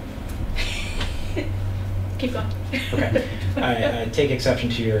 Keep going. Okay. I take exception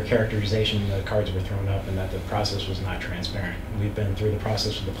to your characterization that the cards were thrown up and that the process was not transparent. We've been through the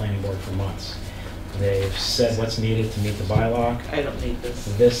process with the planning board for months. They've said what's needed to meet the bylaw. I don't need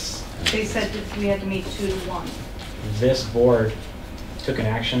this. They said that we had to meet 2 to 1. This board took an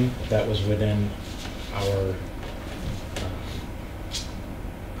action that was within our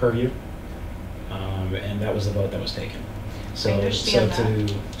purview, and that was the vote that was taken. So understand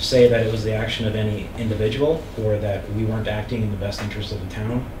to say that it was the action of any individual or that we weren't acting in the best interest of the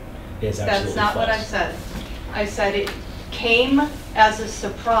town is absolutely That's not what I false. said. I said it came as a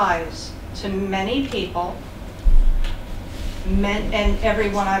surprise to many people. And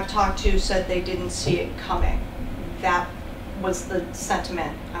everyone I've talked to said they didn't see it coming. That was the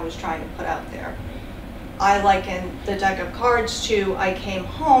sentiment I was trying to put out there. I liken the deck of cards to I came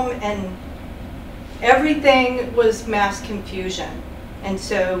home and everything was mass confusion. And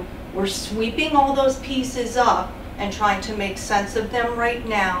so we're sweeping all those pieces up and trying to make sense of them right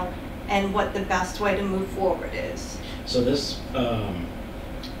now and what the best way to move forward is. So this, the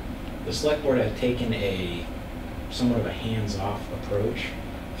select board had taken a somewhat of a hands-off approach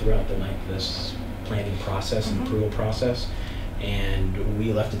throughout the length of this planning process and approval process, and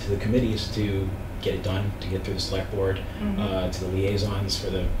we left it to the committees to get it done, to get through the select board, to the liaisons for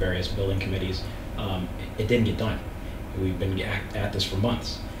the various building committees. It didn't get done. We've been at this for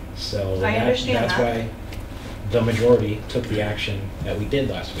months. So that's why the majority took the action that we did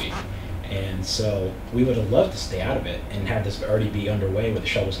last week. And so we would have loved to stay out of it and have this already be underway with the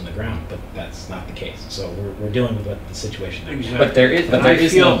shovels in the ground, but that's not the case. So we're dealing with what the situation is. Exactly. But there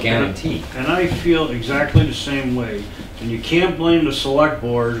is no guarantee. And I feel exactly the same way. And you can't blame the select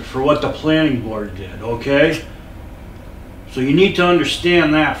board for what the planning board did, okay? So you need to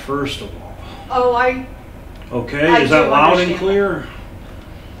understand that first of all. Oh, Okay, is that loud and clear?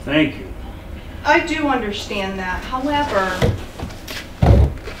 Thank you. I do understand that. However,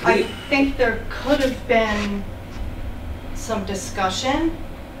 I think there could have been some discussion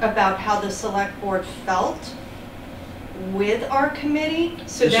about how the select board felt with our committee,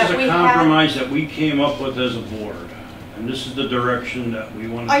 so This that is we a had. compromise that we came up with as a board, and this is the direction that we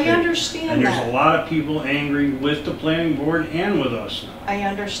want to take. I understand And there's that. a lot of people angry with the planning board and with us now. I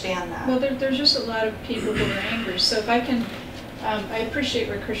understand that. Well, there's just a lot of people who are angry, so if I can, I appreciate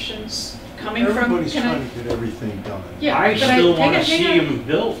where Christian's coming from. Everybody's Can I- trying to get everything done. Yeah, I but still want to hang see on. them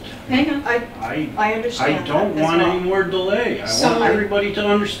built. Hang on. I understand I that don't as want well. any more delay. I So- want everybody to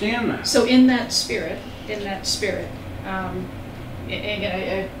understand that. So in that spirit,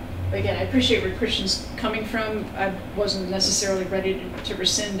 again, I appreciate where Christian's coming from. I wasn't necessarily ready to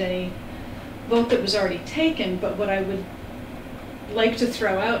rescind any vote that was already taken, but what I would like to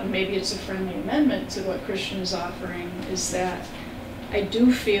throw out, and maybe it's a friendly amendment to what Christian is offering, is that I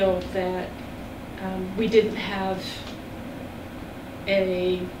do feel that we didn't have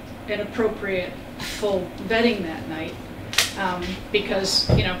an appropriate full vetting that night, because,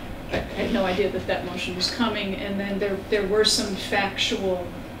 you know, I had no idea that that motion was coming, and then there were some factual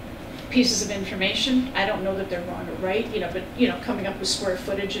pieces of information. I don't know that they're wrong or right, you know, but, you know, coming up with square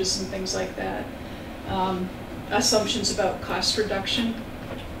footages and things like that, assumptions about cost reduction,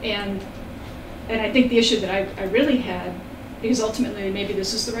 and I think the issue that I really had, because ultimately maybe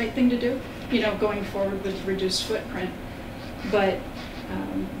this is the right thing to do, you know, going forward with reduced footprint, but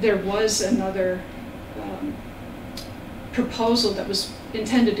there was another proposal that was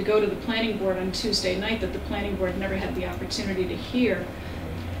intended to go to the planning board on Tuesday night that the planning board never had the opportunity to hear.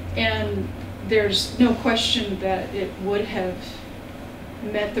 And there's no question that it would have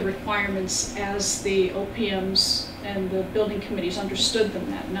met the requirements as the OPMs and the building committees understood them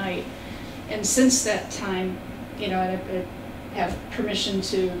that night. And since that time, you know, I have permission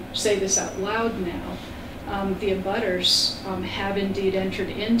to say this out loud now, the abutters have indeed entered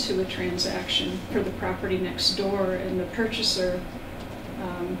into a transaction for the property next door, and the purchaser,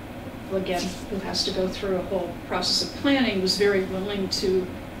 again, who has to go through a whole process of planning, was very willing to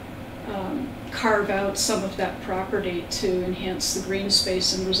carve out some of that property to enhance the green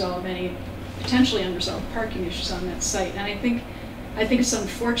space and resolve any potentially unresolved parking issues on that site. And I think it's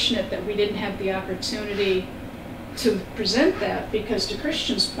unfortunate that we didn't have the opportunity to present that, because to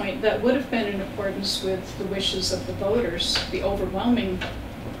Christian's point, that would have been in accordance with the wishes of the voters, the overwhelming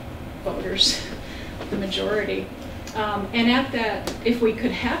voters, the majority. And at that, if we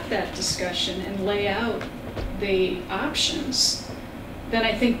could have that discussion and lay out the options, then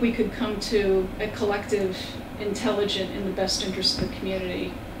I think we could come to a collective, intelligent, in the best interest of the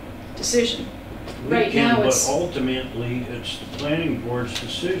community decision. Right now, But ultimately, it's the planning board's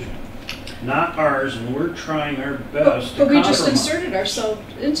decision, not ours, and we're trying our best to But we just compromise. inserted ourselves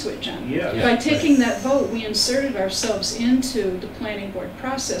into it, John. Yes. By taking that vote, we inserted ourselves into the planning board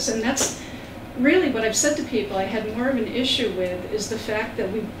process, and that's really what I've said to people I had more of an issue with, is the fact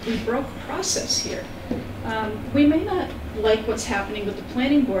that we broke process here. We may not like what's happening with the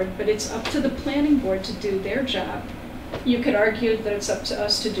planning board, but it's up to the planning board to do their job. You could argue that it's up to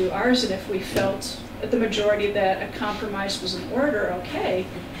us to do ours, and if we felt at the majority that a compromise was in order, okay.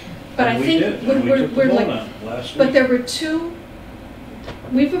 But I think we're like, but there were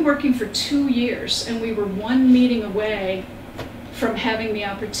we've been working for 2 years, and we were one meeting away from having the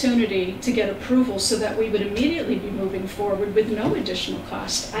opportunity to get approval so that we would immediately be moving forward with no additional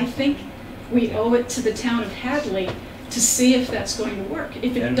cost. I think we owe it to the town of Hadley to see if that's going to work.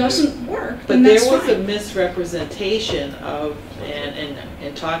 If it doesn't work, But then there that's was a fine. misrepresentation of,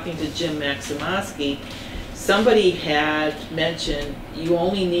 and talking to Jim Maximowski, somebody had mentioned you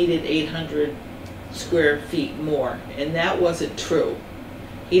only needed 800 square feet more, and that wasn't true.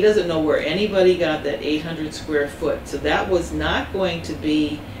 He doesn't know where anybody got that 800 square foot, so that was not going to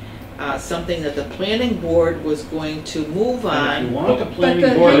be something that the planning board was going to move And if you on. want the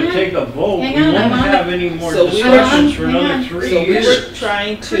planning board to take a vote, we hang on, won't I'm on have it. any more So we were- discussions for hang on. another 3 So we years. were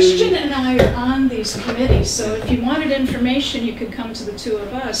trying Christian to, and I are on these committees, so if you wanted information, you could come to the two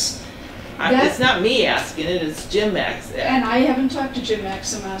of us. it's not me asking it, it's Jim Max. And I haven't talked to Jim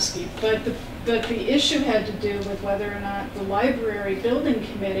Maximowski, but the issue had to do with whether or not the library building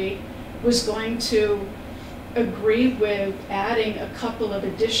committee was going to agree with adding a couple of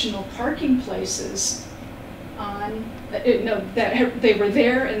additional parking places on, no, that they were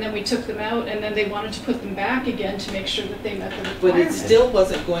there and then we took them out and then they wanted to put them back again to make sure that they met the But it requirements. still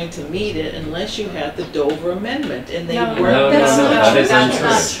wasn't going to meet it unless you had the Dover amendment, and they No, weren't. that's no, not that true. is That's untrue.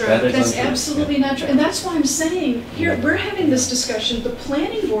 not true. That is That's untrue. absolutely not true. And that's why I'm saying, here, we're having this discussion, the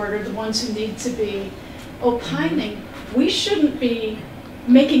planning board are the ones who need to be opining. We shouldn't be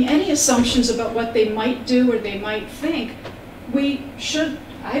making any assumptions about what they might do or they might think. We should,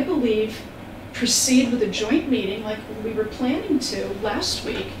 I believe, proceed with a joint meeting like we were planning to last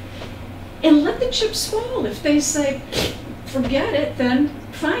week and let the chips fall. If they say, forget it, then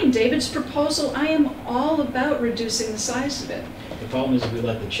fine, David's proposal, I am all about reducing the size of it. The problem is if we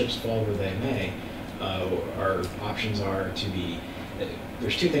let the chips fall where they may, our options are to be,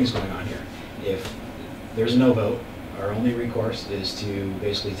 there's two things going on here. If there's no vote, our only recourse is to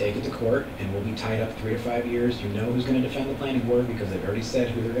basically take it to court, and we'll be tied up 3 to 5 years. You know who's going to defend the planning board because they've already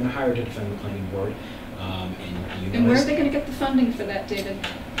said who they're going to hire to defend the planning board. And you know, And where are they going to get the funding for that, David?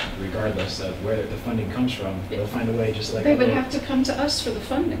 regardless of where the funding comes from, they'll find a way, just like They would have to come to us for the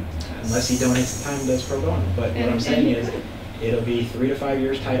funding. unless he donates the time and does pro bono. But what And- I'm saying and he is, could. it'll be 3 to 5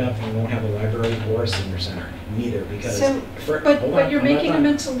 years tied up, and we won't have a library or a senior center, neither, because. So- hold on, But you're I'm not making a done.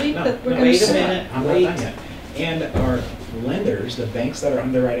 mental leap No, that we're no, going to wait a say. minute. I'm not Wait. done yet. And our lenders, the banks that are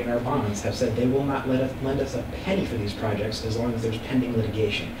underwriting our bonds, have said they will not lend us a penny for these projects as long as there's pending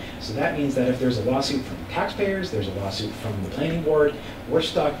litigation. So that means that if there's a lawsuit from taxpayers, there's a lawsuit from the planning board, we're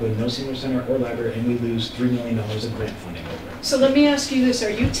stuck with no senior center or library, and we lose $3 million of grant funding over it. So let me ask you this, are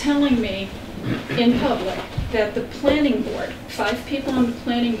you telling me in public that the planning board, 5 people on the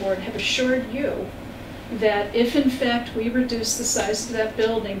planning board have assured you that if in fact we reduce the size of that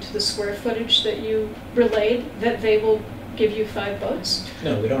building to the square footage that you relayed, that they will give you 5 votes?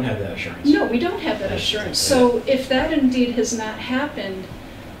 No, we don't have that assurance. No, we don't have that assurance. So if that indeed has not happened,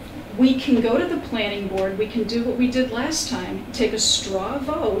 we can go to the planning board, we can do what we did last time, take a straw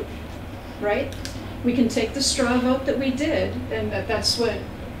vote, right? We can take the straw vote that we did, and that's what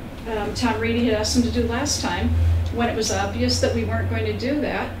Tom Reedy had asked him to do last time, when it was obvious that we weren't going to do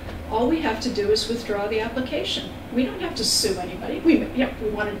that. All we have to do is withdraw the application. We don't have to sue anybody. We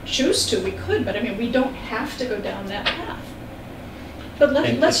want to choose to, we could, but I mean, we don't have to go down that path. But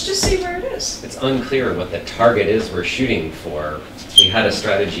And let's just see where it is. It's unclear what the target is we're shooting for. We had a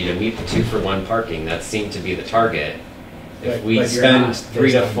strategy to meet the 2-for-1 parking, that seemed to be the target. If we But you're spend not,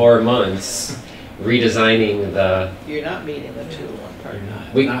 3 to based on- 4 months redesigning the, You're not meeting the 2-to-1 part. You're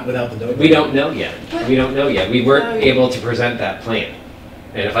not, We- not without the Dover. we don't know yet. We don't know yet. We No, weren't you- able to present that plan.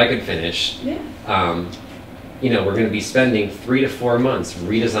 And if I could finish, Yeah. we're gonna be spending 3 to 4 months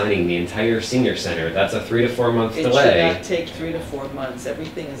redesigning the entire senior center. That's a 3 to 4 month It should delay. not take 3 to 4 months.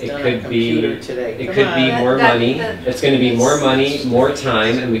 Everything is It done on could be, computer today. it Come could be on. more That- money. that- It's gonna be more money, more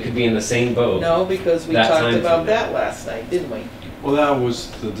time, and we could be in the same boat. No, because we That talked time about frame. that last night, didn't we? Well, that was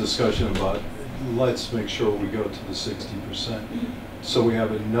the discussion about, let's make sure we go to the 60%, so we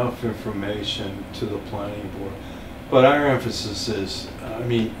have enough information to the planning board. But our emphasis is,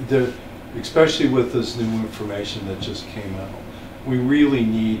 especially with this new information that just came out, we really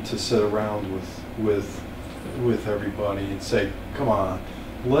need to sit around with everybody and say, come on,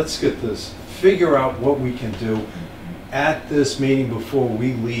 let's get this, figure out what we can do at this meeting before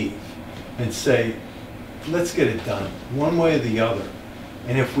we leave, and say, let's get it done, one way or the other.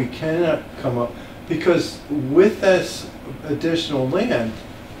 And if we cannot come up, because with this additional land,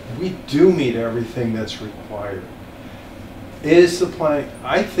 we do meet everything that's required.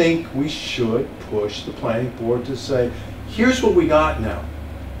 I think we should push the planning board to say, here's what we got now.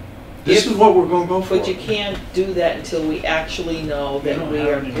 This is what we're going to go for. But you can't do that until we actually know We that don't we have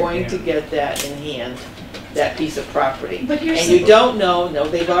are it in going hand. to get that in hand. that piece of property. But here's And the- you don't know, no,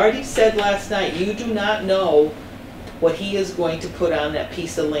 they've already said last night, you do not know what he is going to put on that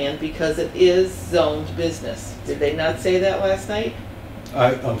piece of land because it is zoned business. Did they not say that last night?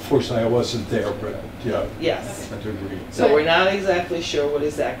 Unfortunately, I wasn't there, but yeah. Yes. I do agree. So we're not exactly sure what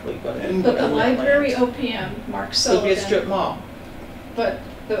exactly going to And- put But the on that library land. OPM, Mark Could Sullivan. be a strip mall. But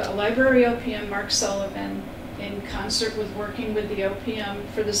the library OPM, Mark Sullivan, in concert with working with the OPM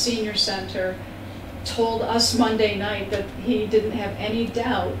for the senior center, told us Monday night that he didn't have any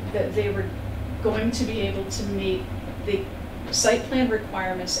doubt that they were going to be able to meet the site plan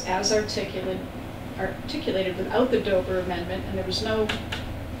requirements as articulated without the Dover amendment, and there was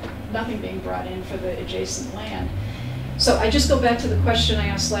nothing being brought in for the adjacent land. So I just go back to the question I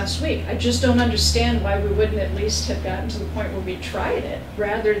asked last week. I just don't understand why we wouldn't at least have gotten to the point where we tried it,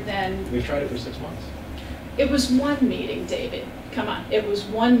 rather than, We've tried it for 6 months. it was one meeting, David. Come on, it was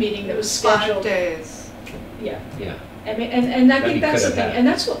one meeting that was scheduled. 5 days. Yeah, Yeah. I mean, and I That we think that's the could thing, have had. and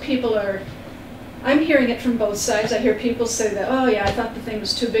that's what people are, I'm hearing it from both sides. I hear people say that, oh yeah, I thought the thing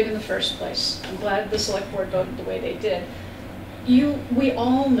was too big in the first place. I'm glad the select board voted the way they did. We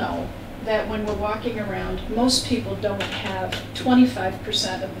all know that when we're walking around, most people don't have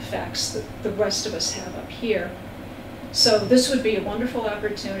 25% of the facts that the rest of us have up here. So this would be a wonderful And we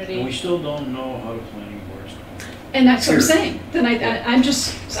opportunity, still don't know how the planning board's. and that's what I'm saying. Then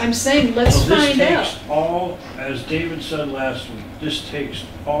I'm saying, let's Well, this find out. takes all, as David said last week, this takes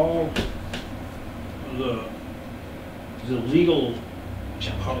all the legal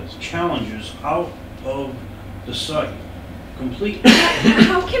challenges out of the site completely.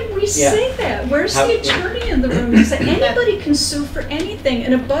 How can we say that? Where's How- the attorney in the room to say anybody can sue for anything,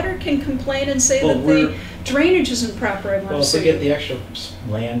 and a butter can complain and say Well, that we're- the drainage isn't proper and Well, want to if we sue get you? the extra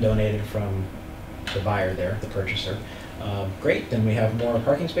land donated from the buyer there, the purchaser, great, then we have more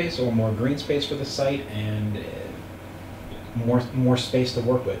parking space or more green space for the site and more space to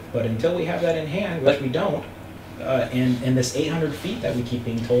work with. But until we have that in hand, which we don't, and this 800 feet that we keep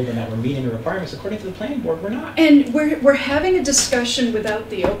being told and that we're meeting the requirements, according to the planning board, we're not. And we're having a discussion without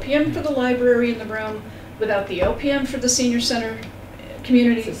the OPM for the library in the room, without the OPM for the senior center,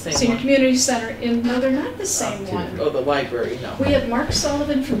 It's the same senior one. community center. No, they're not the same one. Oh, the library, no. We have Mark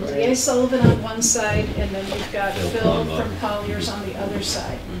Sullivan from DA Sullivan on one side, and then we've got Phil from Colliers on the other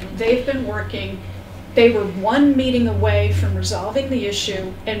side. They've been working, they were one meeting away from resolving the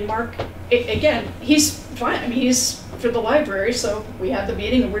issue, and Mark, again, he's fine, I mean, he's for the library, so we had the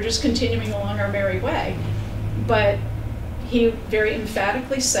meeting and we're just continuing along our merry way. But he very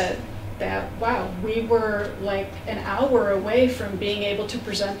emphatically said that, wow, we were like an hour away from being able to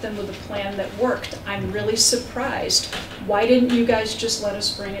present them with a plan that worked. I'm really surprised. Why didn't you guys just let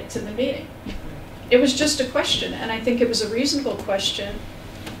us bring it to the meeting? It was just a question, and I think it was a reasonable question.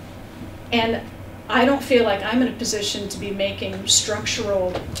 And I don't feel like I'm in a position to be making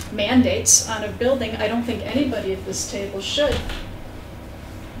structural mandates on a building. I don't think anybody at this table should.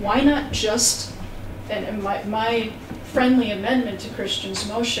 Why not just, and my friendly amendment to Christian's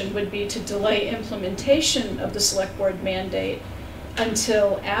motion would be to delay implementation of the select board mandate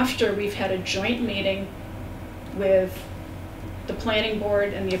until after we've had a joint meeting with the planning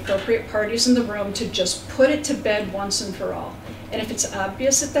board and the appropriate parties in the room to just put it to bed once and for all. And if it's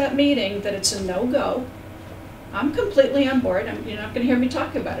obvious at that meeting that it's a no-go, I'm completely on board. You're not going to hear me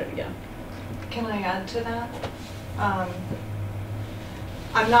talk about it again. Can I add to that?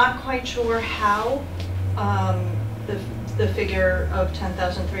 I'm not quite sure how the figure of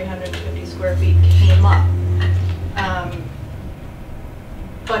 10,350 square feet came up.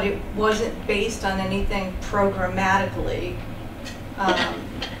 But it wasn't based on anything programmatically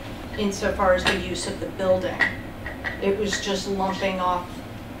insofar as the use of the building. It was just lumping off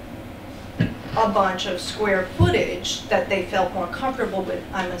a bunch of square footage that they felt more comfortable with,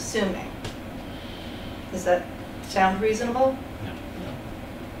 I'm assuming. Does that sound reasonable?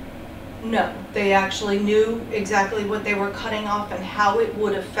 No, they actually knew exactly what they were cutting off and how it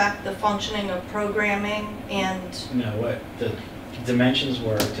would affect the functioning of programming and... No, what the dimensions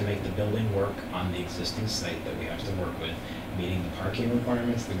were to make the building work on the existing site that we have to work with, meeting the parking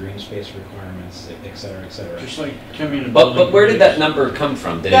requirements, the green space requirements, et cetera, et cetera. Just like Timmy and. But where did that number come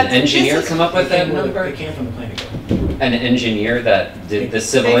from? Did an engineer come up with that number? It came from the planning board. An engineer that did the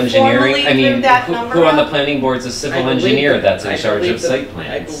civil They engineering? formally I mean, threw that number who on the out? planning board's a civil I believe engineer that- that's in I charge believe of that- site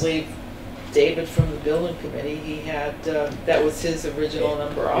plans? I believe David from the building committee, he had, that was his original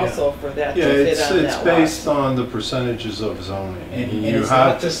number also for that to Yeah, fit it's on that lot. based on the percentages of zoning. And You it's have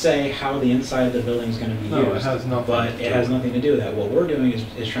not to say how the inside of the building is going to be No, it used, has nothing but to it do has with it. nothing to do with that. What we're doing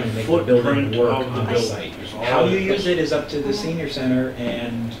is trying to make the Footprint building work of the on the building site. is That's all. How you it use is. it is up to the senior center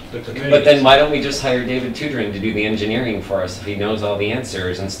and the committee. But then why don't we just hire David Tudring to do the engineering for us if he knows all the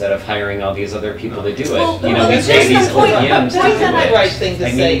answers instead of hiring all these other people to do it? Well, You know, we that's pay just these the point. OEMs to do Point that Not the it. right thing to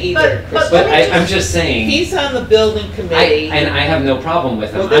I say mean, either. but But let me I'm just saying. He's on the building committee. And I have no problem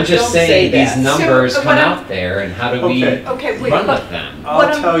with them. Well, then I'm just don't say saying these that. numbers So, come what I'm- out there, and how do we Okay. Okay, wait, run but with them? What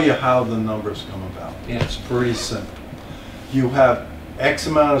I'll I'm- tell you how the numbers come about. Yeah. It's pretty simple. You have X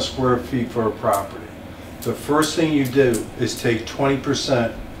amount of square feet for a property. The first thing you do is take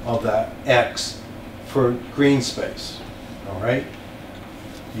 20% of that X for green space, all right?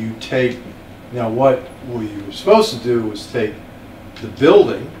 You take, now what you were supposed to do was take the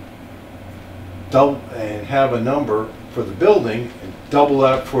building, double, and have a number for the building, and double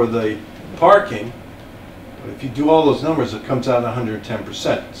that for the parking. But if you do all those numbers, it comes out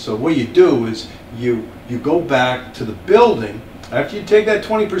 110%. So what you do is you go back to the building, after you take that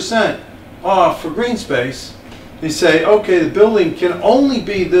 20% off for green space, you say, okay, the building can only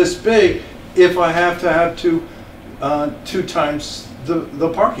be this big if I have to have two times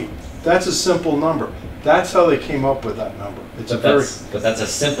the parking. That's a simple number. That's how they came up with that number. It's But that's a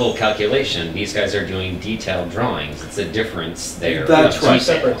simple calculation. These guys are doing detailed drawings. It's a difference there. That's Two right.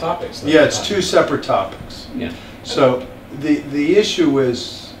 separate topics. though. Yeah, it's two separate topics. Yeah. So the issue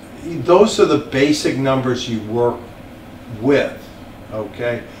is, those are the basic numbers you work with,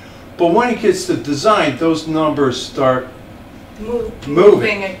 okay? But when it gets to design, those numbers start, Moving.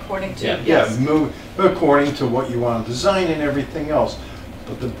 moving according to, Yeah. yes. move according to what you want to design and everything else.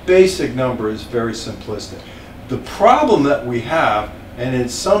 But the basic number is very simplistic. The problem that we have, and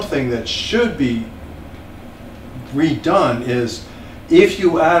it's something that should be redone, is if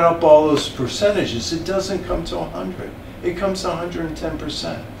you add up all those percentages, it doesn't come to 100. It comes to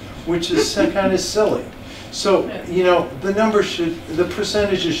 110%, which is kind of silly. So, you know, the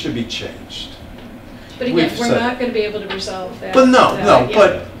percentages should be changed. But again, We've we're said- not gonna be able to resolve that. But no, yeah.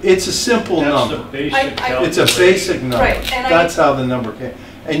 but it's a simple That's number. the basic I- It's a calculation. basic number. Right, and I- That's how the number came.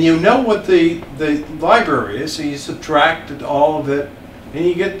 And you know what the library is, so you subtracted all of it, and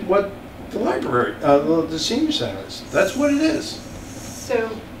you get what the library, the senior center is. That's what it is. So,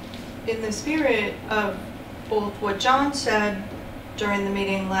 in the spirit of both what John said during the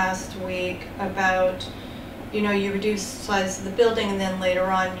meeting last week about, you know, you reduce the size of the building and then later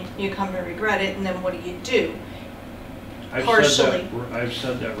on you come to regret it, and then what do? Partially. I've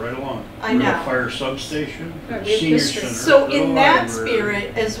said that right along. I We're know. gonna fire substation, Right, we have senior history. center. So the in that library.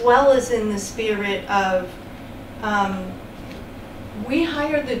 spirit, as well as in the spirit of, we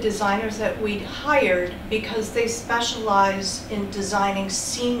hired the designers that we'd hired because they specialize in designing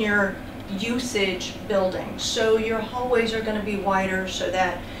senior usage buildings. So your hallways are gonna be wider so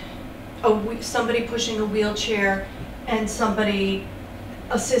that somebody pushing a wheelchair and somebody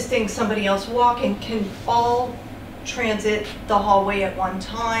assisting somebody else walking can all transit the hallway at one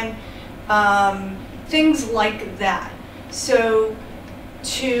time. Things like that. So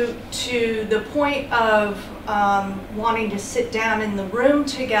to the point of wanting to sit down in the room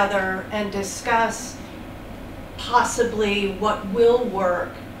together and discuss possibly what will work,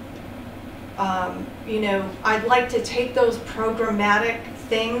 you know, I'd like to take those programmatic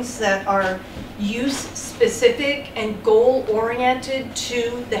things that are use specific and goal oriented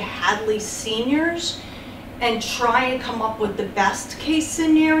to the Hadley seniors and try and come up with the best case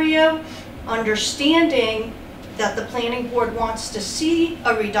scenario, understanding that the planning board wants to see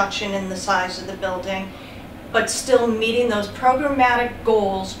a reduction in the size of the building, but still meeting those programmatic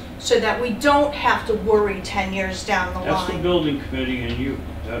goals so that we don't have to worry 10 years down the That's the line. building committee and you,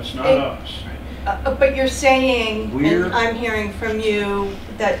 that's not It- us. But you're saying, We're- and I'm hearing from you,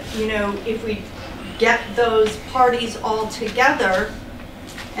 that, you know, if we get those parties all together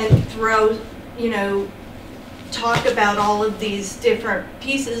and throw, you know, talk about all of these different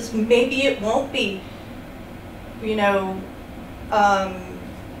pieces, maybe it won't be, you know,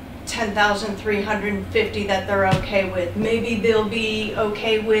 10,350 that they're okay with. Maybe they'll be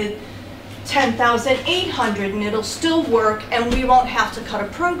okay with 10,800 and it'll still work and we won't have to cut a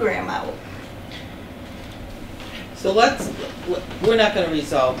program out. So we're not gonna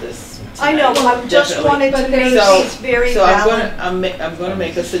resolve this I know, tonight, I just definitely. wanted to make So- these very So valid. I'm gonna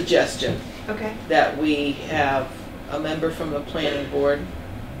make a suggestion Okay, that we have a member from the planning board,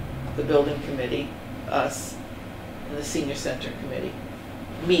 the building committee, us, and the senior center committee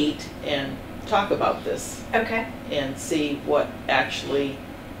meet and talk about this okay, and see what actually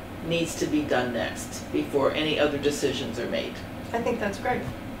needs to be done next before any other decisions are made. I think that's great.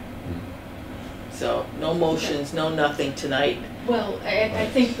 So, no motions, no nothing tonight. Well, I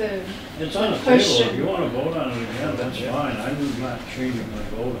think the It's on the table, question. if you wanna vote on it again, that's fine, I'm not changing my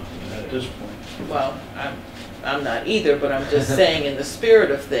vote on it at this point. Well, I'm not either, but I'm just saying in the spirit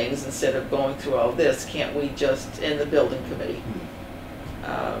of things, instead of going through all this, can't we just, in the building committee?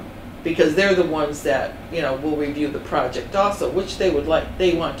 Because they're the ones that, you know, will review the project also, which they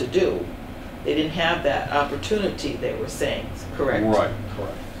want to do. They didn't have that opportunity, they were saying, correct? Right,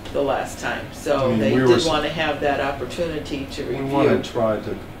 correct. The last time, so I mean, they we did were- want to have that opportunity to We review. want to try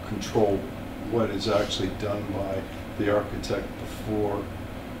to control what is actually done by the architect before,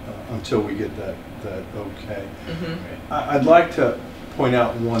 until we get that okay. Mhm. I'd like to point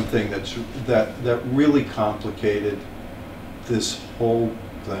out one thing that really complicated this whole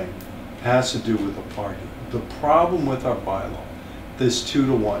thing, has to do with the parking. The problem with our bylaw, this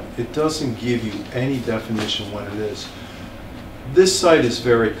 2-to-1, it doesn't give you any definition what it is. This site is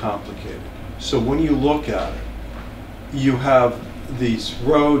very complicated. So when you look at it, you have these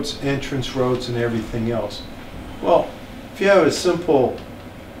roads, entrance roads and everything else. Well, if you have a simple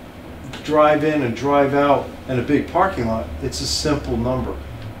drive in and drive out and a big parking lot, it's a simple number.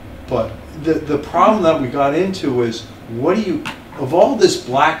 But the problem that we got into is, what do you, of all this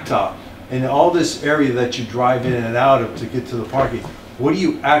blacktop and all this area that you drive in and out of to get to the parking, what do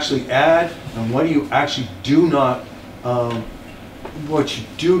you actually add and what do you actually do not, what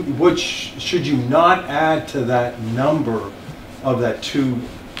should you not add to that number of that two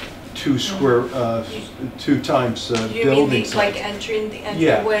times You mean building the, size? like entering the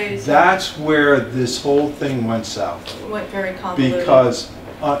Yeah, entryways? that's where this whole thing went south. Went very convoluted. Because,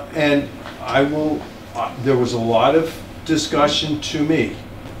 and I will, there was a lot of discussion to me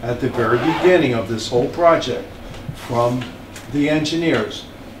at the very beginning of this whole project from the engineers.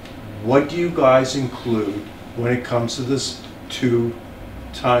 What do you guys include when it comes to this 2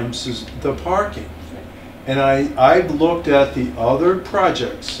 times the parking? And I've looked at the other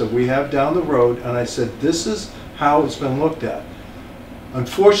projects that we have down the road, and I said, this is how it's been looked at.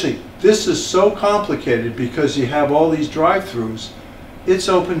 Unfortunately, this is so complicated because you have all these drive-throughs, it's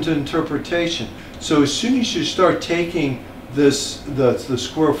open to interpretation. So as soon as you start taking the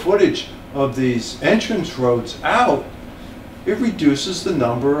square footage of these entrance roads out, it reduces the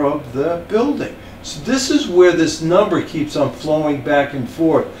number of the building. So this is where this number keeps on flowing back and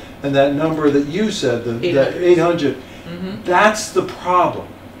forth. And that number that you said, the 800, Mhm. that's the problem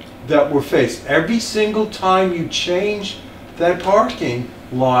that we're faced. Every single time you change that parking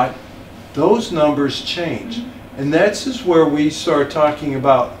lot, those numbers change. And that's just where we start talking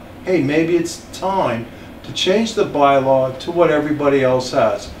about, hey, maybe it's time to change the bylaw to what everybody else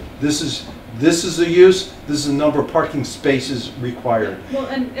has. This is a use, this is the number of parking spaces required. Well,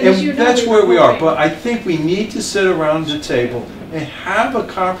 and as you And know, that's we where we are, hoping- but I think we need to sit around the table and have a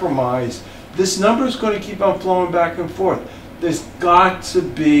compromise. This number is going to keep on flowing back and forth. There's got to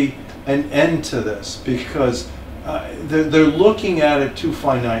be an end to this, because they're looking at it too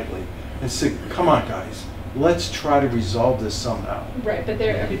finitely and say, come on guys, let's try to resolve this somehow. Right, but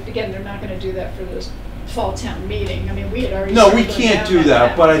they're, I mean, again, they're not gonna do that for this fall town meeting. I mean, we had already. No, we started can't down do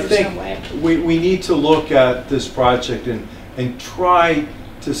that, but I There's think no way. we need to look at this project and try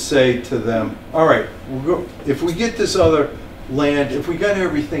to say to them, all right, if we get this other land, if we got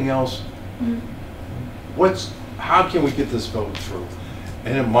everything else, how can we get this vote through?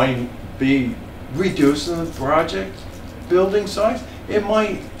 And it might be reducing the project building size. It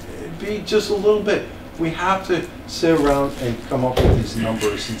might be just a little bit. We have to sit around and come up with these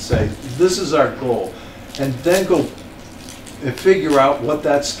numbers and say, this is our goal. And then go and figure out what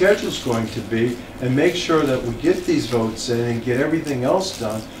that schedule's going to be and make sure that we get these votes in and get everything else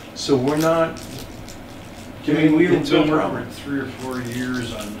done, so we're not I mean, we've into a been problem. working 3 or 4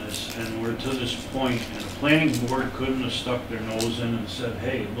 years on this, and we're to this point, and the planning board couldn't have stuck their nose in and said,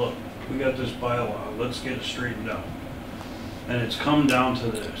 hey, look, we got this bylaw, let's get it straightened out. And it's come down to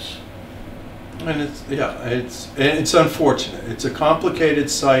this. And it's unfortunate. It's a complicated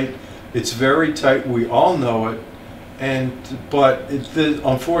site. It's very tight. We all know it. But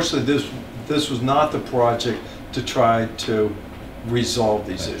unfortunately, this was not the project to try to resolve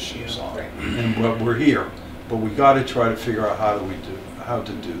these issues on. Right. And we're here, but we got to try to figure out how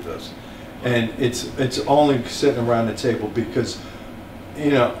to do this. And it's only sitting around the table because,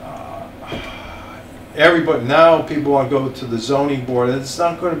 everybody now, people want to go to the zoning board, and it's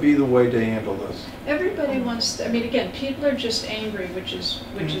not going to be the way to handle this. Everybody wants, I mean, again, people are just angry, which is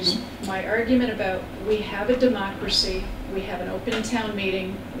my argument about, we have a democracy, we have an open town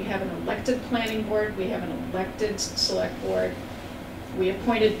meeting, we have an elected planning board, we have an elected select board, we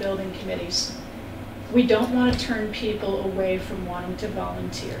appointed building committees. we don't want to turn people away from wanting to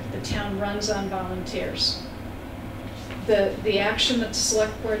volunteer. The town runs on volunteers. The action that the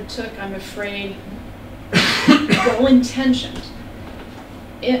select board took, I'm afraid, well-intentioned,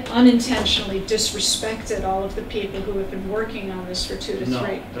 it unintentionally disrespected all of the people who have been working on this for 2 to 3.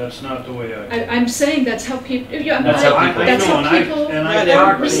 No, that's not the way I'm saying that's how people, yeah, That's how people- that's how I people talked are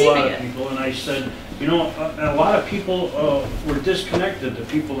to a receiving lot of it. people, and I said, you know, a lot of people were disconnected, the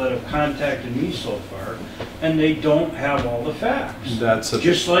people that have contacted me so far, and they don't have all the facts. That's a,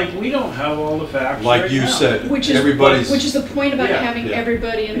 Just like we don't have all the facts like right you now. said, Which is the point about Yeah, having yeah.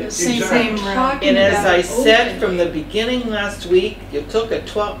 everybody in the same Exactly. room Same room. talking And about as I it said from the openly. beginning last week, you took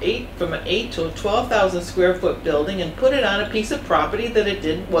from an 8 to a 12,000 square foot building and put it on a piece of property that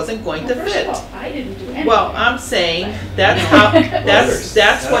it wasn't going to Well, first fit. of all, I didn't do anything. Well, I'm saying that's how,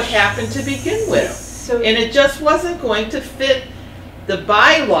 that's what happened to begin with. So, And it just wasn't going to fit the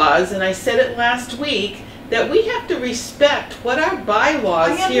bylaws, and I said it last week, that we have to respect what our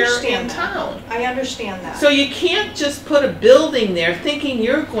bylaws I here in understand that. town. I understand that. So you can't just put a building there thinking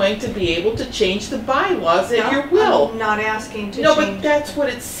you're going to be able to change the bylaws at No, your will. I'm not asking to No, but change. that's what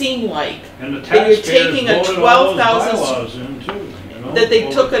it seemed like. And the That you're taxpayers taking a voted all those 12,000 bylaws in too, you know, That they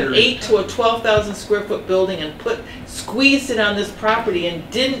over took a an period 8 of to a time. 12,000 square foot building and squeezed it on this property and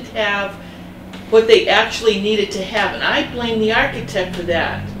didn't have what they actually needed to have. And I blame the architect for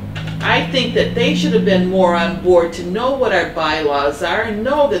that. I think that they should have been more on board to know what our bylaws are and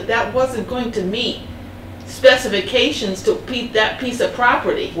know that that wasn't going to meet specifications to that piece of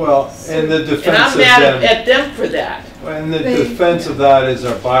property. well, and the And defense I'm of mad them, at them for that. and the They- defense of that is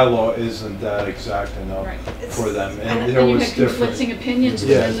our bylaw isn't that exact enough Right. for them, And and there you was had different. conflicting opinions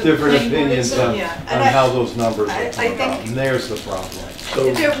Yeah, within the different planning board opinions itself. on, Yeah, on and how those numbers I would come about, think- and there's the problem.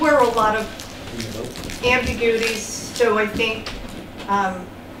 So, There were a lot of ambiguities, so I think,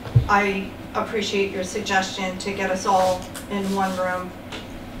 I appreciate your suggestion to get us all in one room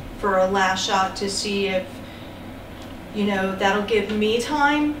for a last shot to see if, that'll give me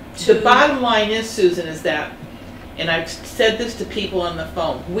time to. The bottom line is, Susan, is that, and I've said this to people on the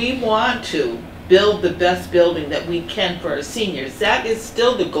phone, we want to build the best building that we can for our seniors. That is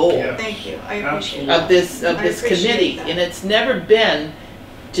still the goal Yeah. Thank you, I appreciate Absolutely. that. of this I appreciate committee. that. And it's never been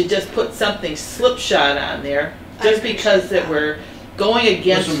to just put something slipshod on there, I just appreciate because that that. we're going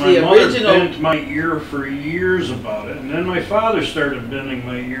against Listen, the my mother original. bent my ear for years about it, and then my father started bending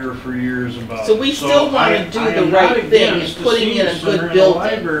my ear for years about it. So we still wanna I- do I the am right not thing and against the putting in a senior good center and the building.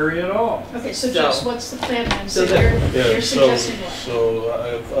 library at all. Okay, so So- Joyce, what's the plan then? So So that- you're yeah, suggesting what?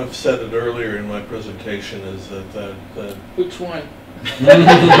 so I've said it earlier in my presentation is that Which one?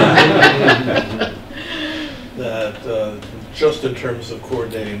 just in terms of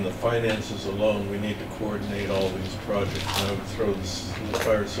coordinating the finances alone, we need to coordinate all these projects. And I would throw the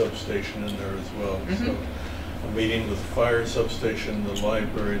fire substation in there as well. Mhm. So a meeting with the fire substation, the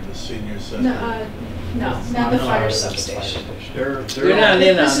library, the senior center. No, not the fire substation. They're We're not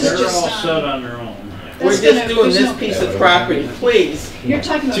in This on is it. they're just, all set on their own. We're That's just gonna- doing there's this no- piece of property, please. You're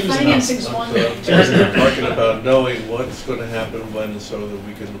talking about Choose financing's I'm one. talking about knowing what's going to happen when so that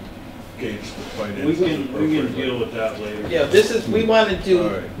we can gauge the finances We can appropriately. deal with that later. Yeah, this is, we want to All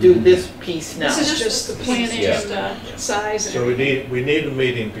right. do this piece now. This is just the planning Yeah. and size and So we everything. need a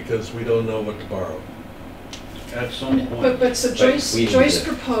meeting because we don't know what to borrow. At some point. But so Joyce, we need Joyce to-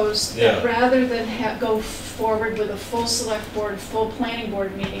 proposed that Yeah. rather than go forward with a full select board, full planning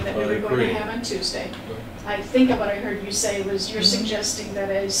board meeting that we I were going agree. to have on Tuesday, I think what I heard you say was you're suggesting that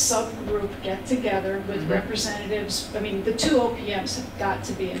a subgroup get together with representatives, I mean, the 2 OPMs have got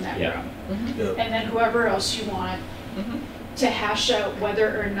to be in that Yeah. room. Mhm, Yeah. And then whoever else you want mhm. to hash out whether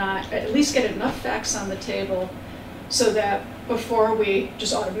or not, at least get enough facts on the table so that before we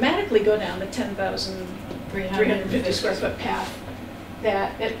just automatically go down the 10,350 square foot path,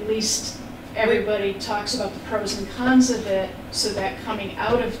 that at least everybody talks about the pros and cons of it, so that coming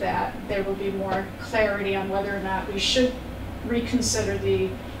out of that, there will be more clarity on whether or not we should reconsider the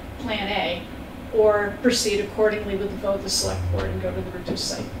Plan A or proceed accordingly with the vote of the select board and go to the reduced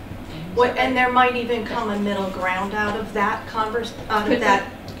site. And there might even come a middle ground out of that Could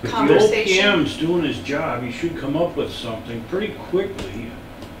If the conversation. OPM's doing his job, he should come up with something pretty quickly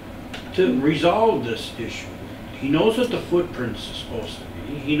to resolve this issue. He knows what the footprints is supposed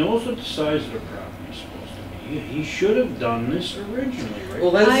to be. He knows what the size of the property is supposed to be. He should have done this originally, right?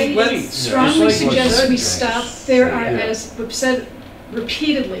 Well, let's- I let's- strongly Just like you suggest said, we Joyce. stop. There are, Yeah. as we've said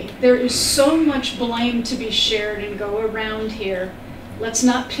repeatedly, there is so much blame to be shared and go around here. Let's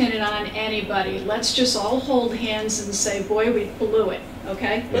not pin it on anybody. Let's just all hold hands and say, boy, we blew it,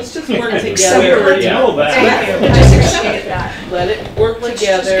 okay? Let's just work Except together. for- know that. Thank you, I just appreciate that. Let it work Let's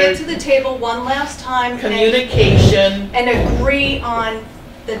just together. get to the table one last time Communication. and agree on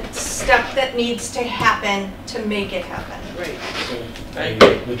the step that needs to happen to make it happen. Right. Are you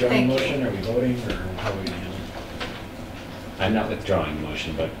Right. withdrawing Thank you. motion, are we voting, or how are we handling it? I'm not withdrawing the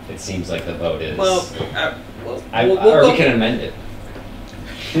motion, but it seems like the vote is. Well, we'll Or go. we can amend it.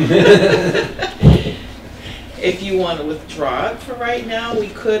 If you want to withdraw it for right now, we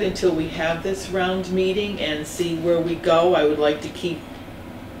could until we have this round meeting and see where we go. I would like to keep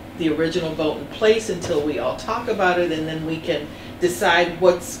the original vote in place until we all talk about it, and then we can decide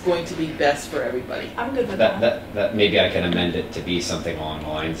what's going to be best for everybody. I'm good with that. That maybe I can amend it to be something along the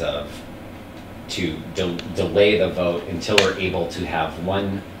lines of to delay the vote until we're able to have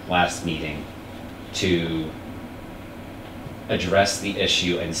one last meeting to address the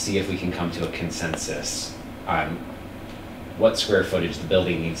issue and see if we can come to a consensus on what square footage the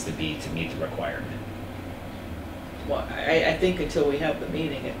building needs to be to meet the requirement. Well, I think until we have the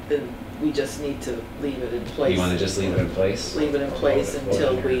meeting, then we just need to leave it in place. You want to just leave it in place? Leave it in place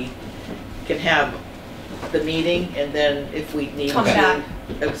until we can have the meeting, and then if we need Come to back.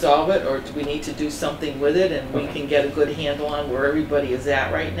 absolve it, or do we need to do something with it, and we can get a good handle on where everybody is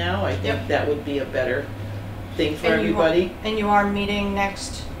at right now, I think Yep. that would be a better thing for And you are- everybody. And you are meeting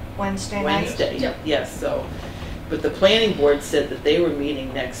next Wednesday night? Wednesday, Yep. yes, so, but the planning board said that they were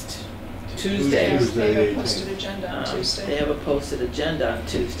meeting next Tuesday. They have a posted agenda on They Tuesday. have a posted agenda on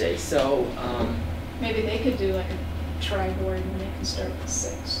Tuesday, so, Maybe they could do like a tri-board and they can start at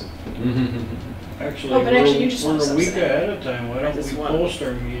 6. Actually, Oh, but actually, you just want we're a week something. ahead of time, why I don't just we want- post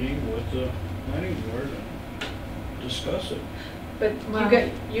our meeting with the planning board and discuss it? But Wow.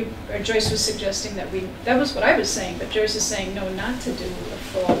 Joyce was suggesting that was what I was saying, but Joyce is saying no, not to do a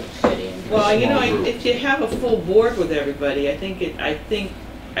full committee. and- well, you know, Small group. if you have a full board with everybody, I think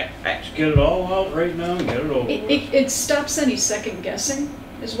Just get it all out right now and get it over with. It stops any second guessing,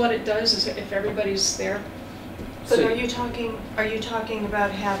 is what it does, is if everybody's there. But So- are you talking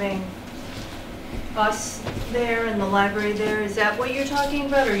about having us there and the library there? Is that what you're talking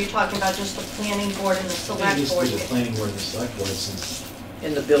about, or are you talking about just the planning board and the I think select it needs to board? be the planning board and the select board, since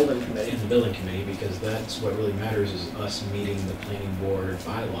in the building committee. in the building committee, because that's what really matters, is us meeting the planning board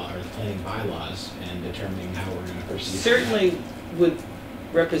bylaw, or the planning bylaws, and determining how we're gonna proceed. Certainly with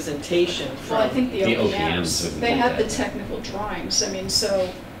representation Well, I from, think the The OPMs, OPMs they would have the do that. technical drawings, I mean, so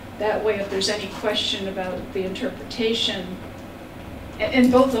that way if there's any question about the interpretation,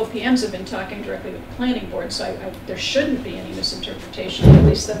 and both OPMs have been talking directly with the planning board, so there shouldn't be any misinterpretation, at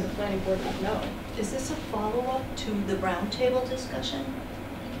least then the planning board would know. Is this a follow-up to the roundtable discussion?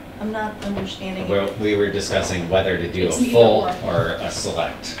 I'm not understanding it. We were discussing whether to do a It's neither full or. or a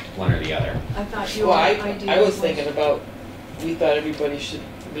select, one or the other. I thought your well, idea I was thinking about, we thought everybody should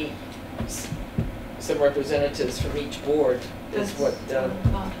meet some representatives from each board, is what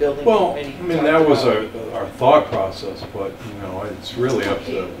building Well, committee I mean, talked that was about. our thought process, but, you know, it's really up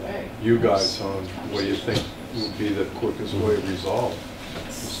to Either way. you guys on what you think would be the quickest way to resolve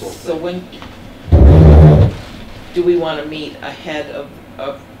this whole So thing. when, do we want to meet ahead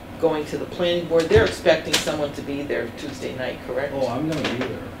of going to the planning board? They're expecting someone to be there Tuesday night, correct? Oh, I'm gonna be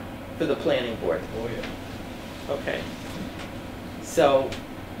there, For the planning board, oh yeah. okay. So,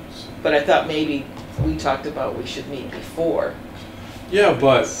 but I thought maybe we talked about we should meet before. Yeah,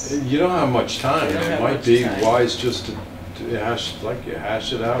 but you don't have much time. We don't It have might much be time. wise just to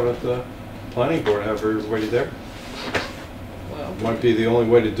hash it out at the planning board, have everybody there. Well, Might be the only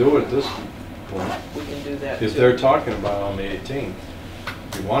way to do it at this point. we can do that too. If they're talking about it on the 18th,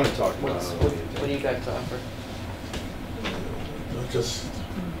 if you want to talk about it on the What 18th. do you got to offer? Just,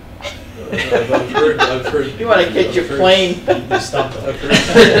 I've heard. You want to get your plane? You stumped them. I've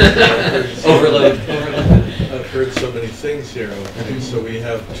heard. Overload. I've heard so many things here. Okay, so we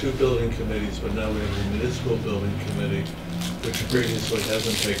have two building committees, but now we have a municipal building committee, which previously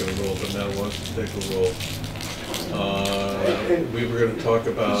hasn't taken a role, but now wants to take a role. We were gonna talk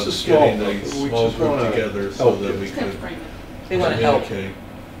about It's a small getting a group. We small just group wanna together so help that you. we It's kind could of frame it. They want to help. communicate.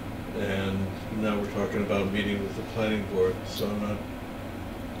 And now we're talking about meeting with the planning board, so I'm not,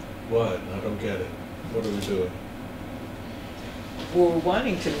 what? I don't get it. What are we doing? We're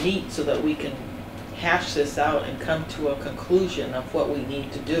wanting to meet so that we can hash this out and come to a conclusion of what we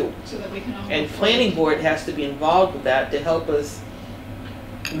need to do. So that we can all. And move planning forward. board has to be involved with that to help us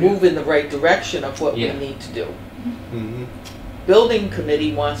move in the right direction of what we Yeah. need to do. Mhm. Building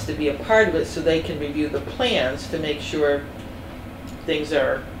committee wants to be a part of it so they can review the plans to make sure things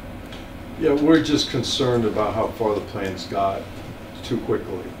are, Yeah, we're just concerned about how far the plans got too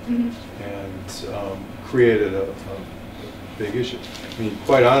quickly Mhm. and created a big issue. I mean,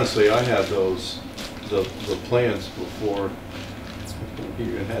 quite honestly, I had those, the plans before we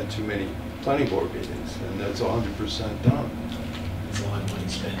even had too many planning board meetings, and that's 100% done. It's a lot of money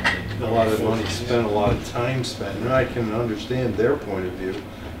spent. A lot of money spent, a lot of time spent, and I can understand their point of view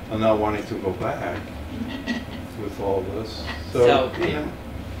on not wanting to go back with all this. So, you know,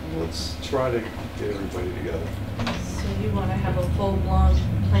 let's try to get everybody together. So you want to have a full-blown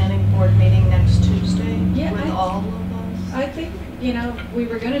planning board meeting next Tuesday Yeah, with all of us? I think, you know, we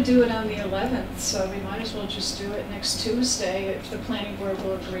were gonna do it on the 11th, so we might as well just do it next Tuesday if the planning board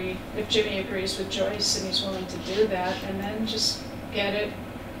will agree, if Jimmy agrees with Joyce and he's willing to do that, and then just get it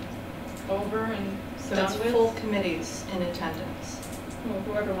over and So done it's with. full committees in attendance. Well,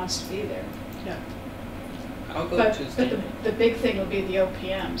 whoever wants to be there. Yeah. I'll go But Tuesday. the big thing will be the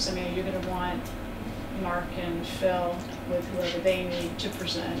OPMs. I mean, you're gonna want Mark and Phil with whoever they need to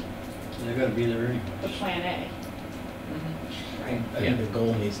present They gotta be there anyway. the Plan A. I think the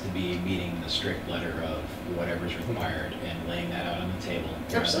goal needs to be meeting the strict letter of whatever's required and laying that out on the table.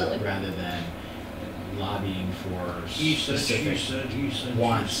 Absolutely. Rather than lobbying for He said, she specific said, he said.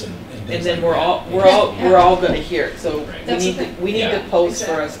 wants and things And then like we're that. all gonna hear it, so Right. we That's need the to, thing. we need to Yeah. post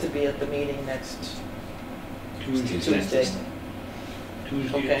for Exactly. us to be at the meeting next Tuesday, Tuesday.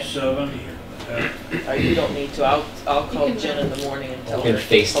 Tuesday Okay. at 7. You don't need to, I'll call can- Jen in the morning and tell In her.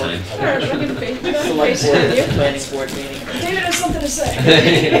 FaceTime. Sure, we're gonna Select face board, it. planning board meeting. David has something to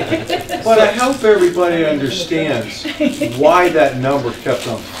say. But I hope everybody understands why that number kept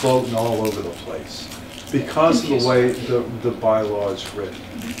on floating all over the place. Because of the way the bylaw is written.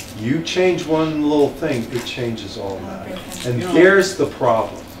 You change one little thing, it changes all that. And there's the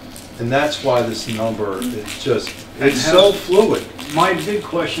problem. And that's why this number is just, it's so fluid. My big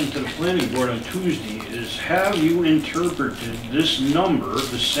question to the planning board on Tuesday is, have you interpreted this number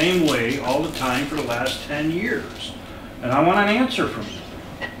the same way all the time for the last 10 years? And I want an answer from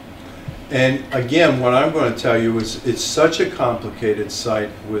you. And again, what I'm going to tell you is, it's such a complicated site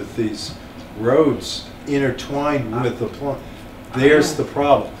with these roads intertwined with the plan. There's the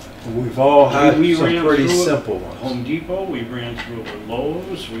problem. We've all had We some ran pretty through it simple at ones. Home Depot, we ran through it with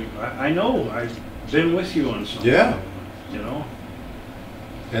Lowe's, I know, I've been with you on some. Yeah. You know?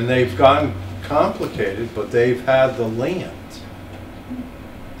 And they've gotten complicated, but they've had the land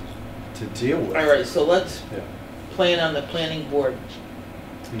to deal with. All right, so let's Yeah. plan on the planning board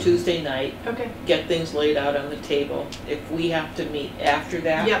Tuesday night, Okay. get things laid out on the table. If we have to meet after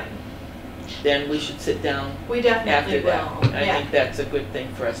that, Yep, then we should sit down we after definitely that. will. I Yeah. think that's a good thing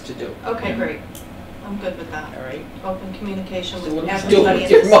for us to do. Okay, great. I'm good with that. All right? Open communication So with what are we everybody doing in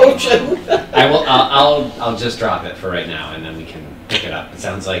with your the same room. motion? I'll just drop it for right now, and then we can pick it up. It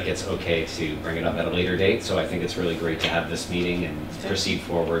sounds like it's okay to bring it up at a later date, so I think it's really great to have this meeting and proceed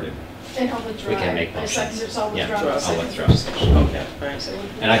forward. And I'll withdraw. We can make I second motions. this, I'll Yeah, withdraw. I'll the withdraw. second. Okay, all right. So we'll-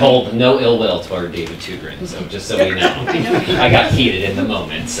 And I hold no ill will toward David Tudrin, so just so we know. I got heated in the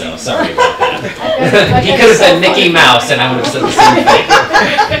moment, so sorry about that. He could have been Mickey Mouse, and I would have said the same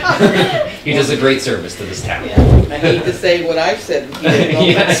thing. He does a great service to this town. I hate to say what I've said. in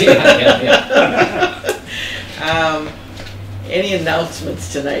heated moments. Any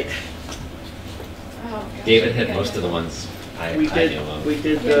announcements tonight? Oh, gosh, David hit okay. most of the ones I We knew did, of. we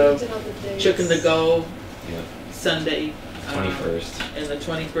did Yeah, we the did all the dates. chicken to go Yeah, Sunday. 21st. And the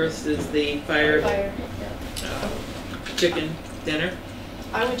 21st is the fire Fire, yeah. chicken dinner.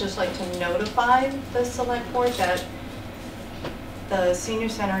 I would just like to notify the select board that the senior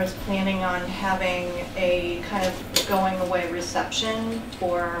center is planning on having a kind of going away reception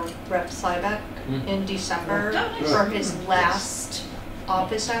for Rep. Sybeck in December Oh, nice. for his last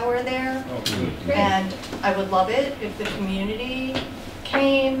office hour there. Oh, good. Great. And I would love it if the community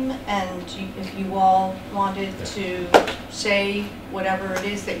came and if you all wanted to say whatever it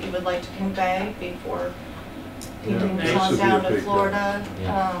is that you would like to convey before he Yeah, moves this on would be down a to big deal. Florida.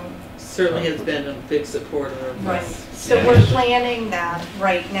 Yeah. Certainly has been a big supporter of Right, this. so Yeah. we're planning that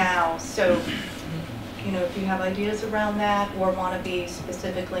right now, so, you know, if you have ideas around that or want to be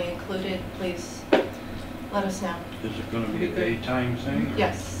specifically included, please let us know. Is it gonna be a daytime thing? or-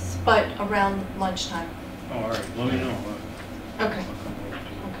 Yes, but around lunchtime. Oh, all right, let me know. Okay, I'll come over to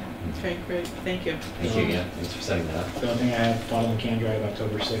you. okay. Okay, great, thank you. Thank you, yeah, thanks for setting that up. The only thing I have, Bottle and Can Drive,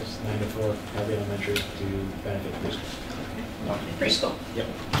 October 6th, 9 to 4, Hadley Elementary to benefit preschool. Preschool. Yep.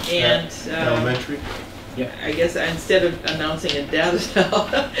 And Elementary? I guess instead of announcing a death,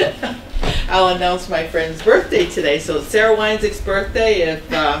 I'll announce my friend's birthday today. So it's Sarah Weinzick's birthday.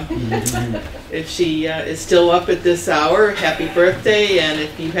 If she is still up at this hour, happy birthday. And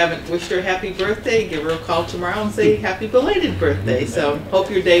if you haven't wished her happy birthday, give her a call tomorrow and say happy belated birthday. So hope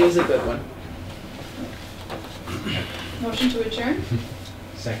your day was a good one. Motion to adjourn?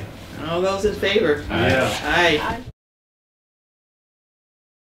 Second. All those in favor? Aye. Aye. Aye.